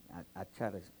 I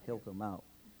try to help him out.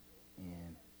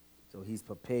 And so he's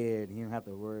prepared. He don't have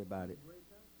to worry about it.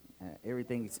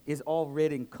 Everything is all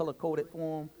read in color-coded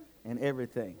form and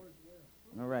everything.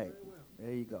 All right.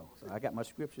 There you go. So I got my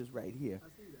scriptures right here.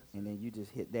 And then you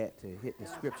just hit that to hit the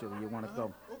scripture where you want to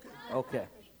go. Okay.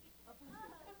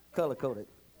 Color coded.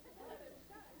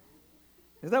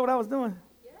 Is that what I was doing?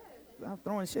 Yes. I'm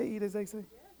throwing shade, as they say?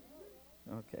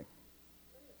 Okay.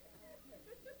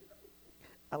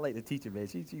 I like the teacher, man.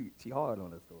 She hard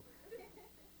on us, though.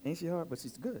 Ain't she hard? But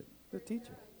she's good. Good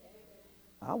teacher.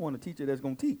 I want a teacher that's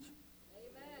going to teach.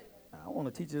 I want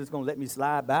a teacher that's going to let me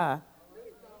slide by.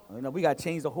 You know, we got to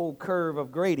change the whole curve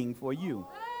of grading for you.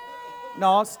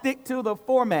 No, stick to the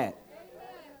format.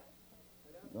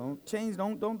 Don't change.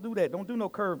 Don't do that. Don't do no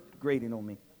curve grading on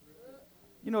me.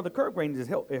 You know, the curve grading just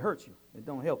it hurts you. It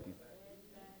don't help you.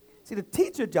 See, the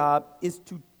teacher job is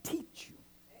to teach you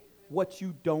what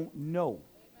you don't know,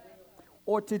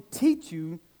 or to teach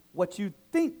you what you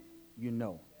think you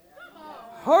know.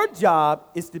 Her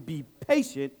job is to be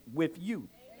patient with you.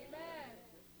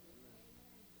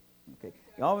 Okay,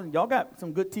 y'all got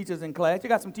some good teachers in class. You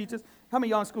got some teachers. How many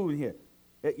of y'all in school in here?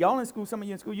 Y'all in school, some of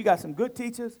you in school, you got some good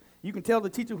teachers. You can tell the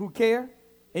teacher who care,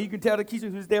 and you can tell the teacher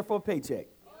who's there for a paycheck.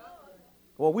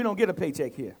 Well, we don't get a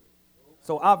paycheck here.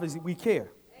 So obviously we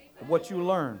care what you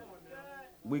learn.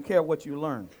 We care what you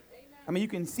learn. I mean, you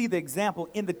can see the example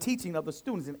in the teaching of the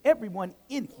students, and everyone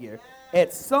in here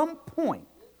at some point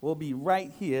will be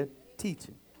right here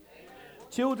teaching.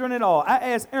 Children and all. I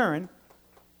asked Aaron,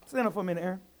 stand up for a minute,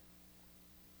 Aaron.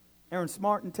 Aaron's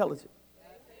smart, intelligent.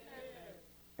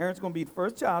 Aaron's going to be the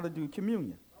first child to do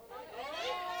communion.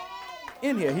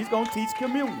 In here, he's going to teach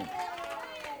communion.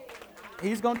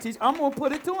 He's going to teach. I'm going to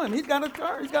put it to him. He's got to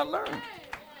learn. He's got to learn.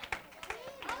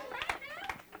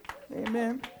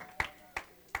 Amen.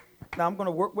 Now, I'm going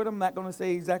to work with him. I'm not going to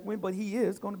say exactly when, but he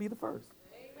is going to be the first.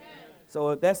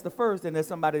 So if that's the first, then there's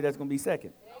somebody that's going to be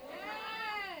second.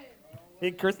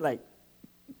 Big curse like.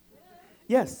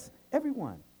 Yes,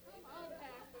 everyone.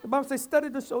 The Bible says, study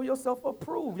to show yourself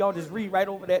approved. Y'all just read right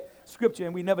over that scripture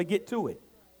and we never get to it.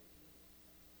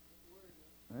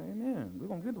 Amen. We're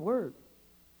going to get the word.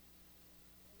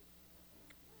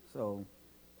 So,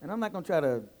 and I'm not going to try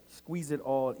to squeeze it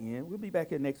all in. We'll be back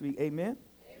here next week. Amen?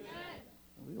 Amen.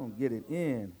 We're going to get it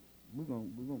in. We're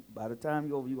going by the time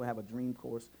you're over, you're going to have a dream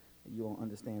course and you're going to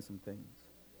understand some things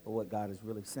of what God is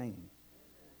really saying.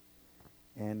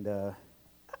 And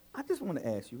I just want to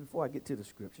ask you, before I get to the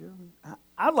scripture,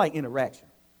 I like interaction.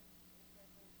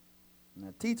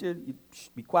 Now, teacher, you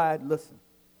be quiet, listen.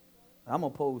 I'm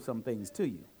going to pose some things to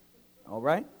you, all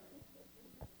right?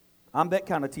 I'm that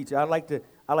kind of teacher. I like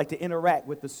to interact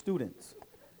with the students.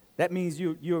 That means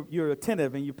you're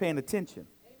attentive and you're paying attention.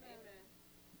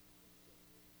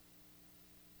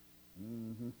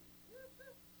 Mm-hmm.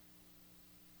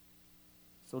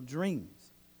 So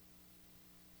dreams,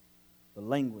 the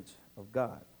language of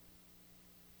God.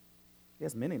 He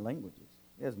has many languages.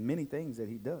 He has many things that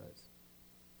he does.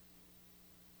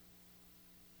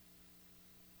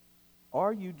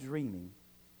 Are you dreaming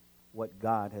what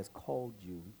God has called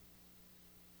you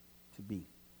to be?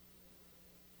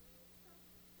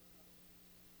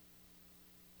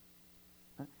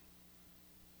 Huh?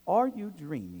 Are you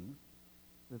dreaming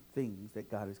the things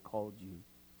that God has called you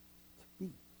to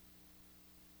be?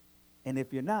 And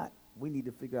if you're not, we need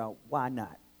to figure out why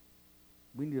not.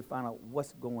 We need to find out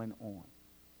what's going on.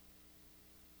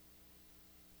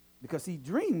 Because, see,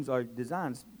 dreams are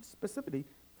designed specifically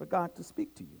for God to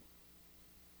speak to you.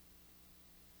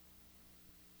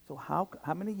 So how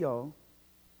many of y'all,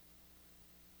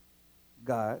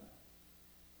 God,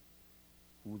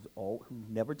 who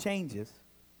never changes,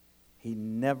 he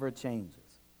never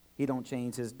changes. He don't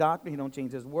change his doctrine. He don't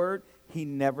change his word. He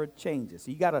never changes.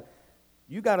 So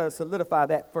you gotta solidify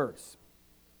that first.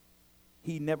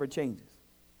 He never changes.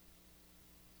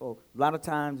 So a lot of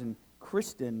times in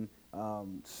Christian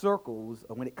circles,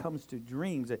 when it comes to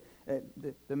dreams,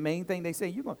 the main thing they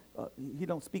say, he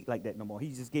don't speak like that no more.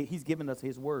 He's giving us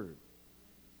his word.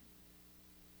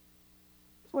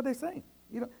 That's what they're saying.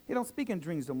 He don't speak in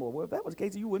dreams no more. Well, if that was the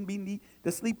case, you wouldn't be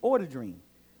to sleep or to dream,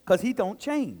 because he don't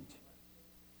change.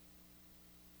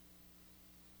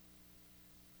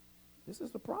 This is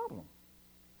the problem.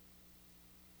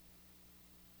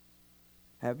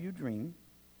 Have you dreamed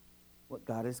what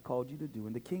God has called you to do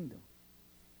in the kingdom?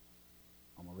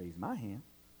 I'm going to raise my hand.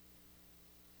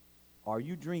 Are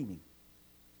you dreaming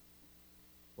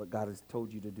what God has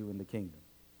told you to do in the kingdom?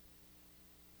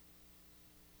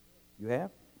 You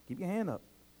have? Keep your hand up.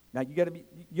 Now you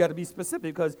got to be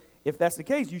specific, because if that's the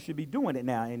case, you should be doing it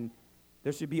now, and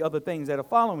there should be other things that are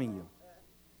following you.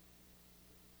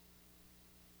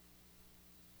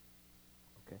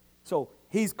 Okay. So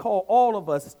he's called all of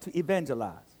us to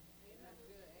evangelize.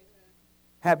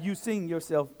 Have you seen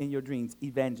yourself in your dreams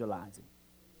evangelizing?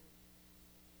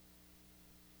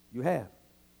 You have?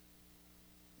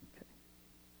 Okay.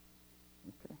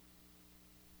 Okay.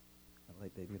 I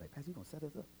like that. You're like, Pastor, you going to set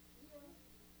us up?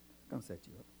 I'm going to set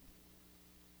you up.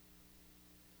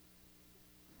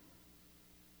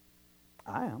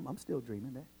 I am. I'm still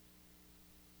dreaming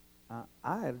that.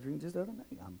 I had a dream just the other night.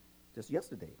 Just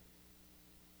yesterday.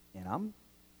 And I'm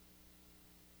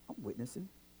witnessing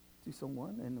to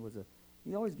someone, and it was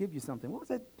he always gives you something. What was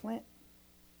that plant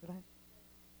that I had?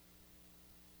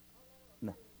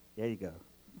 No. There you go.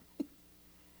 And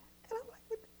I'm like,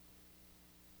 what?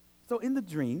 So in the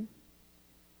dream,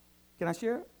 can I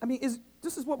share? I mean,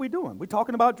 this is what we're doing. We're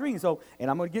talking about dreams. So, and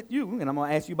I'm going to get you, and I'm going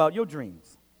to ask you about your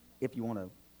dreams, if you want to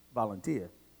volunteer.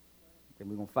 Then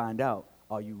we're going to find out,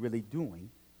 are you really doing?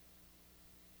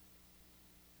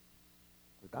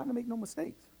 But God don't make no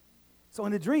mistakes. So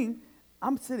in the dream,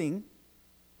 I'm sitting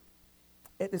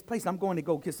at this place. I'm going to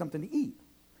go get something to eat.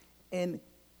 And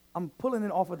I'm pulling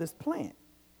it off of this plant.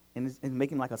 And it's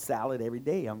making like a salad every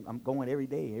day. I'm going every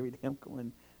day. Every day I'm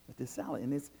going with this salad.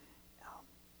 And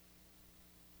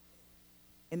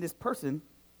this person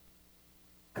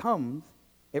comes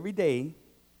every day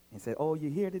and said, oh,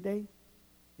 you're here today?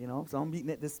 You know, so I'm eating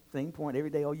at this same point every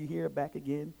day. Oh, you here back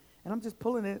again? And I'm just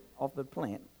pulling it off the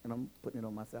plant, and I'm putting it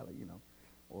on my salad, you know,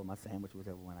 or my sandwich,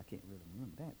 whichever one. I can't really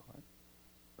remember that part.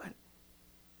 But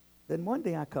then one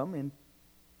day I come, and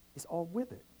it's all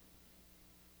withered.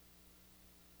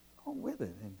 It's all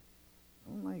withered. And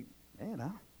I'm like, man,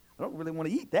 I don't really want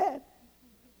to eat that.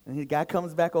 And the guy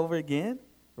comes back over again,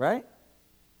 right?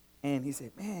 And he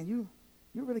said, man, you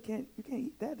really can't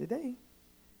eat that today.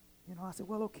 You know, I said,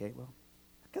 well, okay, well,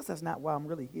 I guess that's not why I'm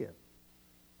really here.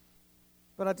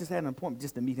 But I just had an appointment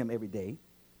just to meet him every day.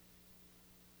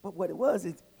 But what it was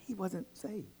is he wasn't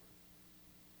saved.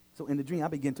 So in the dream, I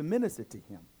began to minister to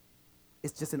him.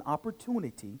 It's just an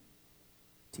opportunity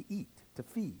to eat, to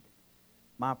feed.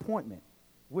 My appointment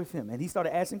with him. And he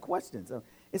started asking questions.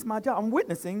 It's my job. I'm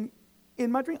witnessing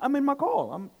in my dream. I'm in my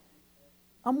call.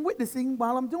 I'm witnessing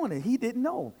while I'm doing it. He didn't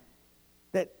know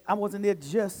that I wasn't there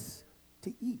just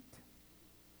to eat.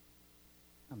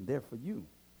 I'm there for you.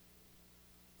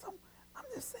 So I'm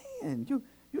just saying,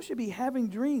 you should be having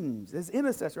dreams as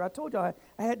intercessor. I told y'all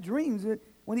I had dreams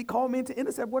when he called me in to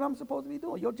intercede. What I'm supposed to be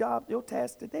doing. Your job, your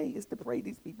task today is to pray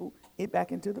these people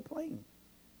back into the plane.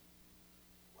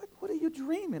 What are you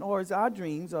dreaming? Or is our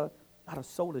dreams a lot of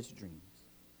soulless dreams?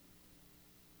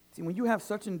 See, when you have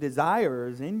certain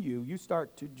desires in you, you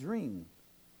start to dream.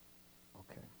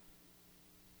 Okay.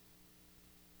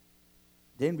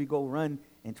 Then we go run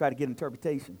and try to get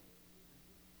interpretation.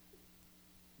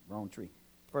 Wrong tree.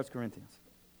 1 Corinthians.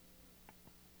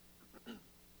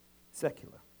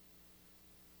 Secular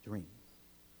dreams.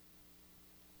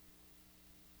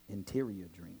 Interior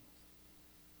dreams.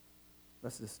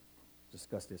 Let's just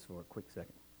discuss this for a quick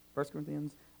second. 1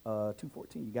 Corinthians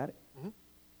 2:14. You got it? Mm-hmm.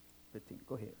 15.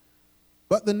 Go ahead.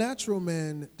 But the natural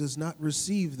man does not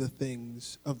receive the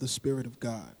things of the Spirit of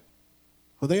God,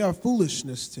 for they are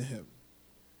foolishness to him,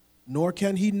 nor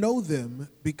can he know them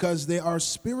because they are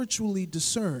spiritually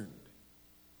discerned.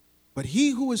 But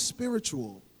he who is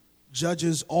spiritual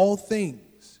judges all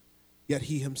things, yet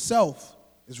he himself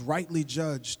is rightly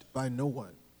judged by no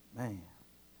one. Man.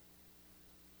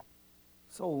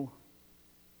 So,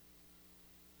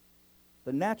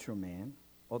 the natural man,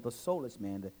 or the soulless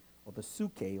man, or the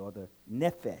suke, or the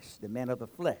nephesh, the man of the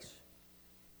flesh,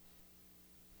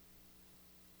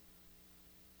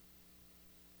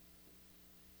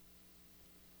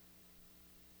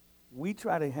 we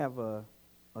try to have a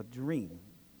dream,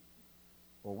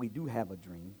 or we do have a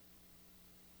dream,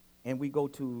 and we go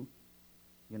to,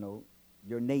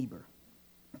 your neighbor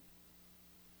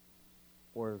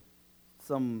or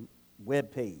some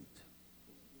web page.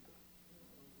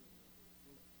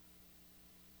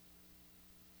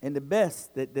 And the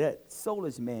best that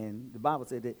soulless man, the Bible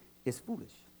said, that is foolish.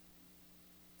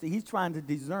 See, he's trying to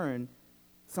discern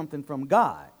something from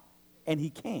God, and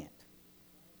he can't.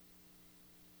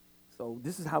 So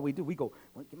this is how we do. We go,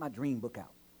 well, get my dream book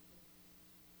out.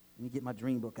 Let me get my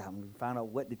dream book out and we find out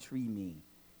what the tree means,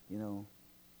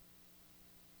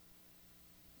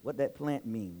 what that plant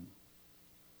means.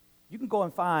 You can go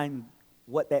and find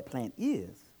what that plant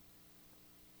is,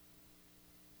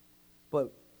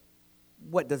 but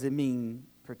what does it mean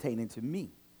pertaining to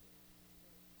me?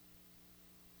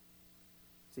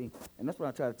 See, and that's what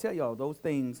I try to tell y'all. Those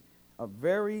things are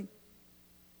very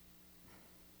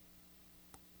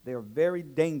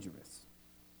dangerous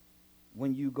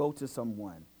when you go to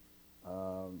someone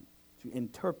to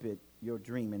interpret your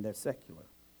dream and they're secular.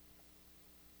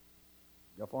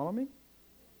 Y'all follow me?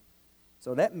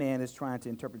 So that man is trying to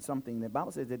interpret something. The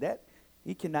Bible says that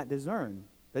he cannot discern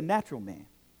The natural man.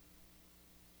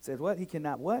 Says what? He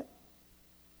cannot what?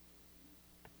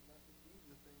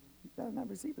 He does not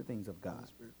receive the things of God.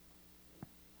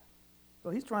 So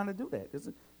he's trying to do that. This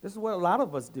is what a lot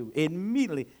of us do.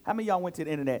 Immediately. How many of y'all went to the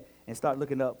internet and start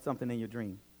looking up something in your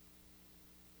dream?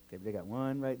 Okay, they got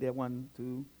one right there, 1,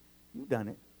 2. You've done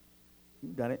it.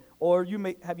 You've done it. Or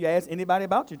have you asked anybody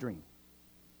about your dream?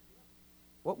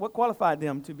 What qualified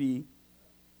them to be?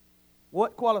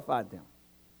 What qualified them?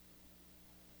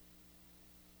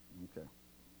 Okay.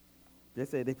 They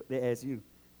said they asked you.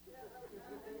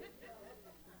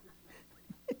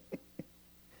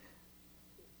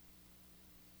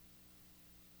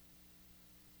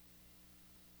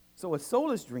 So a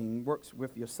soulless dream works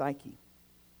with your psyche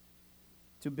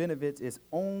to benefit its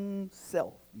own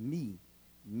self, me.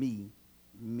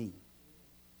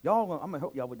 Y'all, I'm going to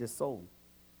help y'all with this soul.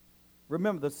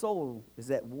 Remember, the soul is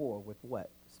at war with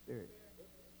what? The spirit.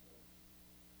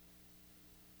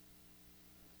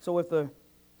 So if the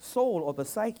soul or the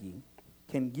psyche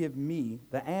can give me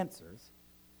the answers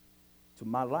to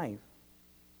my life,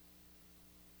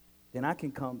 then I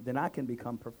can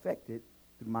become perfected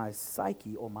through my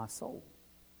psyche or my soul.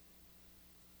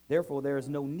 Therefore, there is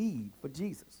no need for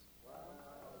Jesus.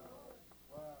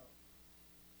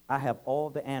 I have all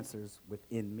the answers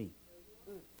within me.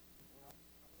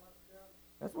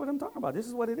 That's what I'm talking about. This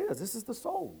is what it is. This is the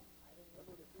soul.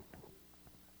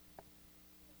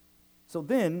 So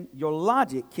then your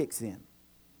logic kicks in.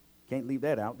 Can't leave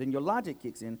that out. Then your logic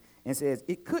kicks in and says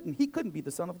he couldn't be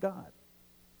the Son of God.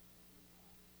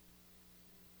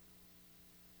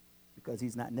 Because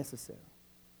he's not necessary.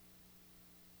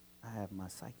 I have my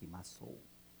psyche, my soul.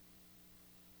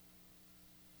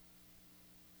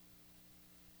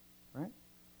 Right?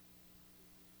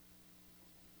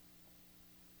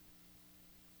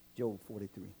 Job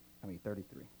 33,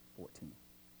 14.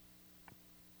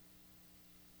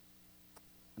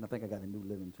 And I think I got a New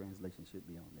Living Translation should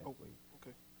be on there for you.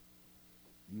 Okay.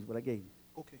 Use what I gave you.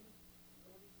 Okay.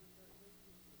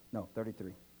 No,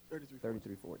 33.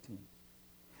 33. 14.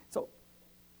 So,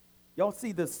 y'all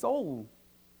see the soul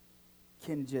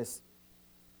can just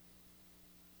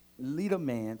lead a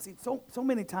man. See, so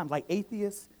many times, like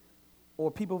atheists or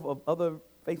people of other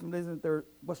faith religions,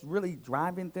 what's really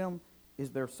driving them is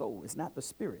their soul. It's not the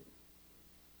spirit.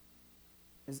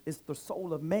 It's the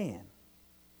soul of man.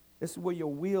 This is where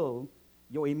your will,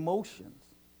 your emotions,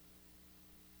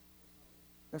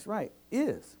 that's right,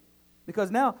 is. Because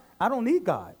now I don't need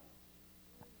God.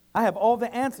 I have all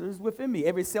the answers within me.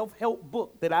 Every self-help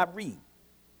book that I read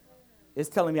is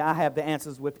telling me I have the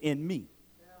answers within me.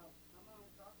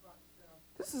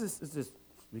 This is just,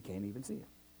 we can't even see it.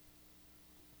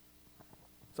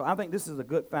 So I think this is a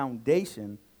good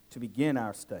foundation to begin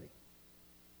our study.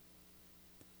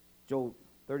 Job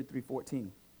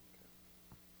 33:14.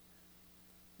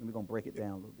 And we're going to break it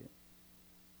down a little bit.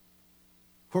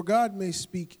 For God may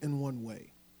speak in one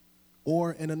way,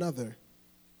 or in another,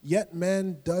 yet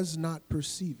man does not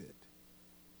perceive it.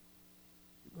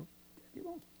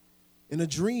 In a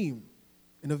dream,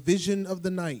 in a vision of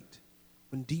the night,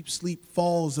 when deep sleep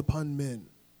falls upon men,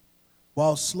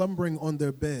 while slumbering on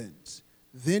their beds,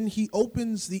 then he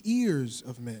opens the ears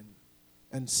of men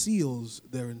and seals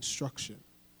their instruction.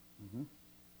 Mm-hmm.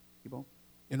 Keep on.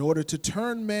 In order to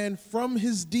turn man from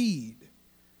his deed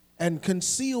and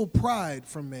conceal pride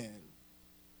from man,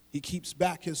 he keeps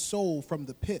back his soul from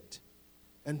the pit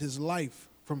and his life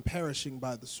from perishing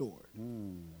by the sword.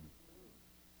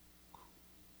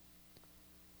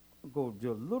 I'll go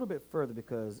a little bit further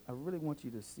because I really want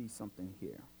you to see something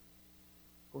here.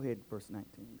 Go ahead, verse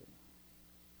 19.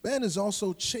 Man is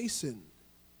also chastened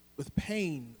with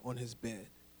pain on his bed,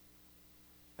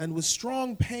 and with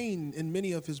strong pain in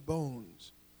many of his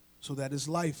bones, so that his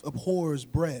life abhors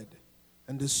bread,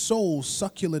 and his soul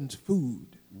succulent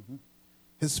food. Mm-hmm.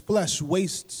 His flesh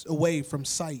wastes away from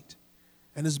sight,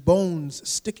 and his bones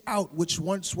stick out which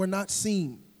once were not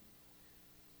seen.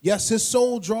 Yes, his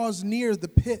soul draws near the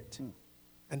pit,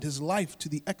 and his life to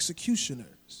the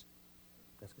executioners.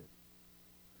 That's good.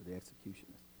 To the executioners.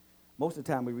 Most of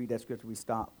the time we read that scripture, we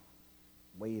stop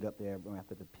way up there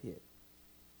after the pit.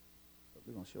 But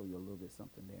we're going to show you a little bit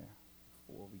something there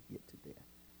before we get to there.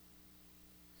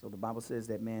 So the Bible says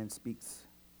that man speaks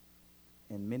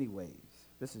in many ways.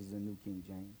 This is the New King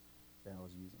James that I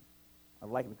was using. I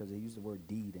like it because they use the word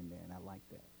deed in there, and I like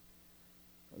that.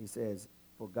 So he says,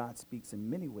 for God speaks in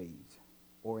many ways,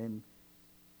 or in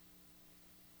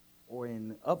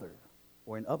other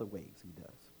ways he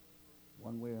does,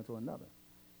 one way or to another.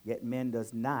 Yet man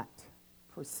does not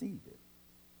perceive it.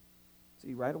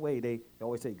 See, right away they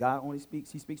always say God only speaks.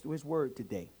 He speaks through his word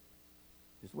today.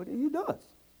 Just what he does.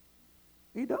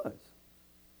 He does.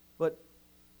 But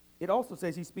it also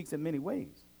says he speaks in many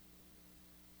ways.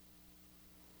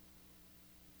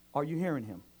 Are you hearing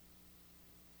him?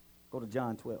 Go to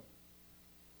John 12.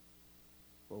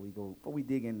 Before we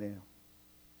dig in there.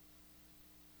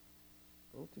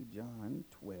 Go to John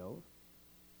 12,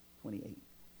 28,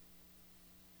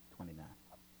 29.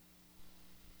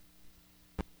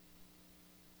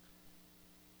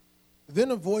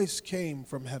 Then a voice came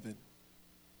from heaven,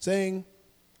 saying,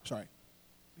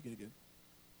 begin again.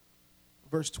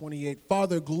 Verse 28,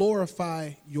 Father,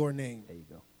 glorify your name. There you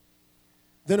go.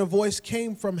 Then a voice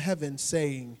came from heaven,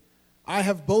 saying, I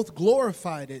have both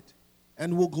glorified it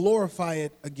and will glorify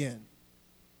it again.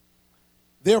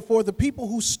 Therefore the people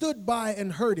who stood by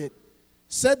and heard it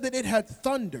said that it had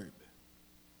thundered.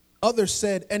 Others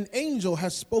said, an angel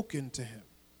has spoken to him.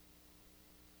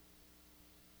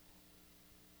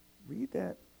 Read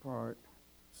that part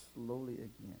slowly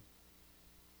again.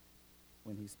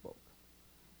 When he spoke.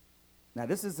 Now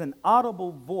this is an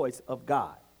audible voice of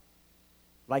God.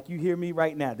 Like you hear me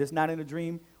right now. This is not in a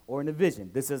dream or in a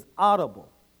vision. This is audible.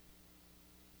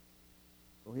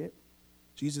 Go ahead.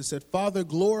 Jesus said, Father,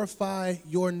 glorify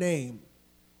your name.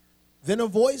 Then a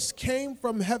voice came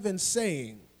from heaven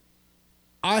saying,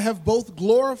 I have both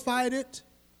glorified it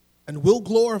and will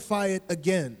glorify it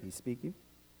again. He's speaking.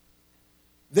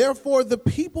 Therefore the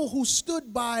people who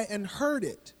stood by and heard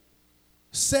it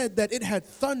said that it had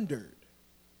thundered.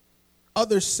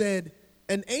 Others said,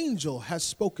 an angel has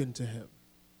spoken to him.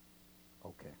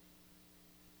 Okay.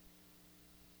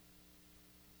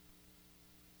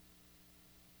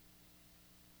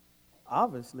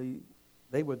 Obviously,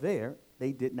 they were there.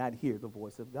 They did not hear the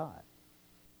voice of God.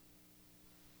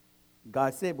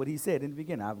 God said what he said in the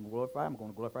beginning. I'm going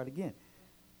to glorify it again.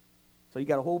 So you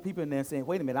got a whole people in there saying,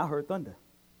 wait a minute, I heard thunder.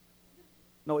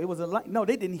 No, it was no,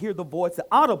 they didn't hear the voice, the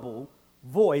audible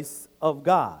voice of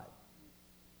God.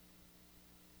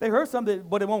 They heard something,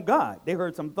 but it wasn't God. They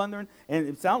heard some thundering, and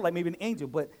it sounded like maybe an angel,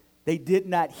 but they did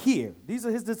not hear. These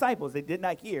are his disciples. They did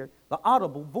not hear the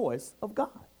audible voice of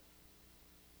God.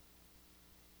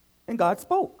 And God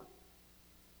spoke.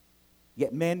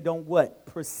 Yet men don't what?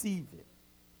 Perceive it.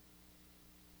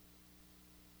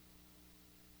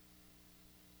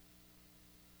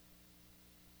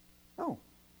 No.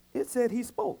 It said he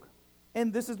spoke.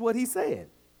 And this is what he said.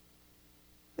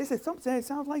 They said, some say it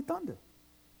sounds like thunder.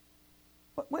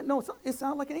 But wait, no, it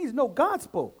sounds like an angel. No, God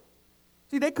spoke.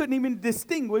 See, they couldn't even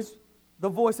distinguish the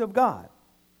voice of God.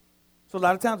 So a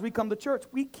lot of times we come to church,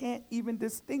 we can't even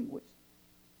distinguish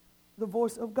the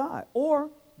voice of God. Or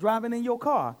driving in your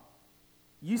car,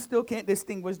 you still can't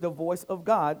distinguish the voice of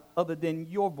God other than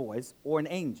your voice or an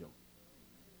angel.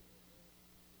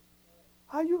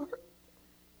 How you heard?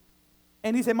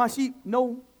 And he said, my sheep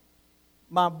know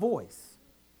my voice.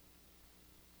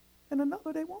 And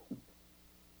another they won't.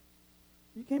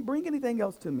 You can't bring anything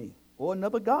else to me or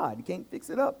another God. You can't fix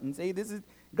it up and say this is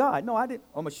God. No, I didn't.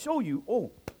 I'm going to show you.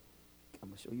 Oh, I'm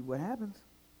going to show you what happens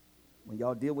when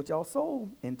y'all deal with y'all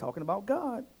soul and talking about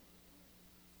God.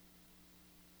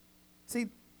 See,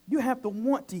 you have to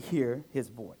want to hear his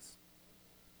voice.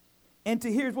 And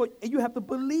to hear his voice, you have to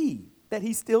believe that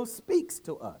he still speaks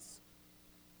to us.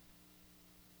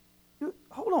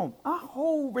 Hold on. Our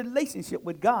whole relationship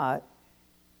with God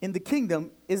in the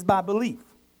kingdom is by belief.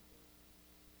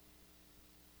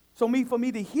 So for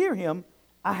me to hear him,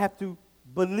 I have to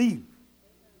believe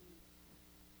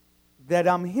that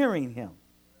I'm hearing him.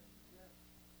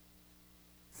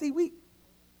 See,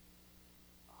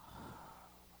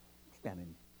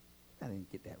 I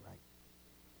didn't get that right.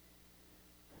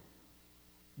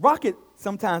 Rocket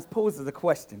sometimes poses a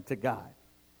question to God.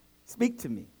 Speak to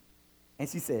me. And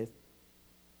she says,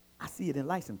 I see it in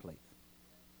license plates.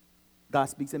 God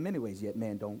speaks in many ways, yet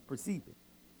man don't perceive it.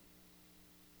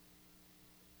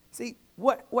 See,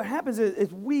 what happens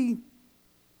is we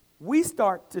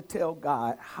start to tell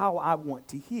God how I want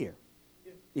to hear.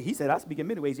 Yeah. He said, I speak in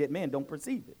many ways, yet man don't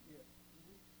perceive it. Yeah.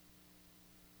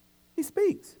 He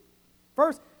speaks.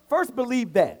 First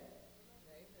believe that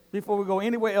before we go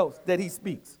anywhere else, that he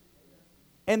speaks.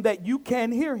 And that you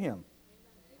can hear him.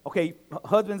 Okay,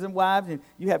 husbands and wives, and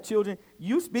you have children,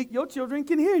 you speak, your children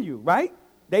can hear you, right?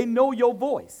 They know your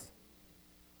voice.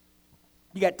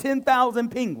 You got 10,000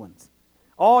 penguins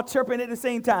all chirping at the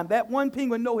same time. That one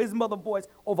penguin knows his mother's voice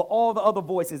over all the other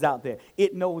voices out there.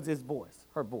 It knows his voice,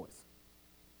 her voice.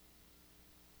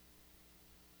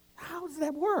 How does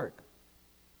that work?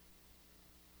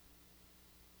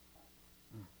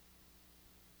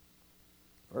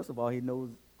 First of all, he knows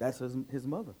that's his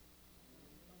mother.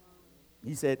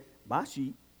 He said, my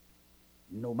sheep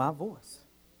know my voice.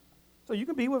 So you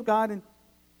can be with God and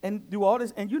and do all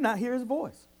this, and you not hear his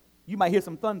voice. You might hear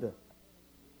some thunder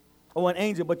or an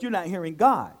angel, but you're not hearing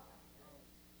God.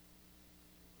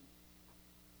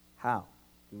 How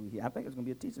do we hear? I think it's going to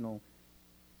be a teaching on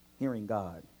hearing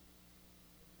God.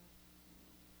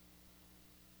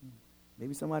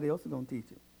 Maybe somebody else is going to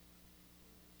teach it.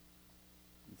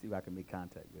 Let's see if I can make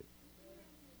contact with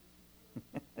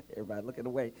it. Everybody looking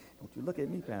away. Don't you look at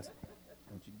me, Pastor.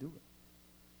 Don't you do it.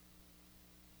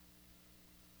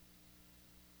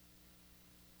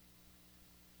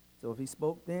 So if he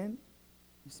spoke then,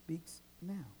 he speaks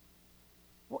now.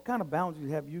 What kind of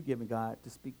boundaries have you given God to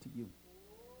speak to you?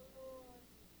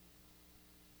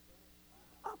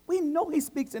 We know he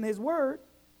speaks in his word.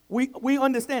 We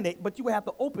understand it, but you have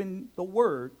to open the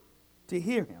word to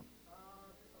hear him.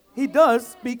 He does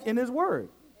speak in his word.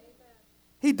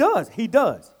 He does.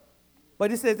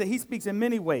 But it says that he speaks in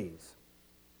many ways.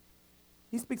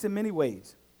 He speaks in many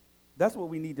ways. That's what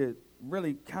we need to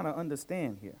really kind of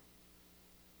understand here.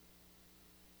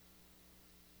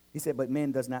 He said, but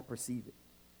man does not perceive it.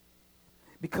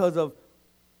 Because of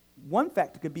one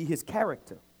factor could be his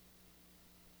character.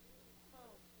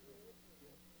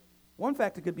 One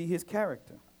factor could be his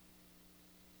character.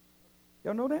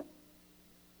 Y'all know that?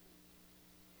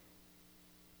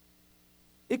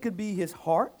 It could be his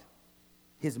heart,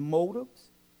 his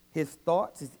motives, his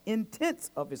thoughts, his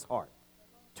intents of his heart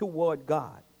toward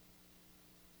God.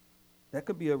 That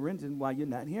could be a reason why you're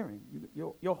not hearing.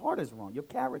 Your heart is wrong, your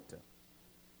character.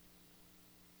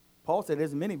 Paul said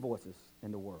there's many voices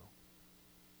in the world.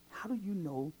 How do you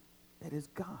know that it's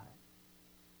God?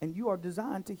 And you are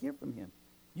designed to hear from him.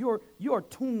 You are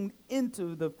tuned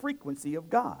into the frequency of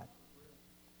God.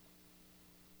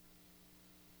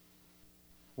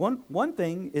 One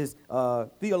thing is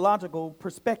theological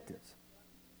perspectives.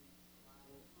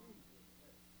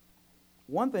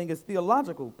 One thing is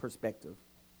theological perspective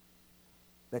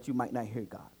that you might not hear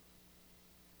God.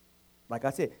 Like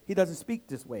I said, he doesn't speak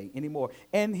this way anymore.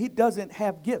 And he doesn't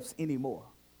have gifts anymore.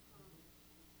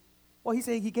 Well, he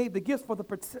said he gave the gifts for the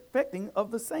perfecting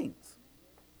of the saints.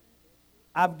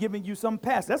 I've given you some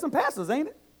pastors. That's some pastors, ain't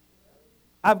it?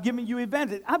 I've given you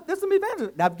evangelists. There's some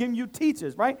evangelists. I've given you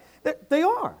teachers, right? They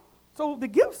are. So the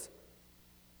gifts,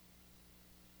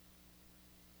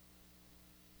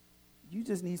 you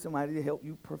just need somebody to help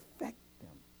you perfect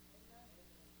them.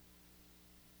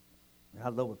 And I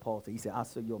love what Paul said. He said, I'll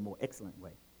show you a more excellent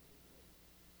way.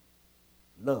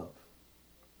 Love.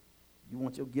 You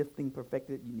want your gifting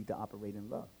perfected, you need to operate in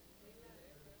love.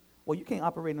 Well, you can't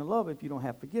operate in love if you don't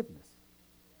have forgiveness.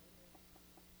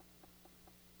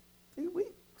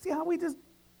 See how we just,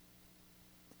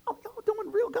 y'all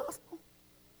doing real gospel?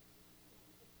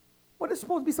 Well, there's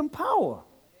supposed to be some power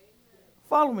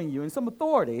following you and some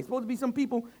authority. It's supposed to be some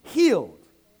people healed.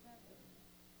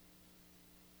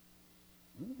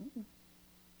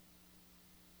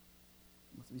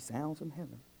 Must be sounds from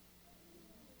heaven.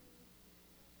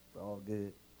 It's all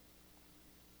good.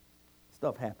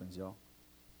 Stuff happens, y'all.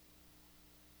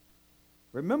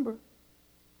 Remember,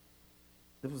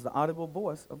 this was the audible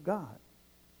voice of God.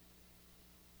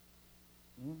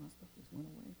 My stuff just went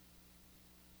away.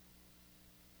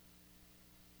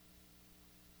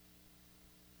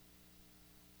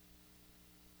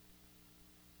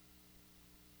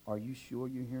 Are you sure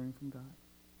you're hearing from God?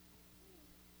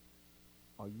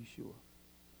 Are you sure?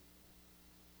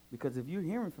 Because if you're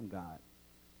hearing from God,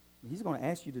 he's going to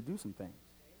ask you to do some things.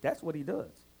 That's what he does.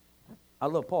 I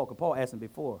love Paul, because Paul asked him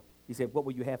before. He said, what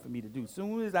would you have for me to do? As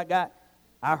soon as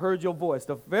I heard your voice,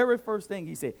 the very first thing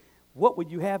he said, what would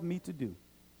you have me to do?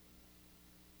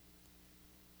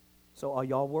 So are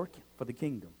y'all working for the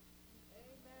kingdom? Amen.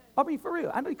 I mean, for real.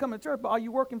 I know you come to church, but are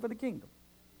you working for the kingdom?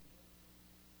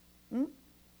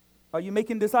 Are you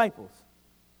making disciples?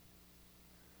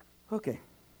 Okay.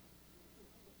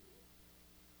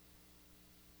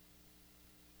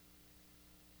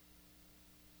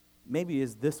 Maybe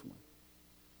it's this one.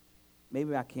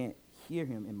 Maybe I can't hear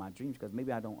him in my dreams because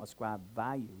maybe I don't ascribe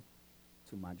value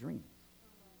to my dreams.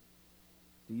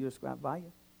 Do you ascribe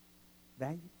value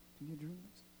to your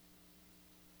dreams?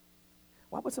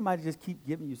 Why would somebody just keep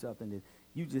giving you something that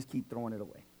you just keep throwing it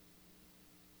away?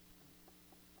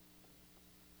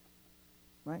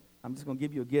 Right? I'm just going to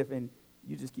give you a gift and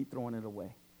you just keep throwing it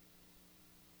away.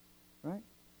 Right?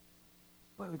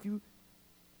 But if you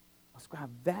ascribe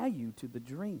value to the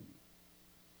dream,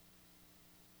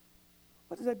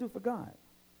 what does that do for God?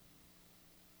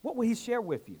 What will he share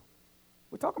with you?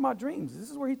 We're talking about dreams.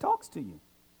 This is where he talks to you.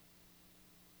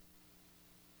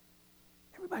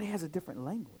 Everybody has a different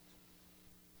language.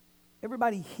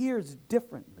 Everybody hears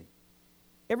differently.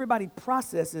 Everybody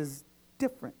processes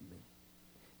differently.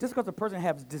 Just because a person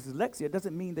has dyslexia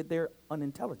doesn't mean that they're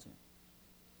unintelligent.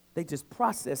 They just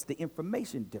process the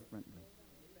information differently.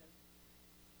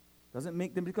 Doesn't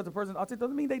make them, because a person autistic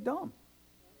doesn't mean they're dumb.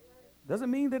 Doesn't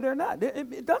mean that they're not.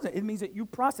 It doesn't. It means that you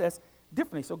process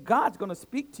differently. So God's going to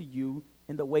speak to you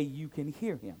in the way you can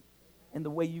hear him, in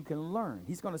the way you can learn.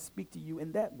 He's going to speak to you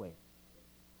in that way.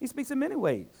 He speaks in many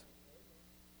ways.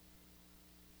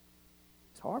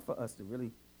 It's hard for us to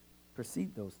really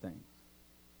perceive those things.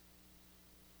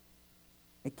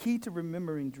 A key to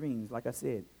remembering dreams, like I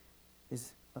said,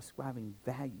 is ascribing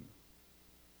value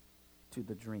to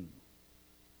the dream.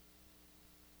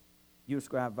 You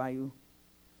ascribe value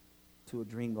to a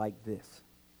dream like this.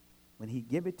 When he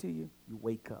give it to you, you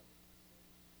wake up.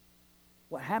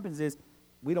 What happens is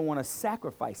we don't want to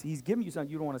sacrifice. He's giving you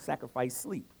something, you don't want to sacrifice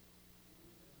sleep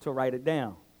to write it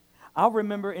down. I'll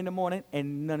remember in the morning,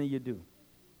 and none of you do.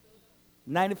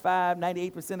 95,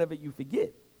 98% of it you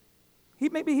forget. He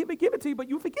may give it to you, but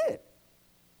you forget.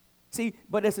 See,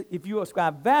 but if you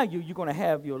ascribe value, you're going to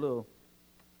have your little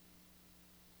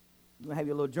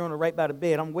journal right by the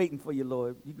bed. I'm waiting for you,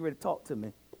 Lord. You get ready to talk to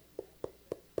me.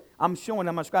 I'm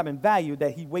ascribing value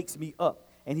that he wakes me up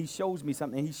and he shows me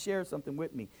something and he shares something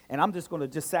with me. And I'm just going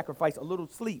to sacrifice a little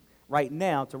sleep right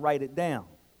now to write it down.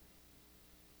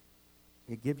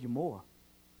 He'll give you more.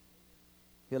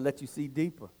 He'll let you see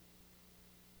deeper.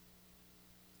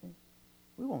 See?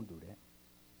 We won't do that.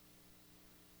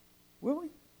 Will we?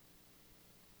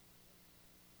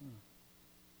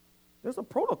 There's a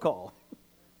protocol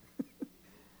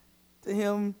to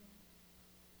him.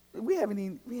 We haven't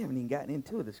even gotten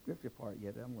into the scripture part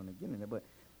yet. I'm going to get in there, but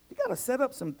you got to set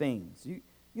up some things.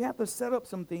 You have to set up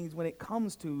some things when it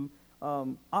comes to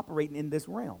operating in this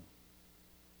realm.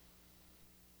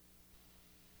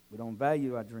 We don't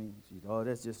value our dreams.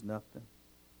 That's just nothing.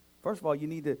 First of all, you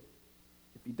need to,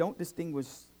 if you don't distinguish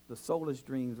the soulless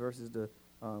dreams versus the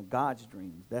God's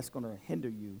dreams, that's going to hinder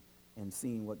you in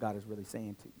seeing what God is really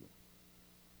saying to you.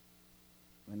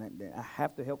 And I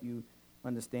have to help you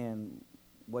understand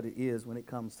what it is when it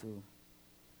comes to,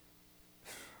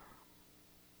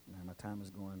 my time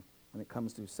is going, when it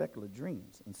comes to secular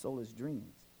dreams and soulless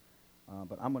dreams.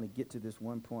 But I'm going to get to this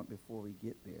one point before we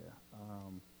get there.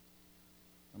 I'm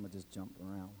going to just jump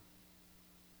around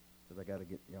because I got to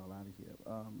get y'all out of here.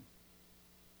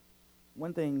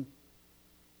 One thing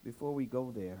before we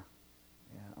go there,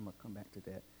 I'm going to come back to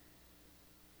that.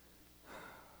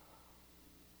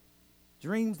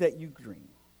 Dreams that you dream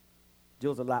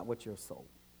deals a lot with your soul.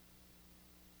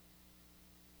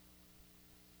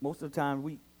 Most of the time,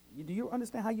 do you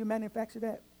understand how you manufacture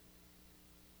that?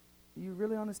 Do you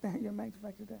really understand how you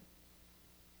manufacture that?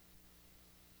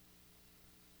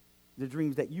 The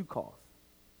dreams that you cause.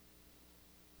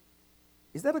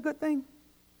 Is that a good thing?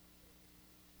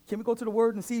 Can we go to the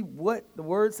Word and see what the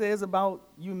Word says about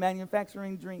you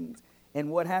manufacturing dreams and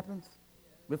what happens?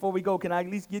 Before we go, can I at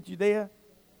least get you there?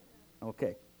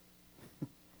 Okay.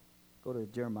 Go to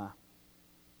Jeremiah.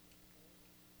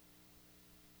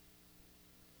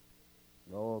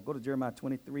 Oh, go to Jeremiah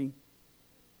 23.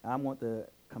 I want the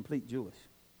complete Jewish.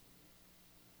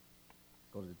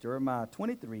 Go to Jeremiah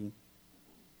 23,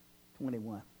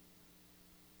 21.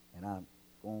 And I'm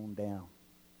going down,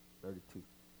 32.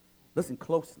 Listen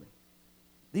closely.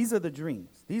 These are the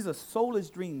dreams. These are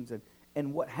soulless dreams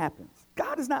and what happens.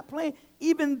 God is not playing.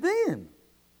 Even then,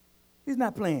 he's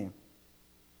not playing.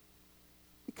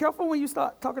 Be careful when you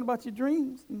start talking about your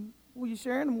dreams and who you're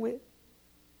sharing them with.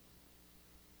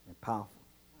 They're powerful.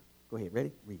 Go ahead.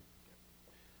 Ready? Read.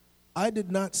 I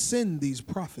did not send these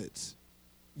prophets,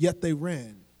 yet they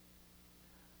ran.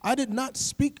 I did not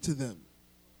speak to them,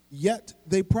 yet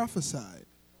they prophesied.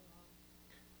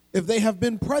 If they have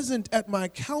been present at my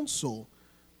counsel,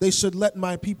 they should let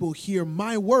my people hear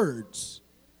my words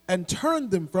and turn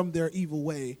them from their evil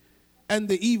way and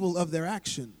the evil of their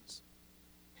actions.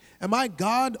 Am I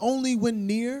God only when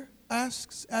near,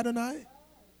 asks Adonai,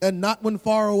 and not when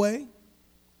far away?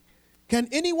 Can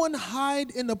anyone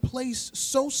hide in a place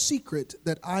so secret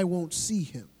that I won't see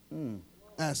him?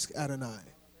 Asks Adonai.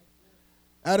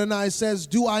 Adonai says,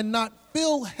 do I not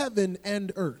fill heaven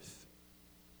and earth?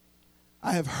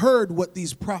 I have heard what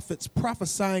these prophets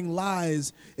prophesying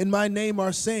lies in my name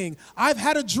are saying. I've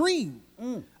had a dream.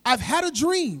 I've had a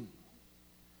dream.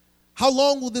 How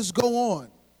long will this go on?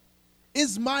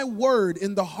 Is my word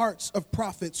in the hearts of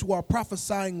prophets who are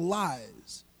prophesying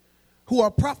lies, who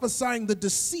are prophesying the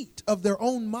deceit of their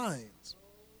own minds?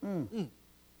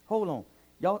 Hold on.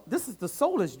 Y'all, this is the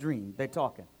soulless dream they're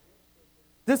talking.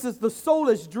 This is the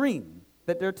soulless dream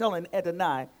that they're telling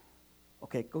Adonai.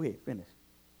 Okay, go ahead, finish.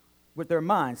 With their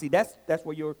mind. See, that's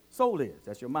where your soul is.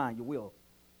 That's your mind, your will,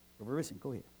 your volition.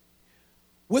 Go ahead.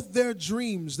 With their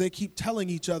dreams, they keep telling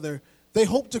each other, they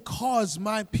hope to cause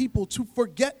my people to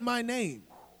forget my name,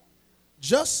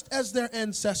 just as their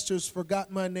ancestors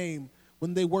forgot my name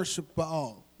when they worshiped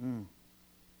Baal.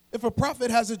 If a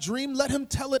prophet has a dream, let him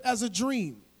tell it as a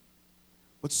dream.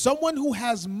 But someone who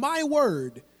has my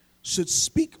word should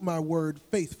speak my word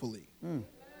faithfully.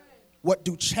 What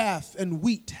do chaff and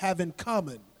wheat have in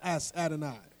common? Asked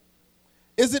Adonai.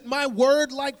 Is it my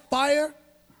word like fire?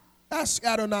 Asked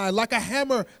Adonai. Like a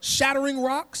hammer shattering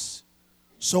rocks?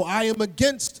 So I am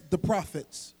against the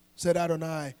prophets, said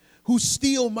Adonai, who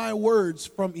steal my words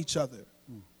from each other.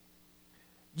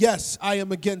 Yes, I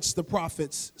am against the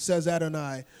prophets, says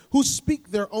Adonai, who speak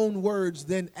their own words,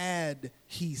 then add,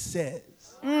 he says.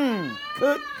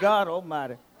 Good God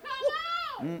Almighty.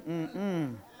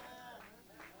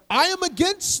 I am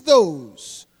against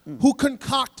those who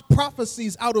concoct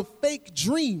prophecies out of fake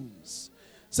dreams,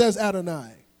 says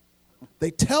Adonai.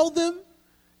 They tell them,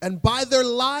 and by their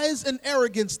lies and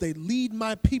arrogance, they lead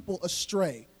my people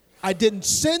astray. I didn't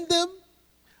send them.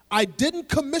 I didn't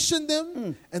commission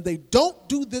them, and they don't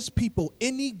do this people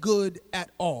any good at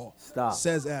all,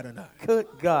 says Adonai. Good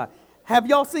God. Have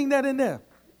y'all seen that in there?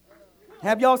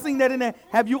 Have y'all seen that in there?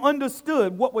 Have you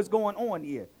understood what was going on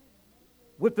here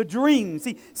with the dreams?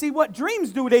 See what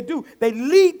dreams do, they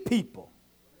lead people.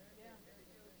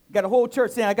 You got a whole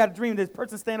church saying, I got a dream, this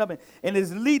person stand up and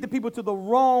is lead the people to the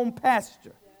wrong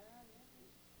pasture.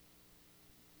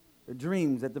 The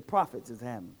dreams that the prophets is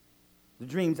having. The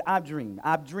dreams I've dreamed.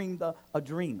 I've dreamed a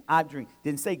dream.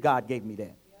 Didn't say God gave me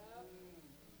that.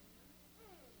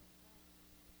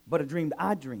 But a dream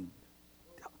I dreamed.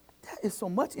 There is so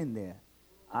much in there.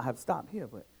 I have stopped here,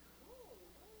 but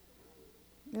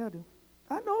yeah, I do.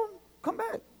 I know. Come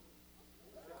back.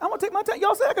 I'm going to take my time.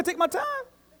 Y'all said I could take my time.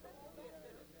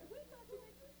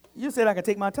 You said I could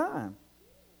take my time.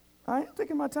 I am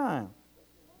taking my time.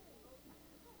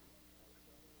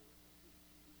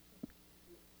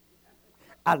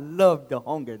 I love the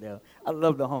hunger there. I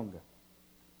love the hunger.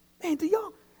 Man, do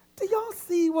y'all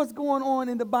see what's going on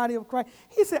in the body of Christ?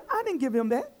 He said, I didn't give him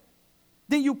that.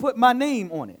 Then you put my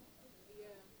name on it.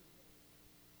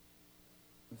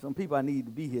 Some people I need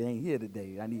to be here ain't here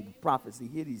today. I need the prophecy,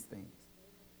 hear these things.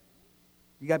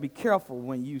 You got to be careful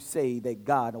when you say that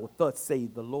God or thus say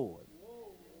the Lord.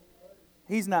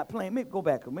 He's not playing. Maybe go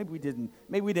back. Maybe we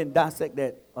didn't dissect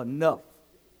that enough.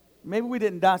 Maybe we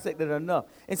didn't dissect it enough.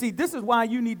 And see, this is why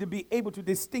you need to be able to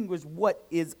distinguish what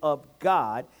is of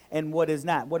God and what is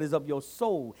not, what is of your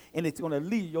soul. And it's going to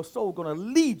lead, your soul going to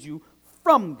lead you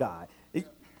from God.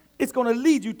 It's going to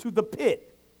lead you to the pit.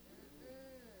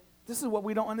 This is what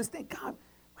we don't understand. God,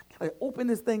 I got to open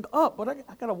this thing up, but I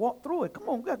got to walk through it. Come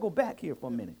on, we got to go back here for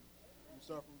a minute.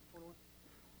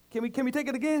 Can we take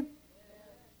it again?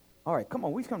 All right, come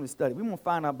on, we come to study. We want to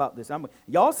find out about this.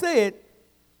 Y'all said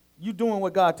you doing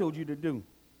what God told you to do.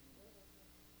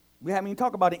 We haven't even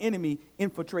talked about the enemy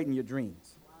infiltrating your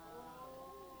dreams.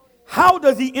 How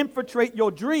does he infiltrate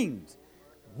your dreams?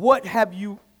 What have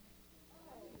you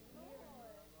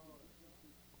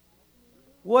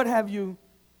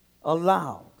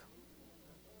allowed?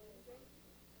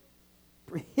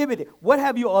 Prohibited. What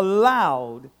have you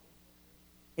allowed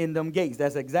in them gates?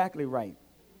 That's exactly right.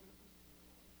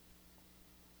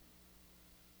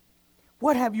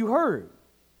 What have you heard?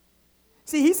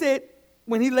 See, he said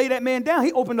when he laid that man down,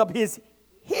 he opened up his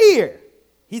ear.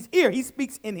 His ear. He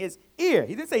speaks in his ear.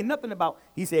 He didn't say nothing about,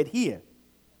 he said here.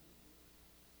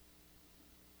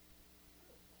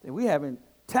 And we haven't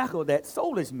tackled that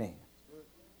soulish man.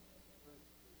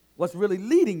 What's really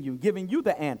leading you, giving you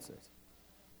the answers.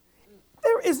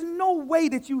 There is no way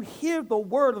that you hear the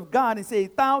word of God and say,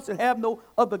 thou shalt have no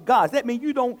other gods. That means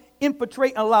you don't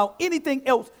infiltrate and allow anything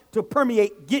else to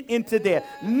permeate, get into there.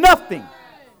 Nothing.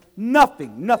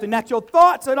 Not your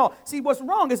thoughts at all. See, what's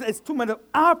wrong is too many of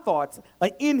our thoughts are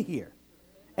in here.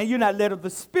 And you're not led of the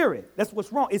Spirit. That's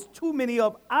what's wrong. It's too many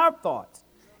of our thoughts.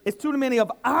 It's too many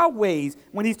of our ways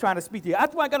when he's trying to speak to you.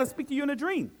 That's why I got to speak to you in a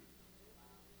dream.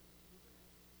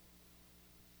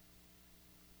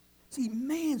 See,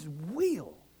 man's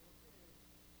will.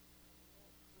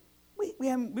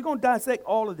 We're going to dissect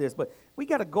all of this, but we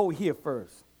got to go here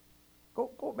first.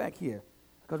 Go back here.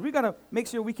 Because we got to make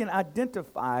sure we can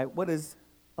identify what is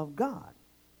of God.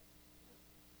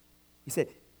 He said,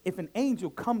 if an angel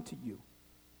come to you,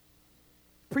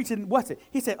 preaching, what's it?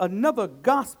 He said, another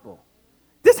gospel.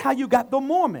 This is how you got the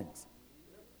Mormons.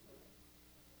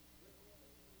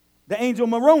 The angel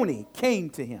Moroni came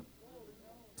to him,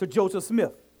 to Joseph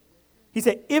Smith. He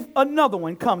said, if another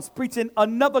one comes preaching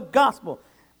another gospel,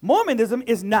 Mormonism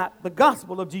is not the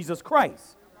gospel of Jesus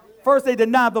Christ. First, they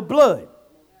deny the blood.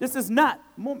 This is not,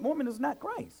 Mormon is not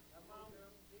Christ.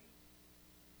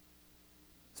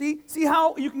 See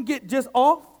how you can get just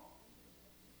off?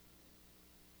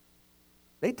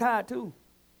 They tied too.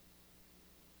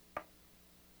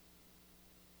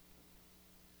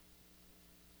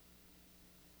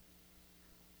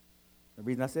 The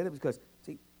reason I said it was because,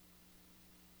 see,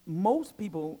 most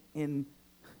people in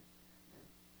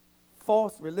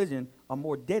false religion are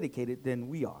more dedicated than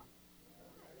we are.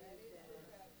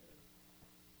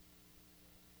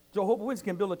 Jehovah's Witnesses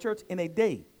can build a church in a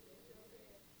day.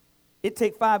 It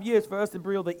takes 5 years for us to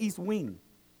build the East Wing.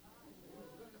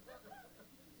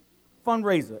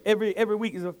 Fundraiser. Every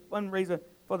week is a fundraiser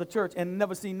for the church, and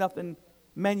never see nothing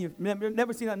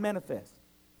manifest.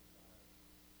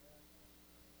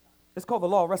 It's called the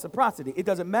law of reciprocity. It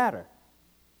doesn't matter.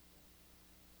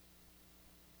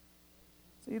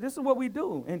 See, this is what we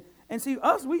do. And see,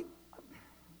 us, we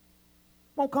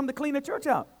won't come to clean the church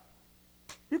out.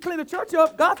 You clean the church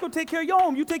up, God's going to take care of your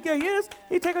home. You take care of his,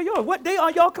 he take care of yours. What day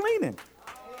are y'all cleaning?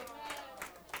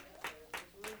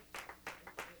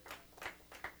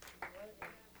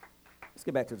 Let's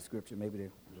get back to the scripture. Maybe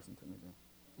they'll listen to me then.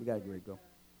 We got to get ready to go.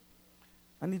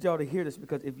 I need y'all to hear this,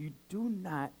 because if you do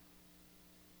not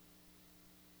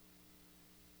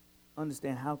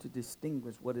understand how to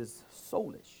distinguish what is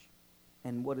soulish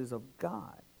and what is of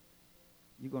God,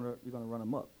 you're gonna run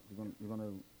amok. You're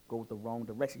gonna go with the wrong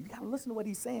direction. You gotta listen to what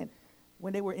he's saying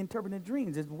when they were interpreting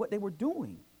dreams. Is what they were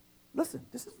doing. Listen,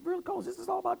 this is really close. This is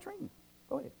all about dreams.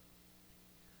 Go ahead.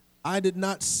 I did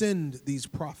not send these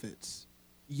prophets,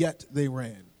 yet they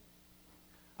ran.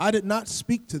 I did not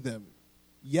speak to them,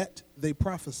 yet they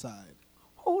prophesied.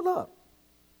 Hold up.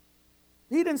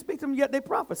 He didn't speak to them, yet they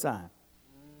prophesied.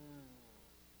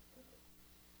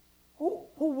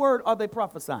 Who word are they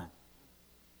prophesying?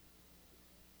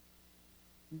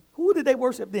 Who did they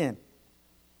worship then?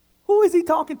 Who is he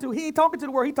talking to? He ain't talking to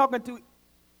the word. He's talking to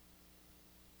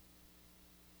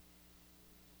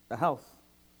the house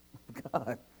of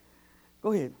God.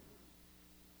 Go ahead.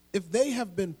 If they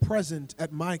have been present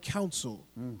at my council,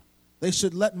 they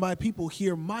should let my people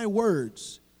hear my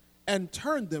words and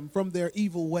turn them from their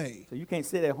evil way. So you can't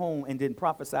sit at home and then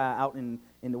prophesy out in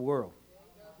the world.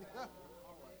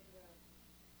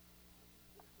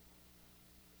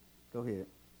 Go ahead.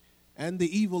 And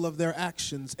the evil of their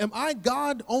actions. Am I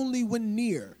God only when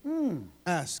near?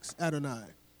 Asks Adonai,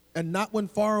 and not when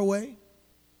far away?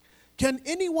 Can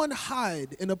anyone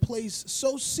hide in a place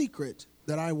so secret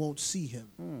that I won't see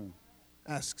him?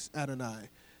 Asks Adonai.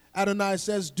 Adonai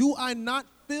says, do I not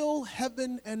fill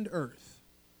heaven and earth?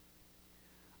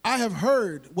 I have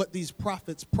heard what these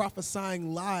prophets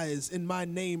prophesying lies in my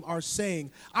name are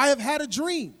saying. I have had a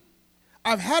dream.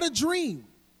 I've had a dream.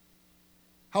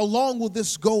 How long will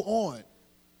this go on?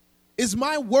 Is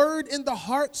my word in the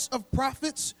hearts of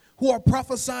prophets who are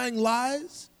prophesying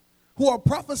lies, who are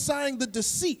prophesying the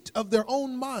deceit of their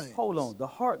own minds? Hold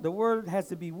on. The word has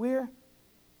to be where?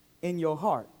 In your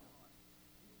heart.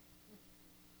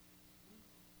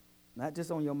 Not just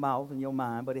on your mouth and your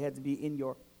mind, but it has to be in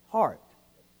your heart.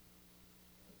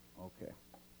 Okay.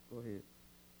 Go ahead.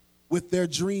 With their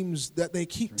dreams that they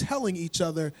keep telling each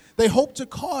other, they hope to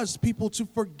cause people to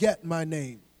forget my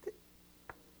name.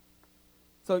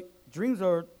 So dreams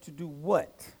are to do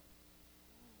what?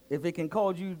 If it can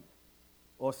cause you,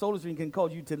 or soul dream can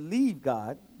cause you to leave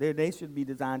God, they should be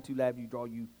designed to have you draw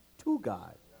you to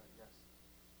God.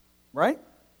 Right?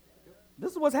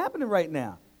 This is what's happening right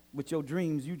now. With your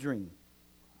dreams, you dream.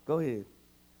 Go ahead.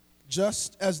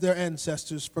 Just as their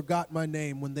ancestors forgot my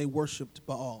name when they worshipped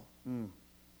Baal.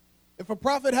 If a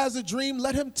prophet has a dream,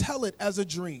 let him tell it as a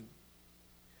dream.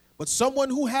 But someone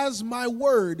who has my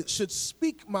word should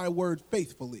speak my word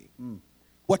faithfully.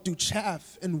 What do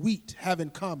chaff and wheat have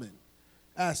in common?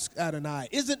 Asks Adonai.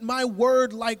 Isn't my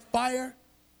word like fire?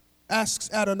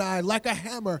 Asks Adonai. Like a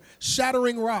hammer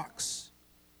shattering rocks.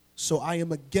 So I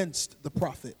am against the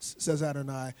prophets, says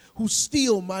Adonai, who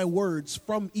steal my words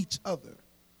from each other.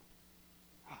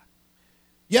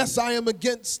 Yes, I am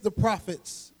against the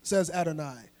prophets, says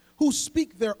Adonai, who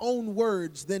speak their own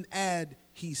words, then add,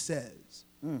 he says.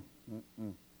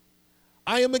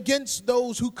 I am against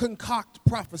those who concoct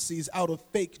prophecies out of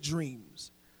fake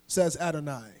dreams, says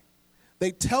Adonai.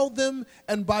 They tell them,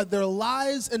 and by their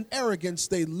lies and arrogance,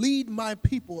 they lead my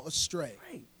people astray.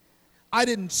 I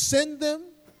didn't send them.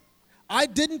 I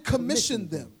didn't commission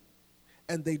them.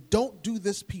 And they don't do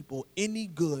this people any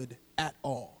good at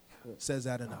all, says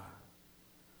Adonai.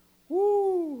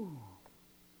 Woo.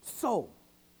 So,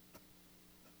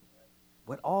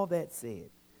 with all that said,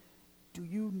 do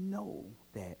you know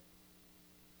that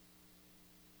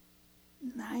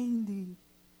 90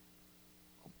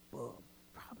 above,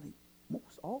 probably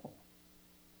all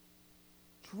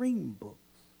dream books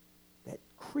that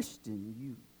Christians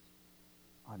use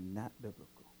are not biblical.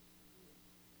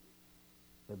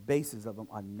 The basis of them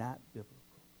are not biblical.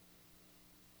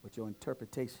 But your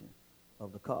interpretation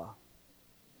of the car.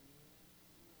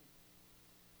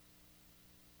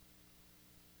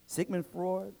 Sigmund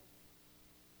Freud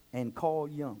and Carl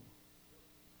Jung.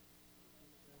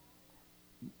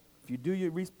 If you do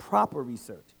your proper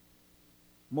research,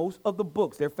 most of the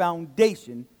books, their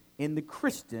foundation in the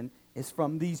Christian is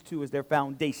from these two as their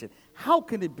foundation. How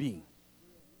can it be?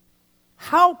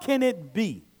 How can it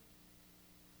be?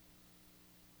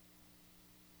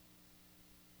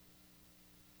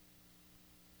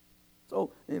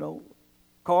 So,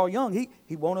 Carl Jung,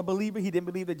 he wasn't a believer. He didn't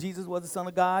believe that Jesus was the Son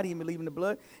of God. He didn't believe in the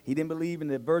blood. He didn't believe in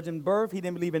the virgin birth. He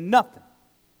didn't believe in nothing.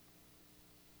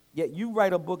 Yet you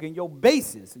write a book and your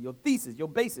basis, your thesis, your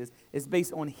basis is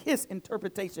based on his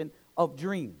interpretation of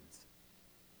dreams.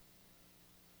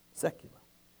 Secular.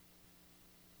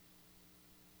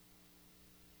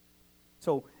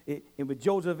 So with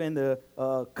Joseph and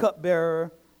the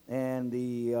cupbearer and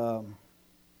the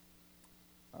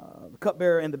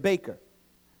cupbearer and the baker.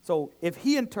 So if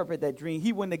he interpreted that dream,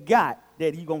 he wouldn't have got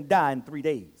that he's going to die in 3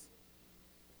 days.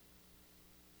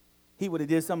 He would have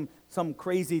did some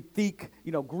crazy thick,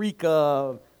 Greek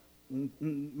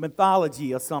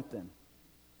mythology or something.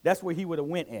 That's where he would have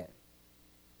went at.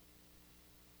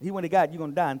 He wouldn't have got, you're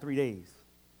going to die in 3 days.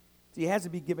 See, it has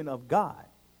to be given of God.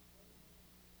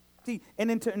 See, and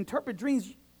then to interpret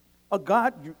dreams, a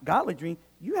godly dream,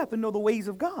 you have to know the ways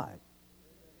of God.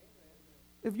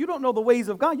 If you don't know the ways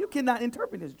of God, you cannot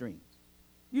interpret his dreams.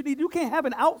 You can't have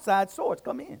an outside source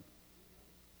come in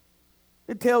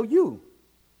to tell you.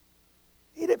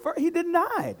 He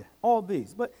denied all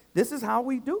these, but this is how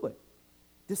we do it.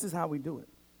 This is how we do it.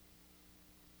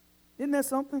 Isn't that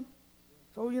something?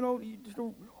 So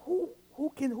who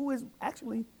is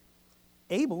actually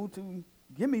able to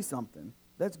give me something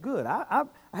that's good? I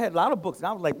had a lot of books, and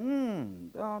I was like,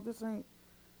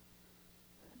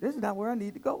 this is not where I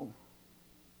need to go.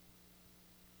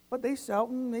 But they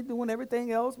shouting, they doing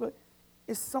everything else, but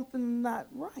it's something not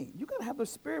right. You got to have the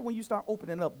Spirit when you start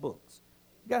opening up books.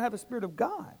 You got to have the Spirit of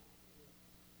God.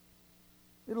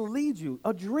 It'll lead you.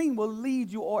 A dream will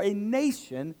lead you, or a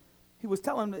nation, he was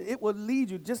telling them, it will lead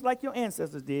you just like your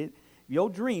ancestors did. Your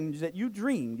dreams that you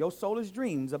dream, your soulless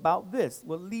dreams about this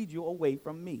will lead you away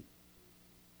from me.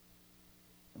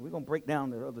 And we're going to break down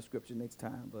the other scripture next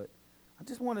time, but I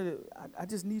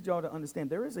just need y'all to understand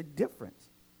there is a difference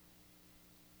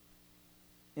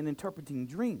in interpreting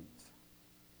dreams,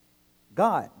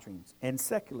 God dreams, and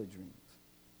secular dreams.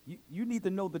 You need to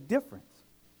know the difference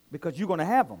because you're going to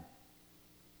have them.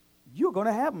 You're going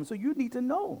to have them, so you need to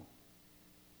know.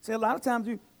 See, a lot of times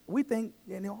we think,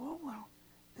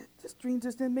 this dream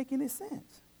just didn't make any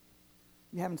sense.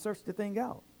 You haven't searched the thing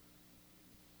out.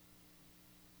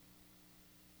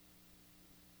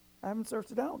 I haven't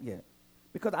searched it out yet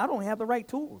because I don't have the right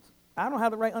tools. I don't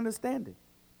have the right understanding.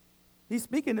 He's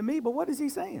speaking to me, but what is he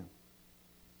saying?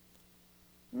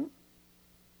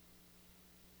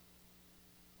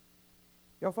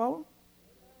 Y'all follow?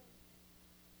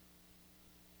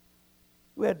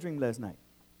 We had a dream last night.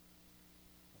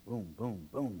 Boom, boom,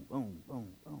 boom, boom,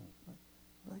 boom, boom.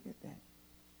 Look at that.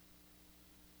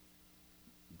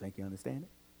 You think you understand it?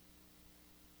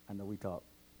 I know we talk.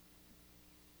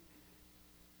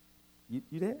 You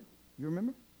there? You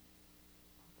remember?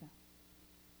 Okay.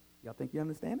 Y'all think you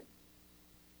understand it?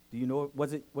 Do you know,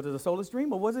 was it a soulless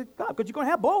dream or was it God? Because you're going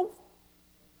to have both.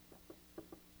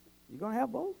 You're going to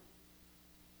have both.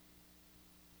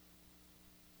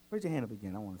 Raise your hand up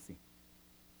again. I want to see.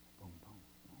 Boom, boom,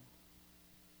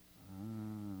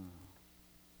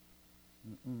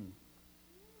 boom.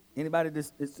 Anybody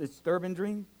this disturbing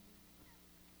dream?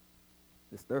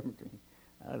 Disturbing dream.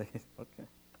 Okay.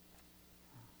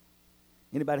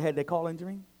 Anybody had their calling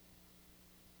dream?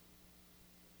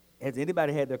 Has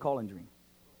anybody had their calling dream?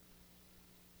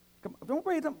 Come on, don't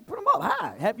raise them. Put them up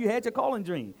high. Have you had your calling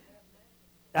dream?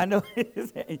 I know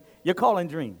your calling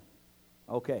dream.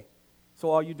 Okay.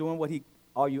 So are you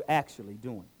actually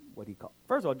doing what he called?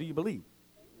 First of all, do you believe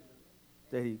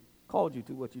that he called you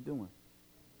to what you're doing?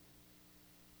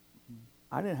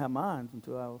 I didn't have mine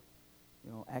until I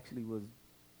actually was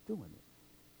doing it.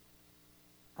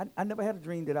 I never had a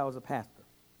dream that I was a pastor.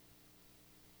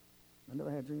 I never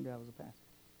had a dream that I was a pastor.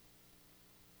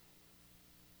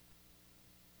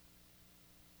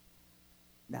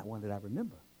 Not one that I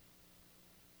remember.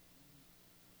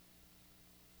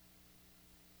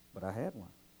 But I had one.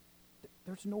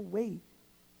 There's no way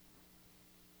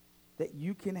that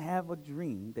you can have a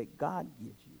dream that God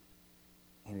gives you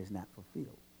and is not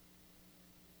fulfilled.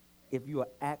 if you are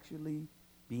actually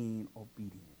being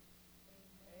obedient.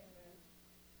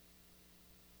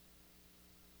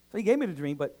 So he gave me the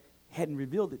dream, but hadn't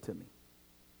revealed it to me.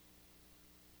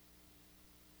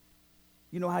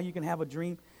 You know how you can have a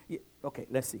dream? Okay,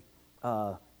 let's see.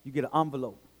 You get an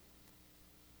envelope,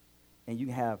 and you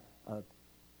can have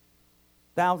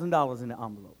 $1,000 in the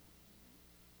envelope.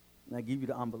 And I give you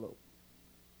the envelope.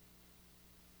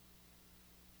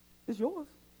 It's yours.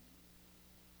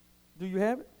 Do you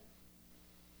have it?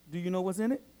 Do you know what's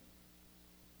in it?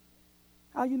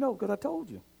 How you know? Because I told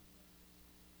you.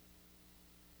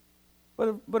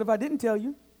 But if I didn't tell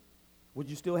you, would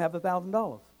you still have the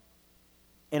 $1,000?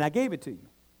 And I gave it to you.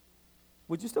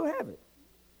 Would you still have it?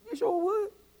 You sure would.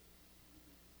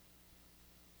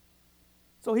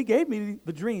 So he gave me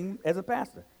the dream as a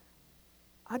pastor.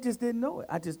 I just didn't know it.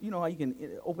 I just, you know how you can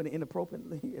open it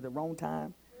inappropriately at the wrong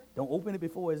time? Don't open it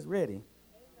before it's ready.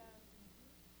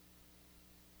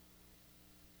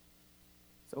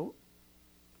 So,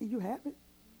 you have it.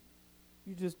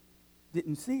 You just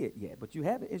didn't see it yet, but you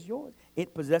have it. It's yours.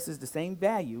 It possesses the same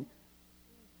value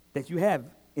that you have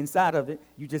inside of it.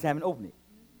 You just haven't opened it.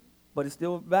 But it's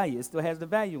still value. It still has the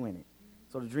value in it.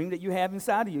 So the dream that you have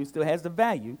inside of you still has the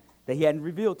value that he hadn't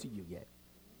revealed to you yet.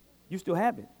 You still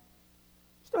have it.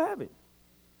 You still have it.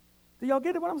 Do y'all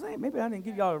get it what I'm saying? Maybe I didn't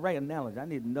give y'all the right analogy. I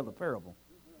need another parable.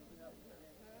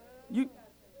 You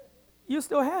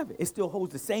still have it. It still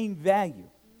holds the same value.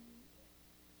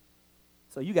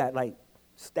 So you got like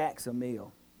stacks of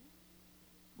mail,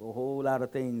 a whole lot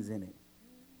of things in it,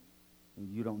 and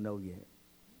you don't know yet.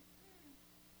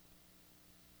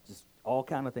 Just all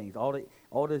kind of things, all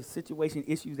the situation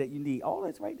issues that you need, all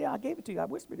that's right there. I gave it to you. I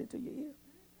whispered it to your ear.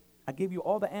 I gave you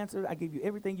all the answers. I gave you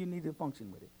everything you need to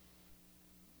function with it.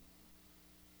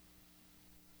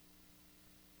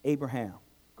 Abraham,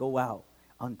 go out.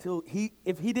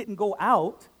 If he didn't go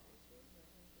out,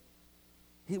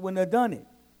 he wouldn't have done it.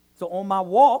 So on my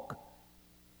walk,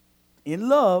 in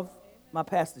love, my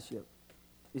pastorship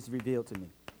is revealed to me.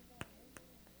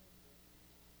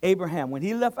 Abraham, when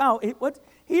he left out, he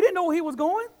didn't know where he was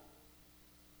going.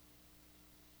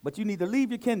 But you need to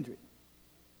leave your kindred.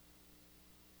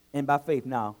 And by faith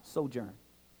now, sojourn.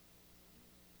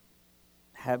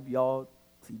 Have y'all,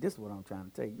 see, this is what I'm trying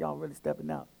to tell you. Y'all really stepping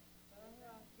out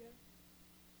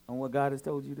on what God has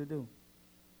told you to do.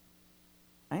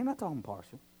 I ain't not talking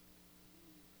partial.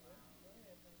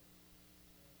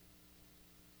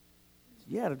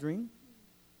 You had a dream.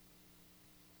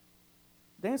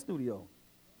 Dance studio.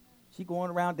 She going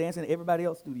around dancing at everybody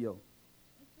else's studio.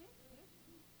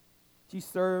 She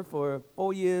served for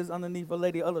 4 years underneath a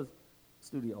lady other's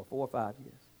studio, 4 or 5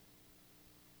 years.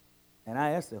 And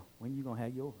I asked her, when you going to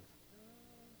have yours?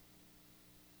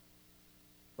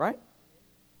 Right?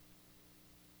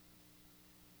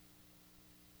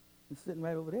 It's sitting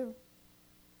right over there.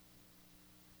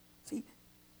 See,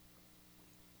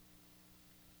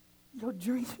 your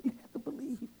dream, you have to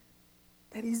believe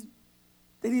that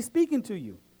he's speaking to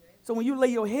you. So when you lay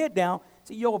your head down,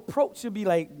 see, your approach should be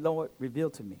like, Lord,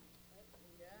 reveal to me.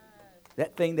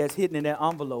 That thing that's hidden in that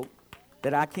envelope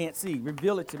that I can't see,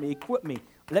 reveal it to me, equip me.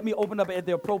 Let me open up at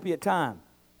the appropriate time.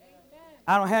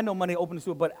 I don't have no money to open the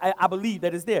store, but I believe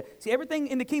that it's there. See, everything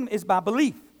in the kingdom is by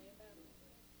belief,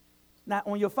 not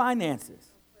on your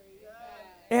finances.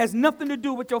 It has nothing to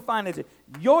do with your finances.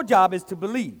 Your job is to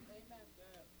believe.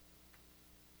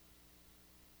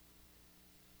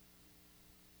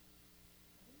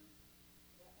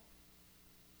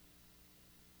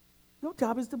 Your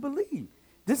job is to believe.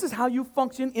 This is how you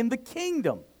function in the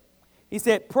kingdom. He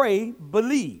said, pray,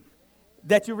 believe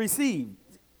that you receive.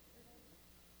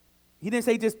 He didn't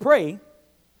say just pray.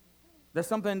 There's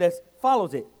something that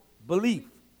follows it. Belief.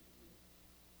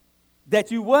 That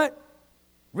you what?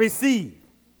 Receive.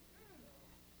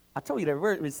 I told you that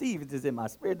word receive is just in my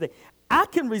spirit. I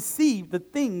can receive the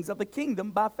things of the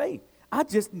kingdom by faith. I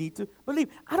just need to believe.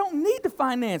 I don't need the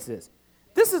finances.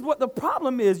 This is what the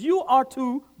problem is. You are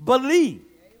to believe.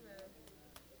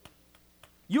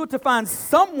 You are to find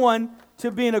someone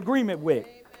to be in agreement with.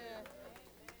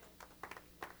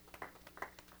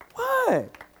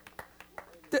 What?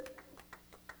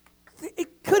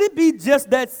 Could it be just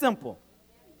that simple?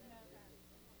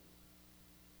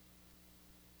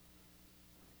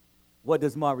 What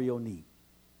does Mario need?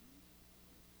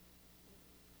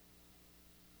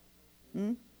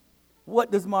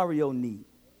 What does Mario need?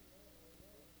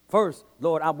 First,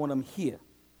 Lord, I want him here.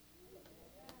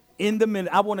 In the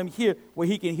minute, I want him here where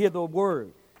he can hear the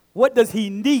word. What does he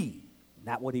need?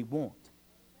 Not what he wants.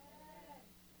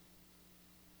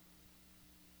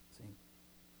 See?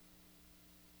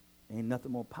 Ain't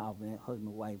nothing more powerful than husband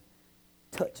and wife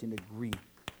touch and agree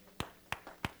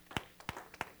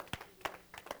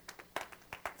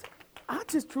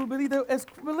just truly believe that as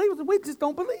believers, we just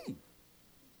don't believe.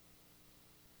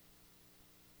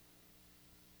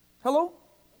 Hello?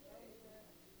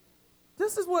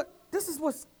 This is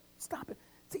what's stopping.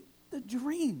 See, the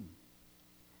dream.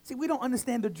 See, we don't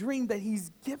understand the dream that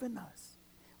he's given us.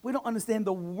 We don't understand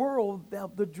the world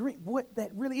of the dream, what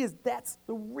that really is. That's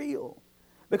the real.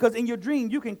 Because in your dream,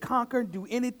 you can conquer, do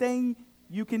anything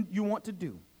you want to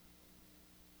do.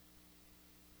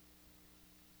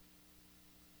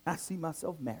 I see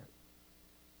myself married.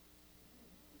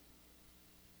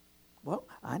 Well,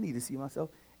 I need to see myself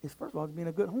as, first of all, as being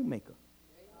a good homemaker.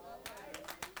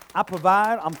 I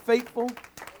provide. I'm faithful.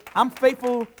 I'm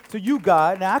faithful to you,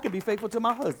 God. Now, I can be faithful to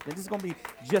my husband. It's going to be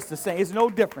just the same. It's no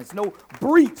difference, no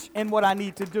breach in what I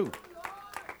need to do.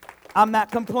 I'm not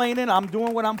complaining. I'm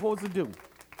doing what I'm supposed to do.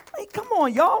 Hey, come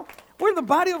on, y'all. We're the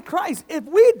body of Christ. If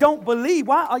we don't believe,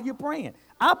 why are you praying?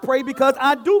 I pray because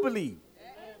I do believe.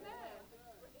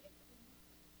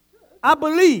 I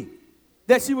believe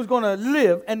that she was going to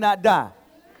live and not die.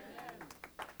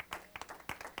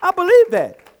 I believe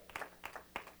that.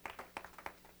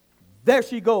 There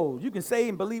she goes. You can say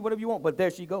and believe whatever you want, but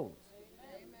there she goes.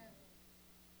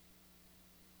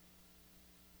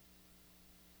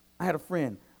 I had a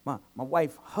friend. My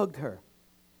wife hugged her.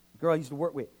 The girl I used to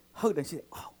work with hugged her and she said,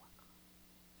 "Oh, my God,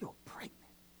 you're pregnant."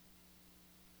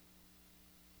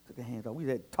 Took her hands off. We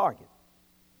was at Target.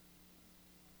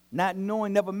 Not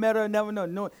knowing, never met her, never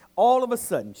knowing. All of a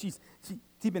sudden, she's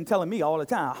been telling me all the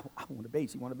time, I want a baby.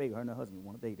 She want a baby. Her and her husband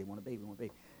want a baby. They want a baby. Want a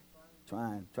baby.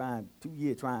 Trying, 2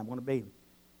 years trying, want a baby.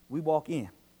 We walk in.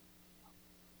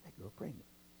 That girl pregnant.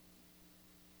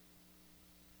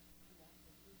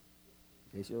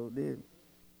 They sure did.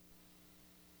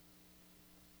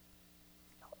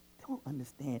 Y'all don't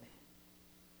understand.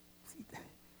 See,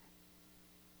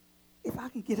 if I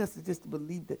can get us to just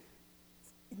believe that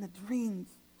in the dreams,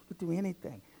 you can do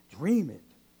anything. Dream it.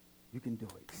 You can do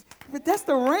it. But that's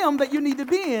the realm that you need to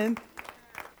be in.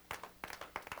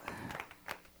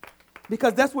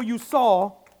 Because that's where you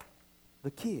saw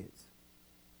the kids.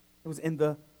 It was in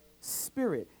the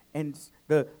spirit. And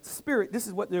the spirit, this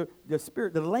is what the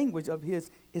spirit, the language of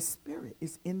his spirit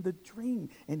is in the dream.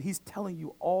 And he's telling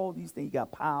you all these things. You got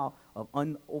a pile of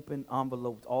unopened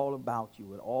envelopes all about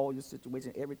you and all your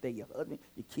situation, everything, your husband,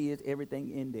 your kids,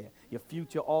 everything in there. Your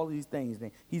future, all these things.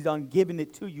 He's done given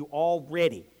it to you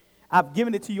already. I've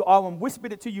given it to you all and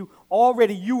whispered it to you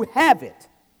already. You have it.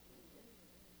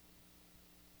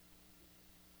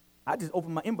 I just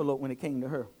opened my envelope when it came to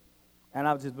her. And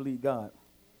I just believed God.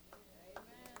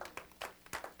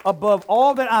 Above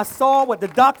all that I saw, what the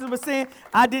doctors were saying,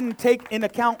 I didn't take into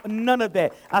account none of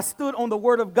that. I stood on the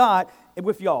word of God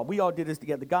with y'all. We all did this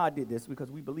together. God did this because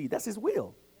we believe. That's his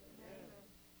will.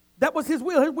 That was his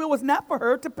will. His will was not for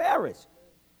her to perish.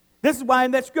 This is why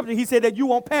in that scripture he said that you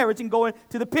won't perish and go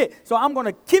into the pit. So I'm going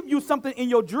to give you something in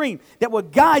your dream that will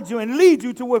guide you and lead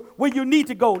you to where you need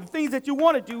to go. The things that you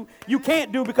want to do, you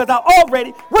can't do because I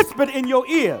already whispered in your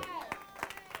ear.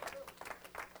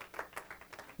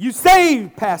 You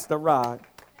saved Pastor Rod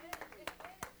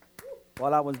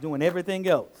while I was doing everything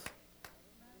else.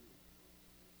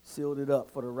 Sealed it up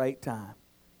for the right time.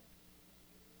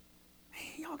 Man,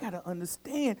 y'all got to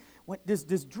understand what this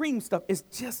dream stuff is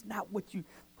just not what you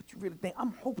really think.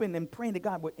 I'm hoping and praying that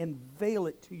God would unveil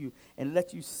it to you and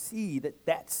let you see that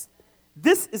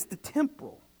this is the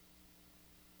temporal.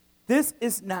 This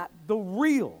is not the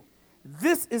real.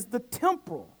 This is the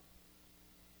temporal.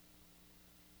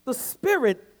 The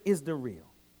spirit is the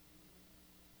real.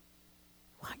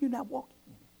 Why are you not walking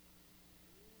in it?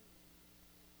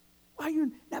 Why are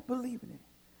you not believing in it?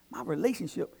 My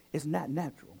relationship is not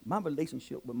natural. My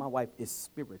relationship with my wife is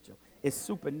spiritual. It's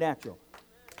supernatural.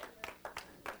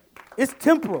 It's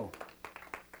temporal.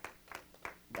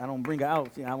 I don't bring her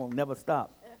out. I won't never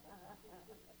stop.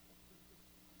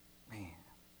 Man,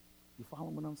 you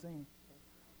following what I'm saying?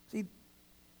 See,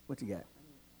 what you got?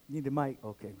 You need the mic?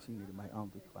 Okay, she need the mic. I'll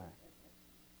be quiet.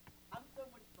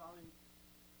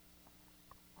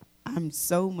 I'm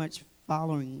so much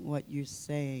following what you're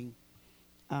saying.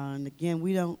 And again,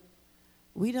 we don't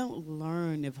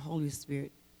learn if Holy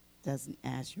Spirit doesn't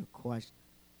ask you a question.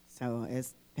 So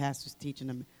as Pastor's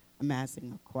teaching, I'm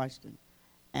asking a question.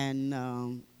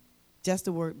 And just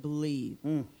the word believe.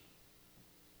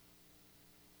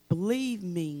 Believe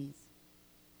means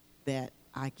that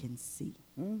I can see.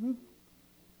 Mm-hmm.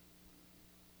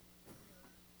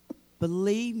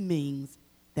 Believe means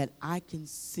that I can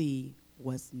see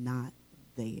what's not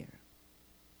there.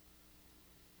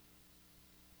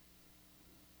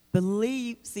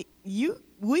 Believe, see,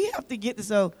 we have to get to,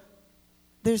 so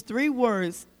there's 3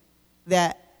 words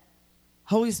that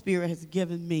Holy Spirit has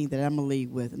given me that I'm going to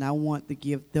leave with, and I want to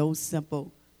give those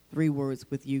simple 3 words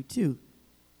with you too.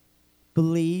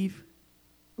 Believe,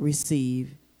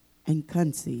 receive, and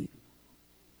conceive.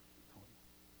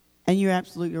 And you're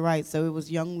absolutely right. So it was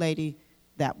a young lady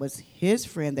that was his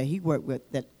friend that he worked with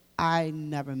that I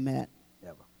never met.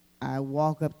 Ever. I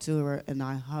walk up to her and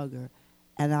I hug her,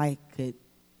 and I could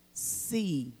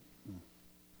see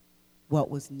what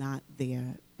was not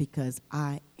there because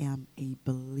I am a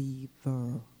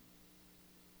believer.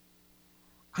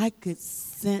 I could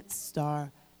sense,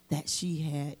 Star, that she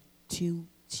had 2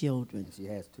 children. She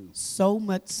has 2. So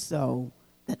much so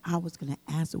that I was going to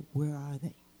ask her, where are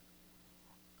they?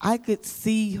 I could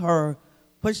see her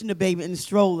pushing the baby in the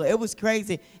stroller. It was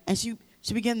crazy. And she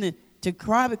began to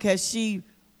cry because she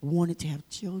wanted to have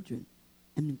children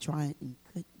and been trying and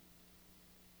couldn't.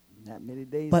 Not many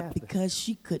days But after. because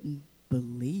she couldn't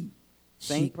believe,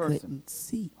 Same she person. couldn't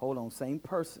see. Hold on, same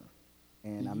person.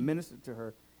 And I ministered to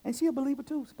her. And she a believer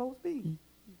too, supposed to be.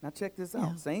 Now check this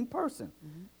out. Yeah. Same person.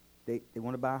 They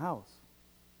want to buy a house.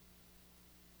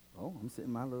 Oh, I'm sitting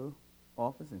in my little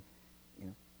office and, you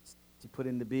know, she put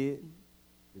in the bid.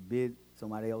 The bid,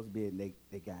 somebody else bid, and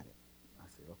they got it. I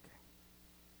said, okay,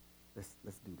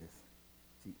 let's do this.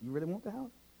 See, you really want the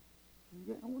house?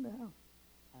 Yeah, I want the house.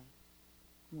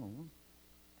 Come on,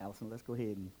 Allison, let's go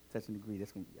ahead and touch and agree.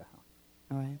 That's going to be your house.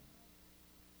 All right.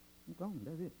 I'm gone.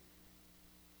 That's it.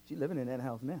 She's living in that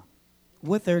house now.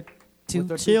 With her 2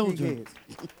 With her 2 children. kids.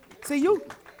 See, y'all,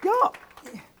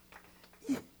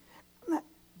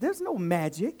 there's no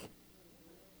magic.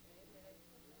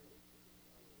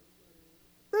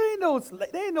 There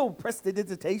ain't no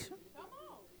prestidigitation.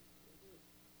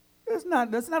 That's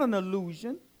not an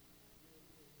illusion.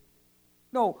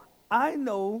 No, I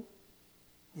know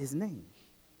his name.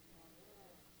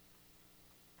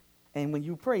 And when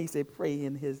you pray, say pray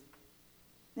in his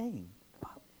name.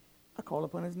 I call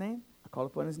upon his name. I call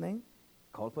upon his name.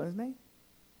 Call upon his name.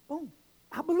 Boom.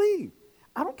 I believe.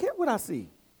 I don't care what I see.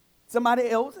 Somebody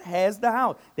else has the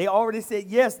house. They already said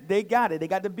yes, they got it. They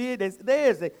got the bid. It's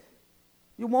theirs.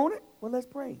 You want it? Well, let's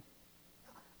pray.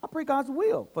 I pray God's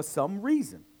will for some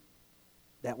reason.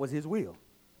 That was his will.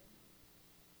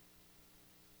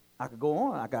 I could go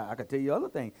on. I could tell you other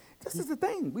things. This is the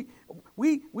thing.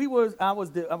 I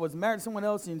was married to someone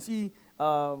else, and she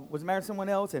was married to someone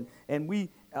else, and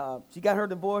she got her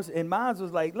divorce, and mine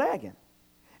was like lagging.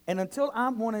 And until I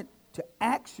wanted to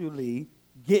actually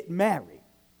get married,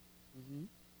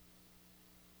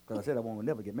 because I said I won't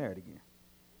never get married again,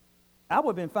 I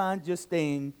would have been fine just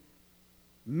staying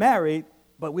married,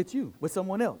 but with you, with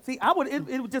someone else. See,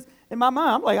 it was just, in my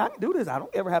mind, I'm like, I can do this. I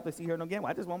don't ever have to see her no again.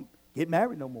 I just won't get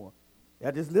married no more.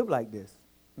 I just live like this.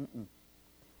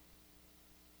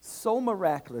 So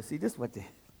miraculous. See, this is what they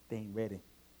ain't ready.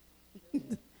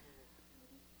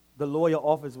 The lawyer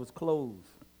office was closed.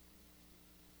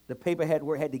 The paper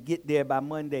had to get there by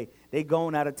Monday. They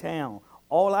gone out of town.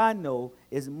 All I know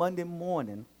is Monday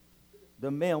morning, the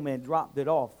mailman dropped it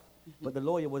off, but the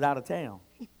lawyer was out of town.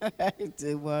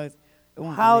 It was.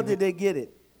 How did they get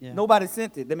it? Yeah. Nobody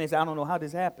sent it. They may say, I don't know how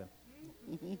this happened.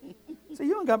 See,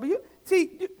 you don't got to be.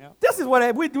 This is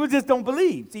what we just don't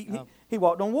believe. See, he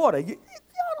walked on water. Y'all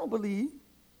don't believe.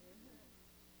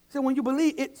 So when you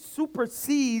believe, it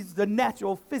supersedes the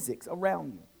natural physics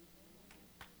around you.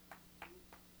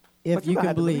 If you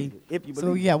can believe. If you believe.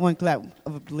 So we got 1 clap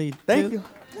of belief. Thank 2, you.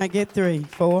 I get 3,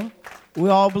 4.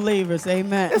 We're all believers.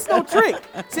 Amen. It's no trick.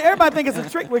 See, everybody think it's a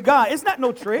trick with God. It's not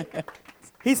no trick.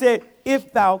 He said,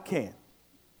 if thou can.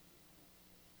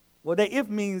 Well, that if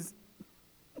means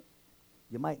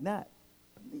you might not.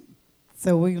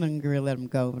 So we're going to let them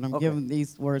go, but I'm Okay. giving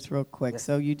these words real quick. Yes.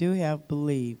 So you do have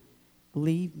believe.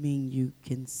 Believe means you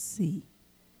can see.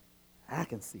 I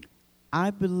can see.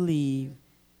 I believe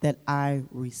that I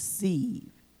receive.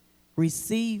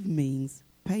 Receive means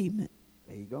payment.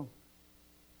 There you go.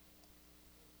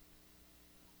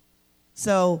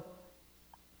 So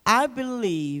I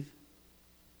believe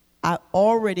I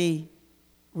already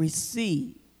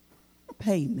received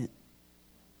payment.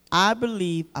 I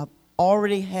believe I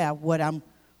already have what I'm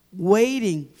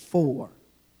waiting for.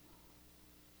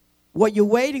 What you're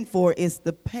waiting for is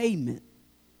the payment.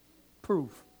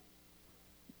 Proof.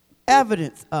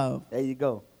 Evidence of. There you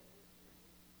go.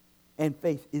 And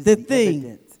faith is The the thing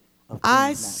evidence of I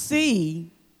things not seen.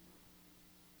 see,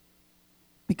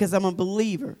 because I'm a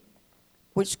believer,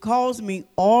 which calls me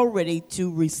already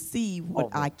to receive what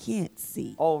I Already. can't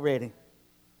see. Already.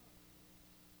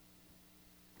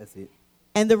 That's it.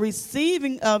 And the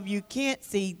receiving of you can't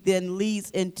see then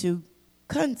leads into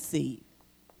conceive.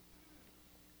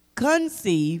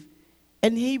 Conceive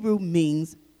in Hebrew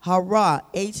means hara,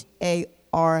 H-A-R-A.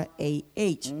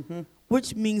 R-A-H,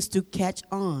 which means to catch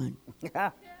on.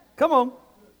 Come on.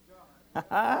 Look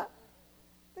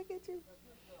at you.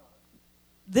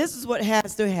 This is what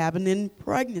has to happen in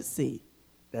pregnancy.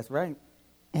 That's right.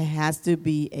 It has to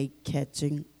be a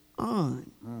catching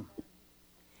on.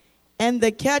 And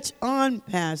the catch on,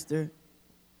 Pastor,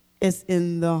 is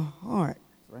in the heart.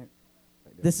 That's right.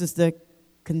 This is the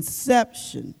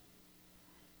conception.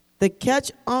 The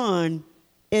catch on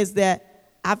is that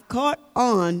I've caught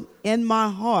on in my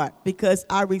heart because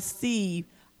I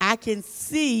can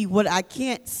see what I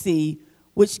can't see,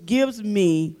 which gives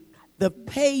me the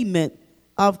payment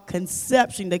of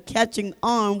conception, the catching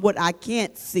on what I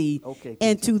can't see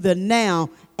into the now.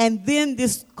 And then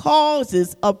this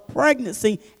causes a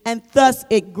pregnancy, and thus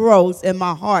it grows in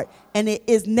my heart. And it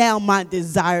is now my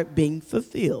desire being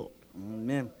fulfilled.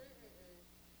 Amen.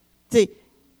 See,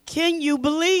 can you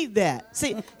believe that?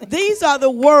 See, these are the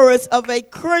words of a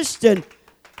Christian.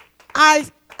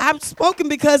 I've spoken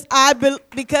because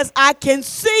I can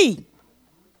see.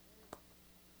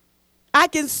 I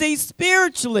can see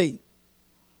spiritually.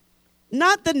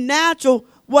 Not the natural,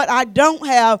 what I don't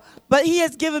have, but he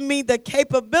has given me the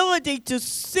capability to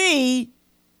see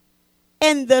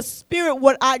in the spirit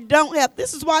what I don't have.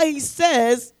 This is why he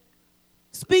says,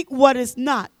 speak what is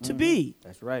not to be.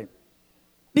 That's right.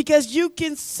 Because you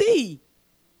can see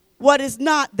what is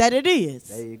not that it is.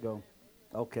 There you go.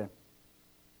 Okay.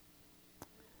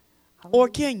 Or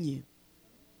can you?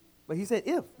 But he said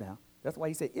if now. That's why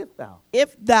he said if thou.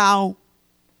 If thou,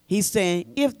 he's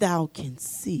saying, if thou can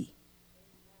see.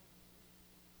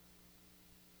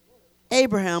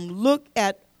 Abraham, look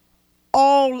at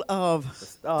all of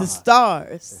the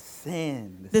stars,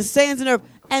 the sands and earth,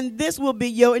 and this will be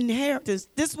your inheritance.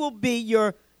 This will be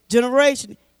your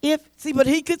generation. But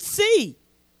he could see.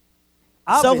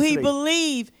 Obviously. So he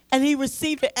believed and he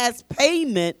received it as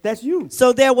payment. That's you.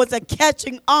 So there was a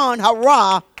catching on,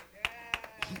 hurrah,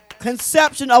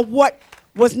 conception of what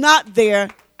was not there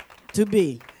to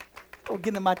be. I'm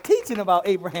getting to my teaching about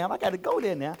Abraham. I got to go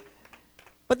there now.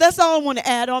 But that's all I want to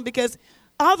add on, because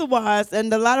otherwise,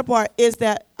 and the latter part is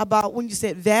that about when you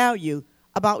said value,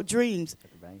 about dreams.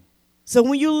 So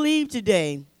when you leave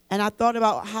today, and I thought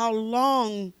about how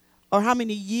long or how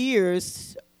many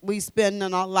years we spend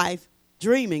in our life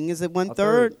dreaming. Is it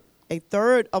a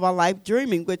third of our life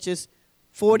dreaming, which is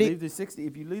 40.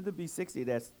 If you leave to be 60,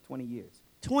 that's 20 years.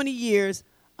 20 years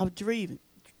of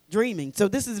dreaming. So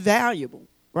this is valuable,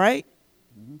 right?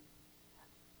 Mm-hmm.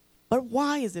 But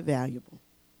why is it valuable?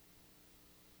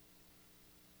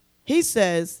 He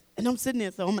says, and I'm sitting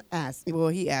there, so I'm asking, well,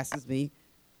 he asks me,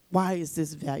 why is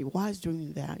this valuable? Why is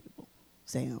dreaming valuable,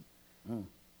 Sam?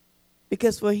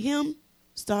 Because for him,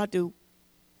 start to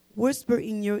whisper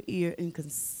in your ear and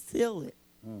conceal it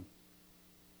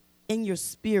in your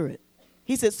spirit.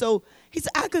 He said,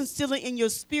 I conceal it in your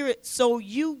spirit so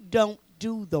you don't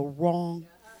do the wrong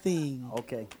thing.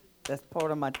 Okay, that's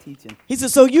part of my teaching. He said,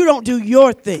 so you don't do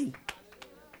your thing.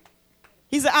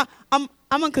 He said, I'm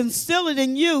gonna conceal it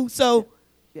in you, so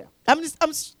yeah. I'm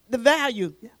the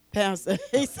value, Pastor.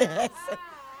 He says,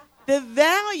 the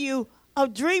value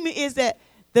of dreaming is that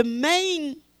the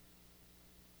main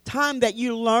time that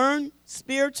you learn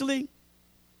spiritually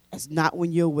is not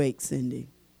when you're awake, Cindy.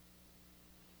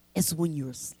 It's when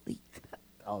you're asleep.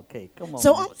 Okay, come on.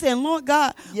 So I'm saying, Lord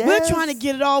God, we're trying to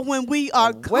get it all when we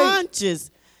are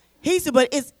conscious. He said, but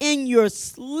it's in your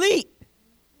sleep.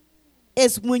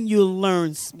 It's when you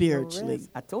learn spiritually.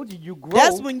 I told you, you grow.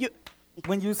 That's when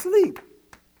you sleep.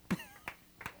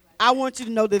 I want you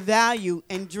to know the value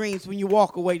in dreams when you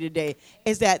walk away today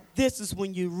is that this is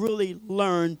when you really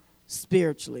learn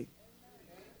spiritually.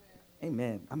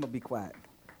 Amen. I'm going to be quiet.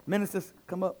 Ministers,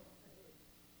 come up.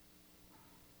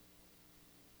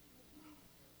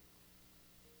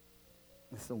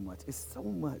 It's so much. It's so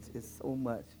much. It's so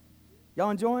much.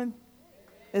 Y'all enjoying?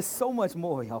 It's so much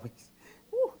more, y'all.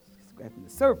 Woo, scraping the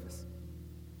surface.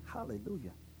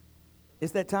 Hallelujah.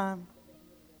 It's that time,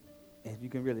 if you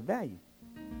can really value.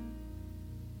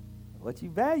 What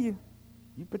you value,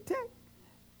 you protect.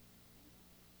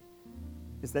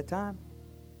 It's that time.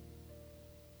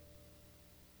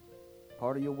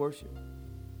 Part of your worship.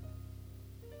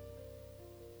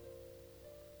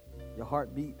 Your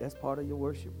heartbeat, that's part of your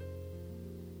worship.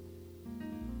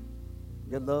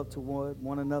 Your love toward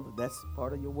one another, that's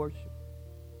part of your worship.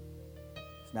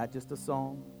 It's not just a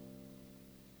song.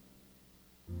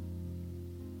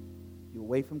 You're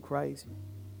away from Christ,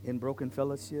 in broken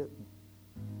fellowship.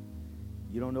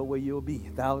 You don't know where you'll be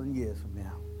 1,000 years from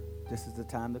now. This is the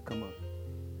time to come up.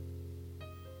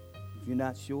 If you're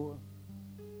not sure,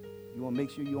 you want to make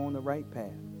sure you're on the right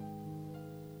path.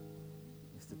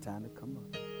 It's the it's time to come up.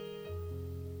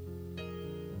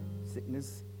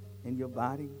 Sickness in your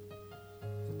body,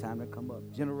 it's time to come up.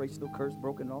 Generational curse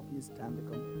broken off you, it's time to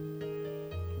come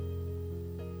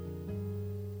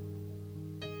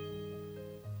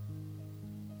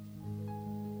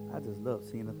up. I just love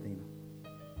seeing Athena.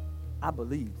 I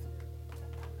believe.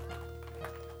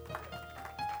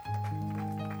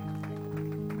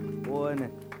 Boy,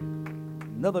 and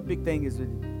another big thing is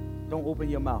don't open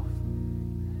your mouth.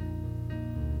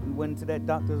 We went into that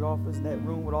doctor's office in that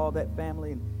room with all that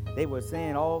family, and they were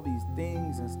saying all these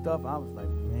things and stuff. I was like,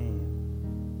 man,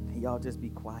 can y'all just be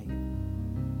quiet?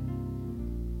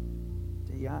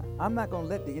 See, I'm not going to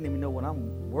let the enemy know when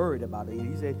I'm worried about it.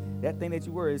 He said, that thing that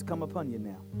you worry has come upon you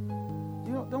now.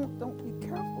 You know, don't be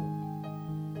careful.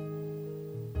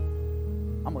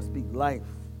 I'm going to speak life.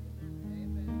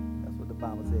 That's what the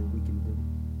Bible says we can do.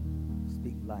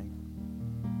 Speak life.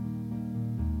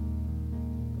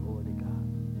 Glory to God.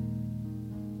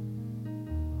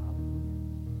 Hallelujah.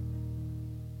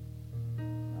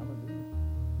 Hallelujah.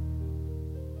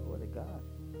 Glory to God.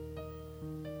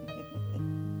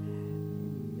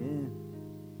 Amen.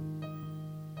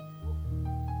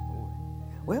 Glory.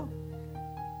 Well,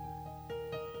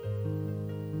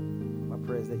 my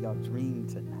prayer is that y'all dream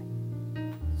tonight.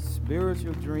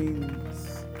 Spiritual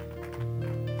dreams.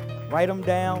 Write them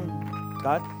down.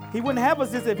 God, he wouldn't have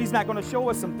us this if he's not going to show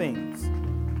us some things.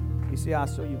 You see, I'll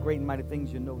show you great and mighty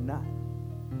things you know not.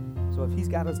 So if he's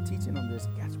got us teaching on this,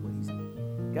 guess what he's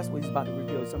doing? Guess what he's about to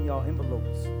reveal? Some of y'all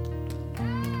envelopes.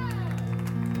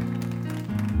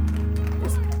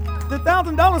 The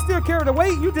 $1,000 still carried the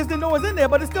weight. You just didn't know it's in there,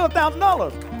 but it's still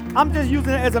 $1,000. I'm just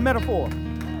using it as a metaphor.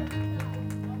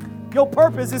 Your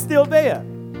purpose is still there.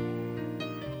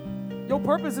 Your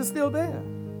purpose is still there.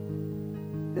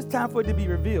 It's time for it to be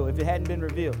revealed if it hadn't been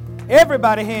revealed.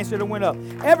 Everybody's hand should have went up.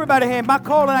 Everybody's hand, my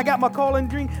calling, I got my calling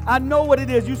dream. I know what it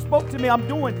is. You spoke to me. I'm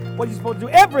doing what you're supposed to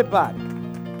do. Everybody.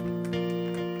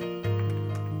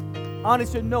 Anna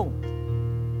should know.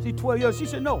 She's 12 years. She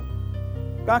should know.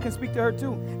 God can speak to her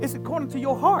too. It's according to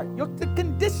your heart, the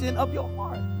condition of your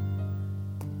heart.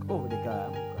 Glory to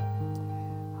God.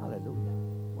 Hallelujah.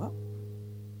 Well,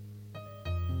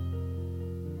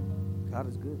 God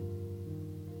is good.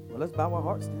 Well, let's bow our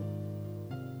hearts then.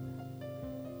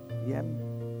 He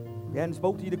hadn't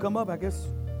spoke to you to come up. I guess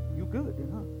you good then,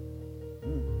 huh?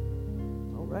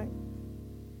 All right.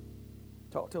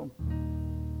 Talk to him.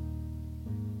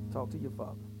 Talk to your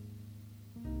Father.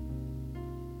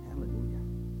 Hallelujah.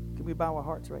 Can we bow our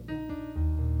hearts right now?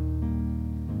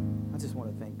 I just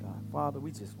want to thank God. Father,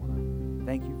 we just want to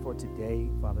thank you for today,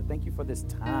 Father. Thank you for this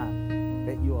time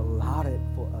that you allotted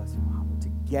for us, Father, to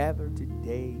gather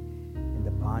today in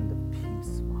the bond of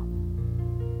peace,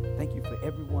 Father. Thank you for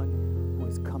everyone who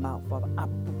has come out, Father. I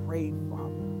pray,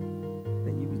 Father,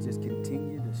 that you would just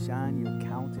continue to shine your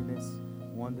countenance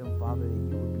on them, Father, that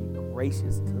you would be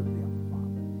gracious to them,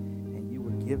 Father, and you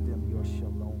would give them your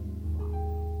shalom, Father,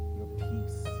 your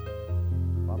peace.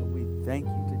 Father, we thank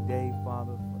you today,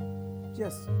 Father, for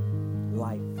just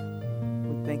life.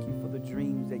 We thank you for the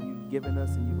dreams that you've given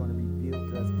us and you're going to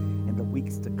reveal to us in the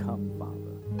weeks to come,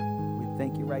 Father. We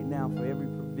thank you right now for every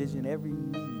provision, every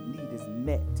need is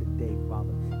met today,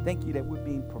 Father. Thank you that we're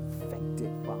being perfected,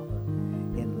 Father,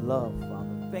 in love,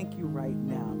 Father. Thank you right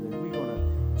now that we're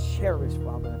going to cherish,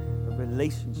 Father, the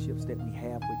relationships that we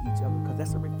have with each other, because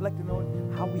that's a reflection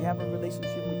on how we have a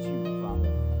relationship with you, Father.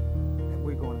 And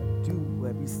we're going to do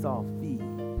what we saw Fee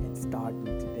and Star do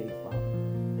today, Father.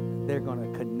 They're going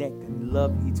to connect and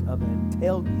love each other and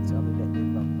tell each other that they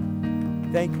love them.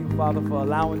 Thank you, Father, for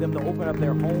allowing them to open up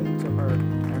their home to her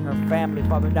and her family,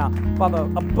 Father. Now, Father,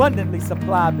 abundantly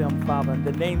supply them, Father, in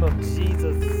the name of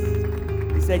Jesus.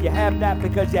 You said you have not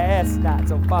because you ask not.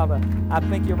 So, Father, I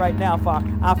thank you right now for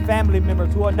our family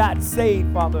members who are not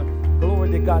saved, Father. Glory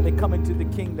to God. They come into the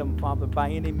kingdom, Father, by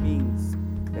any means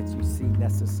that you see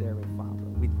necessary, Father.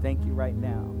 We thank you right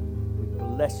now. We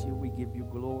bless you. We give you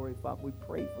glory, Father. We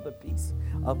pray for the peace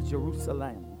of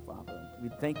Jerusalem, Father. We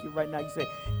thank you right now. You say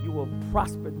you will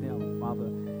prosper them, Father,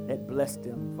 that bless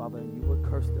them, Father, and you will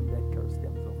curse them that curse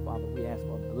them. So, Father, we ask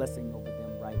for a blessing over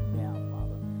them right now,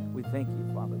 Father. We thank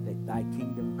you, Father, that thy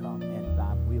kingdom come and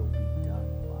thy will be done,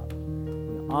 Father.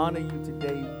 We honor you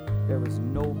today. There is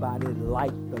nobody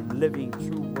like the living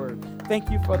true word.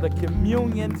 Thank you for the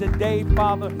communion today,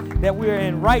 Father, that we're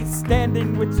in right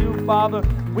standing with you, Father.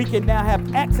 We can now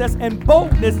have access and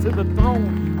boldness to the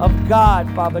throne of God,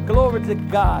 Father. Glory to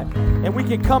God. And we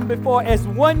can come before as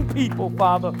one people,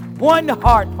 Father, one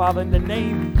heart, Father, in the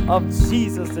name of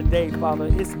Jesus today, Father.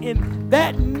 It's in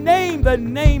that name, the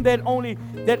name that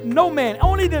no man,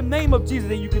 only the name of Jesus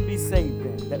that you can be saved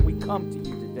in, that we come to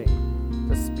you today.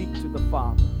 the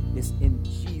Father. It's in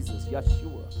Jesus,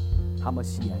 Yeshua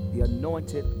HaMashiach, the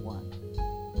anointed one.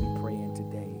 We pray in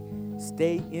today.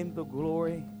 Stay in the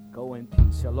glory. Go in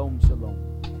peace. Shalom, shalom.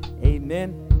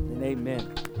 Amen and amen.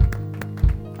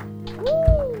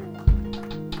 Woo!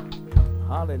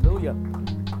 Hallelujah.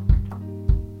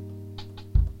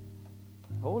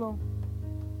 Hold on. All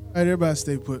right, everybody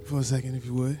stay put for a second, if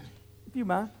you would. If you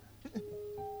mind.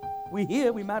 We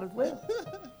here, we might as well.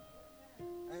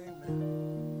 Amen.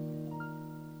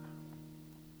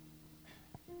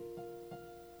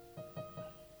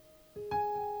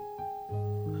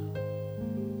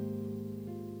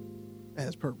 That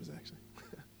has purpose, actually.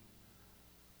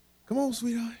 Come on,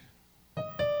 sweetheart.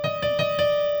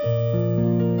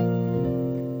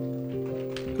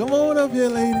 Come on up here,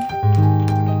 lady.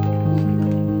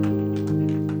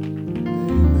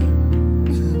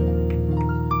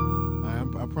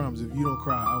 Amen. I promise, if you don't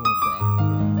cry, I won't cry.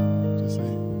 Just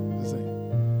saying. Just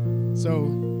saying. So,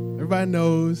 everybody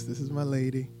knows this is my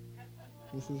lady.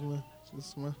 This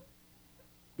is my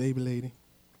baby lady.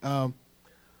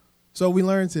 So we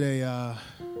learned today,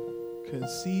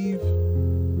 conceive,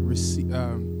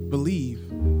 believe,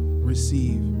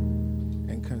 receive,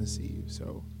 and conceive.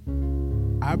 So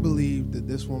I believe that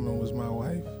this woman was my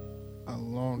wife a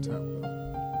long time ago.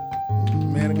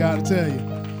 Man of God, to tell you,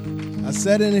 I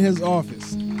sat in his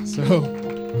office. So,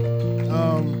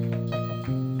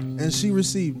 and she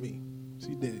received me.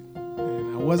 She did.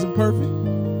 And I wasn't perfect.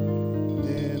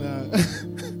 And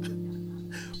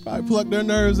probably plucked her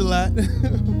nerves a lot.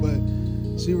 But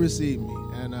she received me.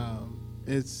 And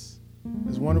it's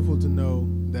wonderful to know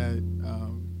that,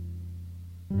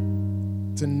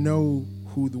 to know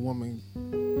who the woman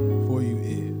for you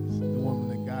is, the woman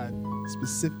that God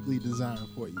specifically designed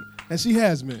for you. And she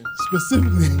has been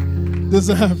specifically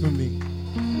designed for me.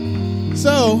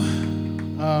 So,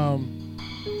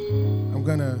 I'm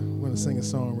gonna sing a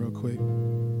song real quick.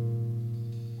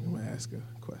 I'm gonna ask a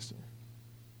question.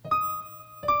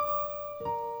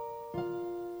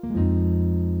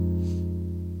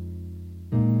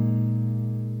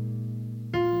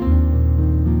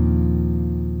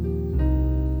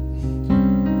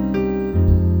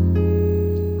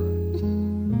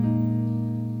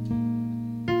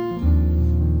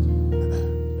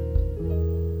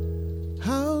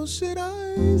 How should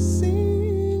I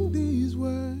sing these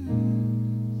words?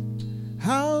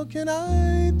 How can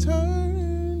I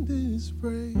turn this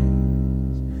phrase?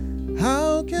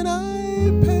 How can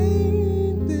I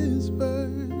paint this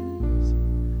verse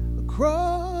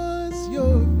across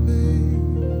your face?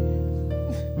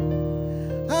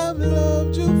 I've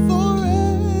loved you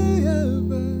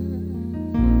forever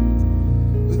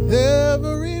with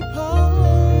every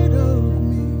part of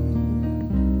me.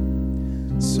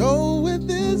 So with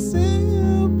this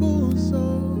simple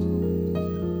song,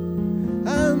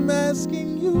 I'm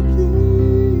asking you,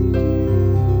 please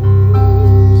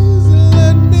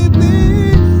let me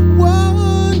be what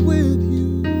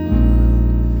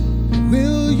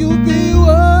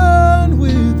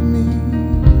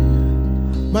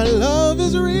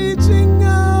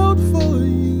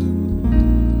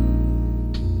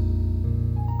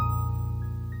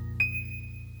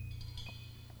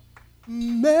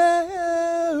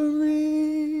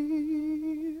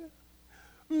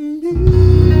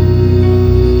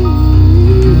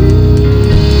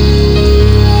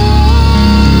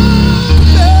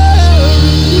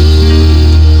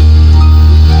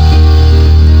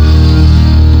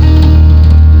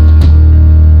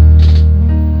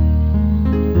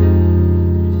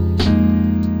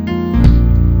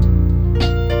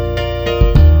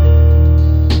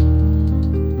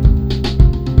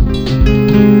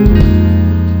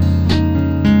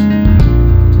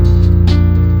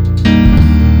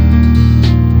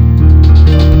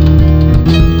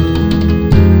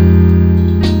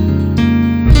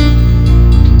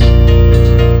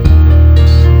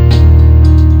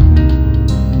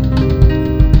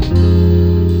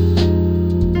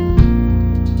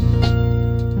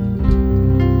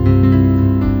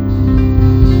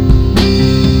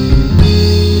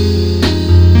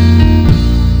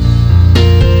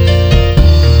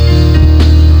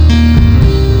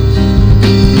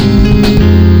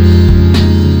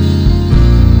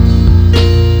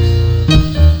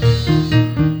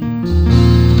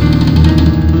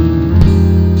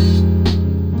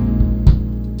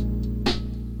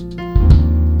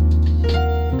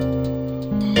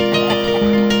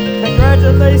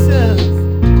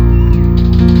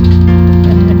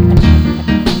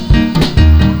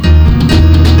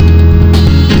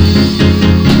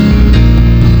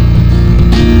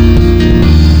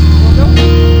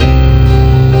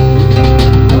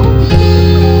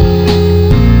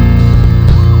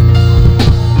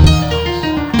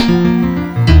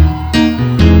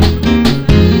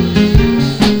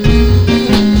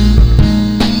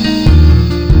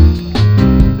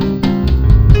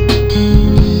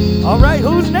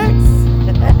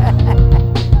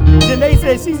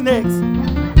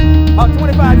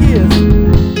 25 years.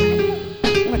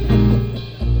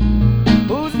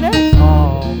 Who's next?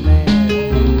 Oh,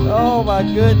 man. Oh, my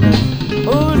goodness.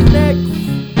 Who's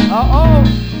next?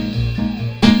 Uh-oh.